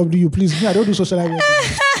WCW, please. Me, I don't do social wedding.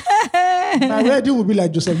 My wedding will be like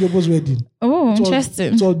Joseph Yobo's wedding. Oh,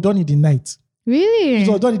 interesting. It was done in the night. Really? It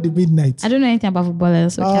was done in the midnight. I don't know anything about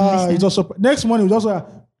footballers. So it was next morning. It was also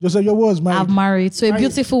Joseph Yobo was married. I'm married to a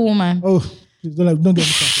beautiful woman. Oh, please don't get me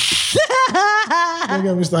started. Don't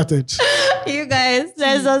get me started. You guys,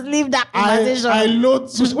 let's just leave that conversation. I load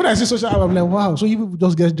when I see social, I'm like, wow. So you people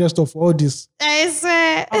just get dressed up for all this. I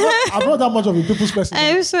swear. I'm not that much of a people's person.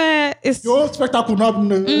 I swear. It's your spectacle not.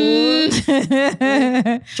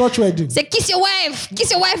 Church wedding. Say kiss your wife. Kiss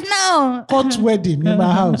your wife now. Court wedding in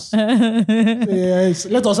my house. Yes.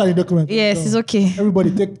 Let us sign the document. Yes, it's okay. Everybody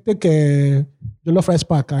take the jollof rice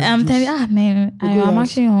pack. I'm telling you, man, I'm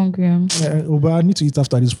actually hungry. But I need to eat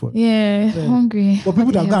after this point. Yeah, hungry. But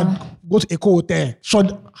people that go to Eco Hotel,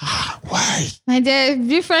 why? And there are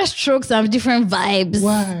different strokes and different vibes.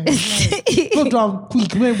 Why? Don't do them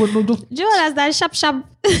quick, man. But no, don't. Do you understand? Sharp.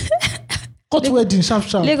 Cut wedding,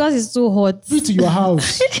 sharp. Lagos is too hot. Be to your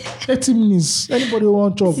house. 30 minutes. Anybody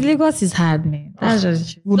want job? Lagos is hard, man. That's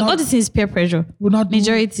just all this is peer pressure.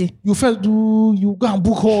 Majority. You first do. You go and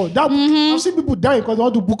book hall. I've seen people die because they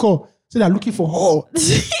want to book hall. say they're looking for hall.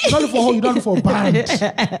 You don't look for hall, you don't look for band.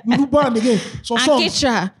 You do band again. Some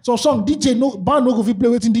song DJ no band no go fit play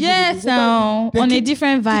waiting DJ. Yes, now on a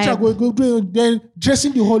different vibe. Teacher go then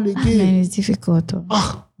dressing the hall again. Man, it's difficult.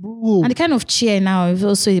 Bro. And the kind of chair now is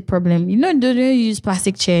also a problem. You know, don't use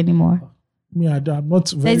plastic chair anymore. Me, I'm not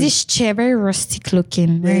very... There's this chair, very rustic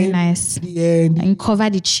looking, very nice. And cover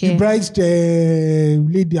the chair. The bride's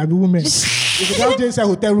lady, I mean woman. If you go inside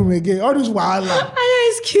hotel room again, all this wahala. I know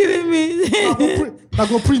it's killing me. I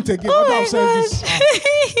go print again. Oh my service.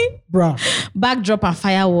 Bruh. Backdrop and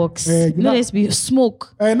fireworks. Let's be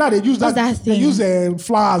smoke. Now they use that thing? They use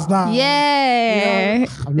flowers now. Yeah.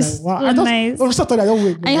 I'm like, wow. So nice.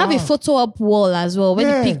 And you have a photo up wall as well,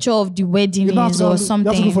 where the picture of the wedding is or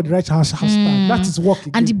something. You have to go for the right house style. That is work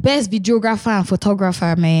again. And the best videographer and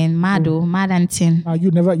photographer, man. Mad and tin.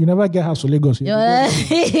 You never get house for Lagos.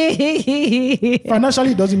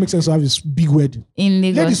 Financially, it doesn't make sense to have this big wedding. In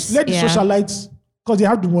Lagos. Let the socialites, because they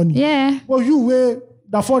have the money. Yeah. Well, you wear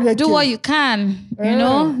the 400. Do what you can. You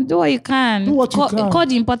know? Do what you can. Do what you can. Call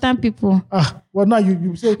the important people. Well, now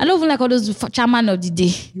you say... I don't even like all those chairman of the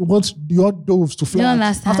day. You want doves to fly. You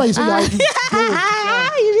understand? After you say you have doves.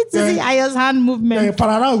 You need to see Ayo's hand movement.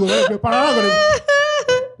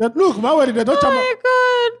 Look, my wedding, they don't chairman. Oh my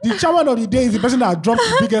God. The chairman of the day is the person that drops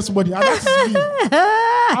the biggest money. And that's me.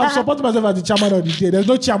 I'm supporting myself as the chairman of the day. There's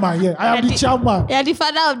no chairman here. I am the chairman. Yeah, the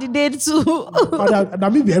father of the day too. Father,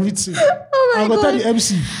 that means everything. Oh my I'm going to tell the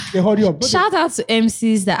MC, they hurry up. Shout out to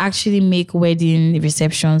MCs that actually make wedding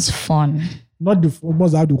receptions fun. Not the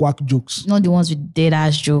ones that have the whack jokes. Not the ones with dead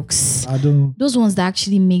ass jokes. I don't. Those ones that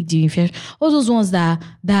actually make the reception. All those ones that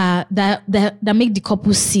make the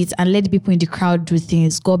couple sit and let the people in the crowd do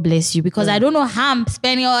things. God bless you. Because I don't know how I'm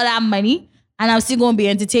spending all that money and I'm still going to be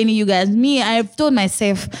entertaining you guys. Me, I've told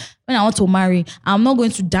myself when I want to marry, I'm not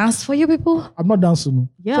going to dance for you people. I'm not dancing.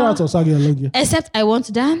 Yeah. Except I want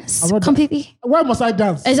to dance completely. Why must I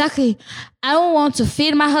dance? Exactly. I don't want to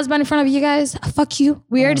feed my husband in front of you guys. Fuck you.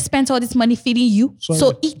 We already spent all this money feeding you. Sorry.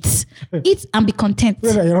 So eat. Eat and be content.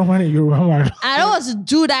 I don't want to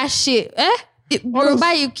do that shit.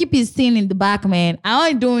 Yoruba, you keep his thing in the back, man. I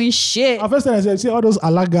ain't doing shit. First time I said, see all those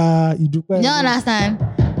alaga. You understand?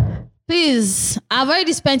 Please, I've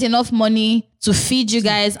already spent enough money to feed you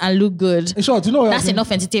guys and look good. In short, that's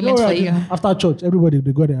enough entertainment for you. After church, everybody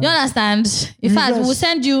they go there. You understand? In fact, we'll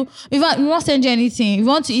send you. We won't send you anything. If you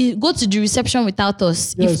want to go to the reception without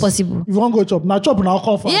us, if possible. If you want to go chop now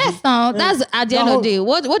come for. Yes, now that's at the end of the day.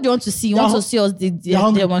 What do you want to see? You want to see us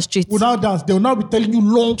demonstrate? We'll now dance. They will now be telling you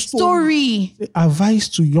long story. Advice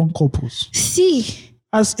to young couples. See,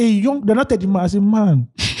 as a young, they're not telling you as a man.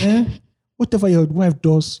 Whatever your wife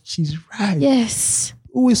does, she's right. Yes.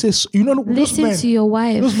 Always says, listen to your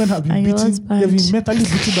wife. Those men have been beaten. They've been mentally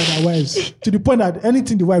beaten by their wives to the point that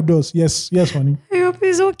anything the wife does, yes, honey. Hey,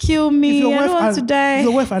 please don't kill me. I don't want to die. If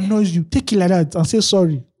your wife annoys you, take it like that and say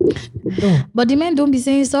sorry. No. But the men don't be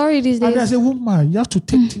saying sorry these days. And as a woman, you have to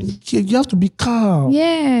take you have to be calm.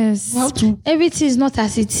 Yes. You have to. Everything is not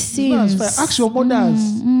as it seems. Ask your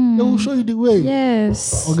mothers. They will show you the way.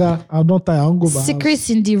 Yes. Okay, I'm not tired. I'll go back. Secrets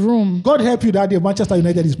in the room. God help you that day Manchester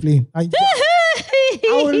United is playing. I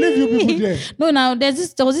will leave you people there. No, now there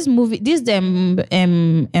was this movie,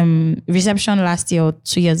 reception last year or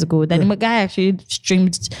 2 years ago that the guy actually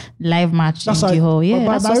streamed live match in the hall.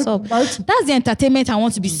 Yeah, that's what's up. That's the entertainment I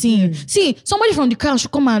want to be seeing. See, somebody from the crowd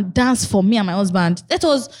should come and dance for me and my husband. Let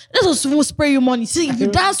us spray you money. See, if you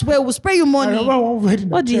dance well, we'll spray you money. I remember one wedding.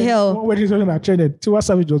 What the hell? One wedding that trended. Tiwa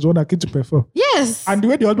Savage was one that came to perform. Yes. And the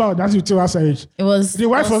way the husband was dancing with Tiwa Savage, the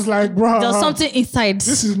wife was like, bro, there's something inside.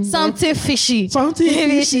 This is something fishy. Something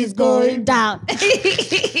fishy is going down.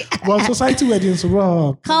 Well, society weddings,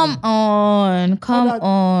 bro. Come on.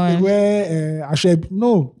 Where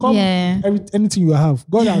anything you have.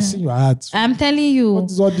 God has seen your heart. I'm telling you.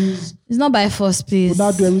 What is all this? It's not by force, please. We'll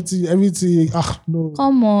not do everything. No.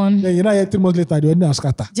 Come on. Then 3 months later, the wedding has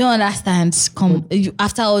scattered. Do you understand?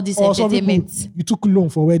 After all this entertainment. People, you took loan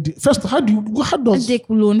for wedding. First, how does take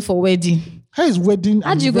loan for wedding? How is wedding?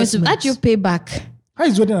 How do you pay back? How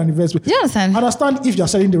is wedding an investment? Do you understand? Understand if you're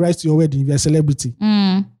selling the rights to your wedding, if you're a celebrity.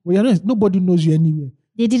 Well, nobody knows you anywhere.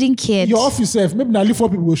 They didn't care. Your office self, maybe only 4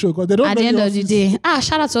 people will show because they don't know. At the end of the day.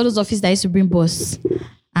 Shout out to all those offices that used to bring boss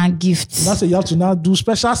and gifts. That's you have to now do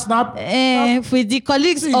special snap. With the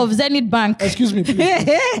colleagues of Zenith Bank. Excuse me, please.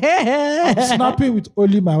 I'm snapping with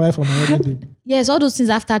only my wife on my wedding day. Yes, all those things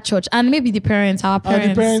after church. And maybe the parents, our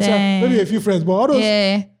parents. Maybe a few friends, but all those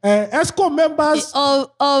ESCO members.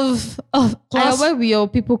 Where will your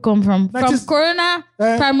people come from? From Corona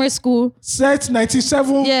Primary School. Set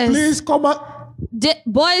 97. Yes. Please come out.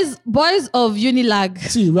 boys of Unilag.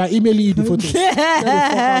 See, we are emailing you the photos.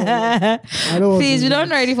 Please, we don't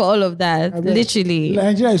ready for all of that. Literally.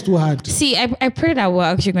 Nigeria is too hard. See, I pray that we're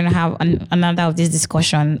actually going to have another of this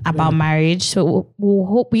discussion about marriage. So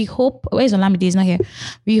we hope, where's Olamide? He's not here.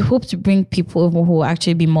 We hope to bring people who will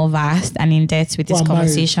actually be more vast and in depth with this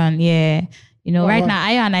conversation. Married. Yeah. You know, right now,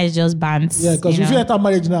 Ayo and I is just bands. Yeah, because if you enter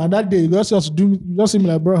marriage now, and that day, you just see me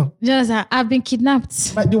like, bro. Just, I've been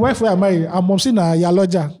kidnapped. Like the wife where I married, I'm seeing a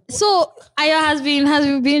Yaloja. So, Ayo has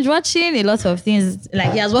been watching a lot of things.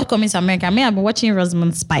 Like, he has watched Coming to America. I mean, I've been watching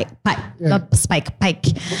Rosamund Pike. I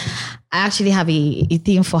actually have a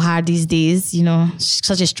thing for her these days. You know, she's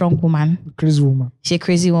such a strong woman. Crazy woman. She's a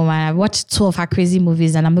crazy woman. I've watched 2 of her crazy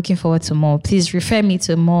movies and I'm looking forward to more. Please refer me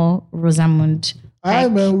to more Rosamund. Hi,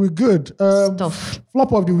 man, we're good. Stuff.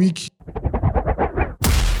 Flop of the week.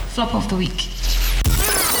 Flop of the week.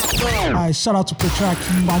 Shout out to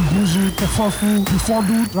Petraki, Bambuzu, Kefofu,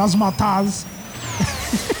 Bifodu, Razmataz.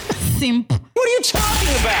 Simp. What are you talking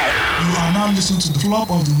about? You are now listening to the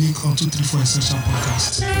Flop of the Week on 234 Essential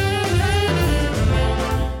Podcast.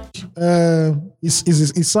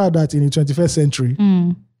 It's sad that in the 21st century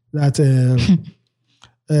that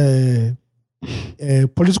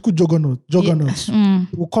political juggernauts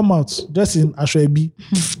will come out dressed in Ashwebi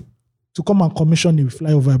to come and commission a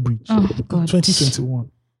flyover bridge. Oh, God.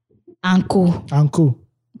 2021. Anko.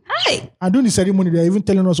 Hi. And during the ceremony, they're even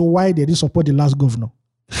telling us why they didn't support the last governor.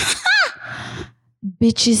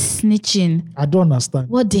 Bitches snitching. I don't understand.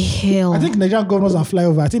 What the hell? I think Nigerian governors are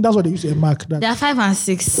flyover. I think that's what they used to mark. They are 5 and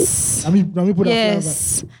 6. I mean put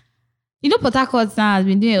yes. You know, Port Harcourt now has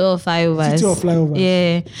been doing a lot of flyovers. City of flyovers.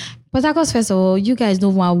 Yeah. Port Harcourt, first of all, you guys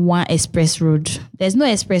don't want one express road. There's no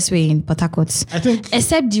expressway in Port Harcourt. I think,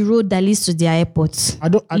 except the road that leads to their airport.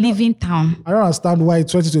 Leaving town. I don't understand why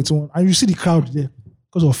 2021. And you see the crowd there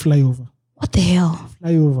because of flyover. What the hell?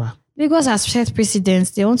 Flyover. Lagos has set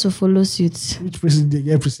precedents. They want to follow suit. Which president?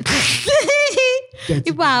 Yeah, president.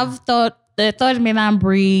 People have thought the Third Mainland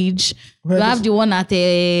Bridge. You have the one at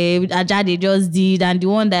Ajah just did, and the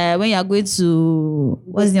one that when you are going to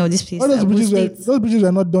what's the name of this place? Those bridges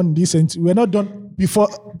were not done decent. We're not done before.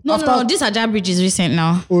 No. This Ajah bridge is recent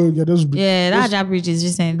now. Oh yeah, those bridges. Yeah, that Ajah bridge is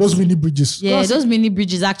recent. Those mini bridges. Yeah, those mini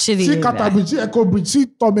bridges actually. See Kata Bridge, see Echo Bridge, see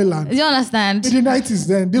Tomeland. Do you understand? In the 90s,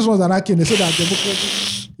 then these ones are not kidding. They say that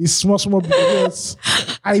democracy is small bridges.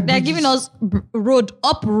 They're giving us road.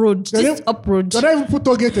 Up road. They don't even put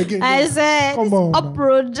target again. I said, come on, up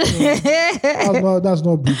road. That's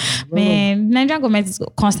not big. Man, Nigerian government is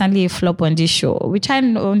constantly a flop on this show. We try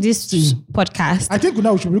on this podcast. I think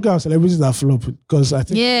now we should look at our celebrities that flop because I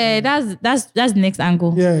think that's the next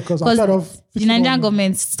angle. Yeah, because the Nigerian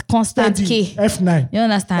government's constant K. F9. You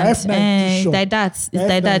understand? F9 like that. It's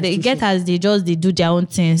like that. They get as they do their own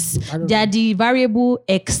things. They are the variable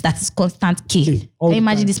X that is constant K. Can you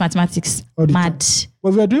imagine this mathematics? Mad. But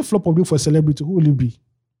if we are doing flop of for a celebrity, who will it be?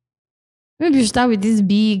 Maybe you should start with this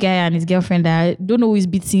big guy and his girlfriend that I don't know who is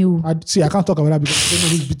beating you. I can't talk about that because I don't know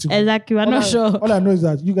who is beating you. Exactly, I'm not sure. All I know is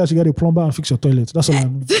that you guys should get a plumber and fix your toilet. That's all I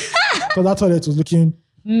know. Because that toilet was looking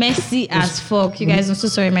messy as fuck. You guys, I'm so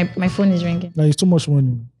sorry. My phone is ringing. Like, it's too much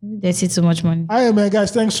money. That's it, too much money. Hi, man, guys.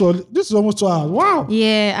 Thanks for this is almost 2 hours. Wow.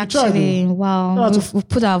 Yeah, actually, wow. We've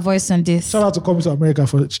put our voice on this. Shout out to Coming to America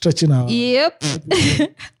for stretching out. Yep.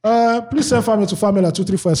 Please send family to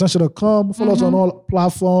family@234essential.com. Follow us on all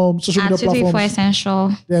platforms, social media platforms. 234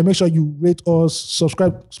 Essential. Yeah, make sure you rate us,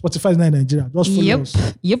 subscribe. Spotify is not in Nigeria. Just follow us.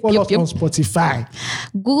 Follow us on Spotify,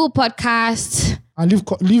 Google Podcast, and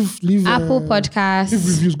leave Apple Podcast. Leave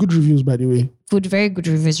reviews, good reviews, by the way. Very good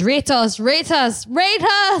reviews. Rate us. Yes.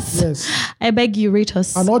 I beg you, rate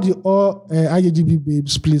us. And all IJGB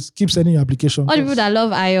babes, please keep sending your application. All the people that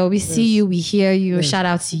love Ayo, we see you, we hear you. Yes. Shout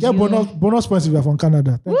out to you. Yeah, bonus points if you're from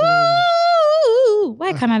Canada. Woo!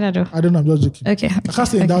 Why Canada though? I don't know, I'm just joking. Okay. I can't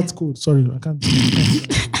say in that code. Sorry, I can't.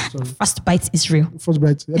 Sorry. First bite is real. First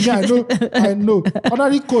bite. Yeah, I know.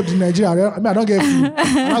 Honorary code in Nigeria. I don't get free.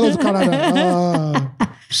 I go to Canada.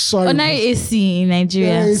 Sorry. Honorary AC in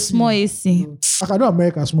Nigeria. AC. Small AC. I can do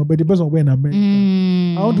America small, but it depends on where in America.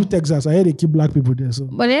 I don't do Texas. I hear they keep black people there. So.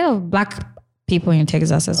 But they have black people in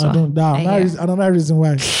Texas as well. Another reason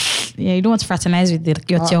why. Yeah, you don't want to fraternize with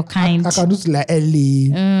your kind. I can do it like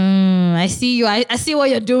LA. I see you. I see what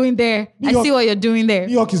you're doing there. New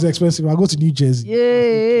York is expensive. I go to New Jersey.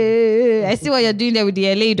 Yeah. I see what you're doing there with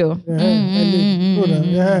the LA though. Yeah, LA.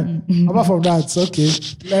 Apart from that, okay.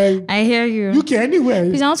 Like, I hear you. UK, anywhere.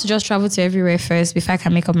 Please, I want to just travel to everywhere first before I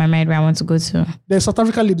can make up my mind where I want to go to. The South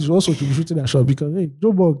African ladies also to be shooting that shot because, hey,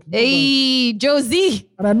 Joburg. Hey, Josie.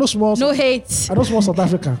 And I know small. No hate. I know small South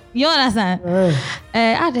Africa. You understand?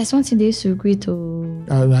 There's one thing they used to agree to.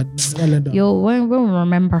 Yo, when we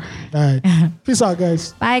remember. All right. Peace out,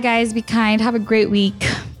 guys. Bye, guys. Be kind. Have a great week.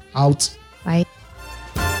 Out. Bye.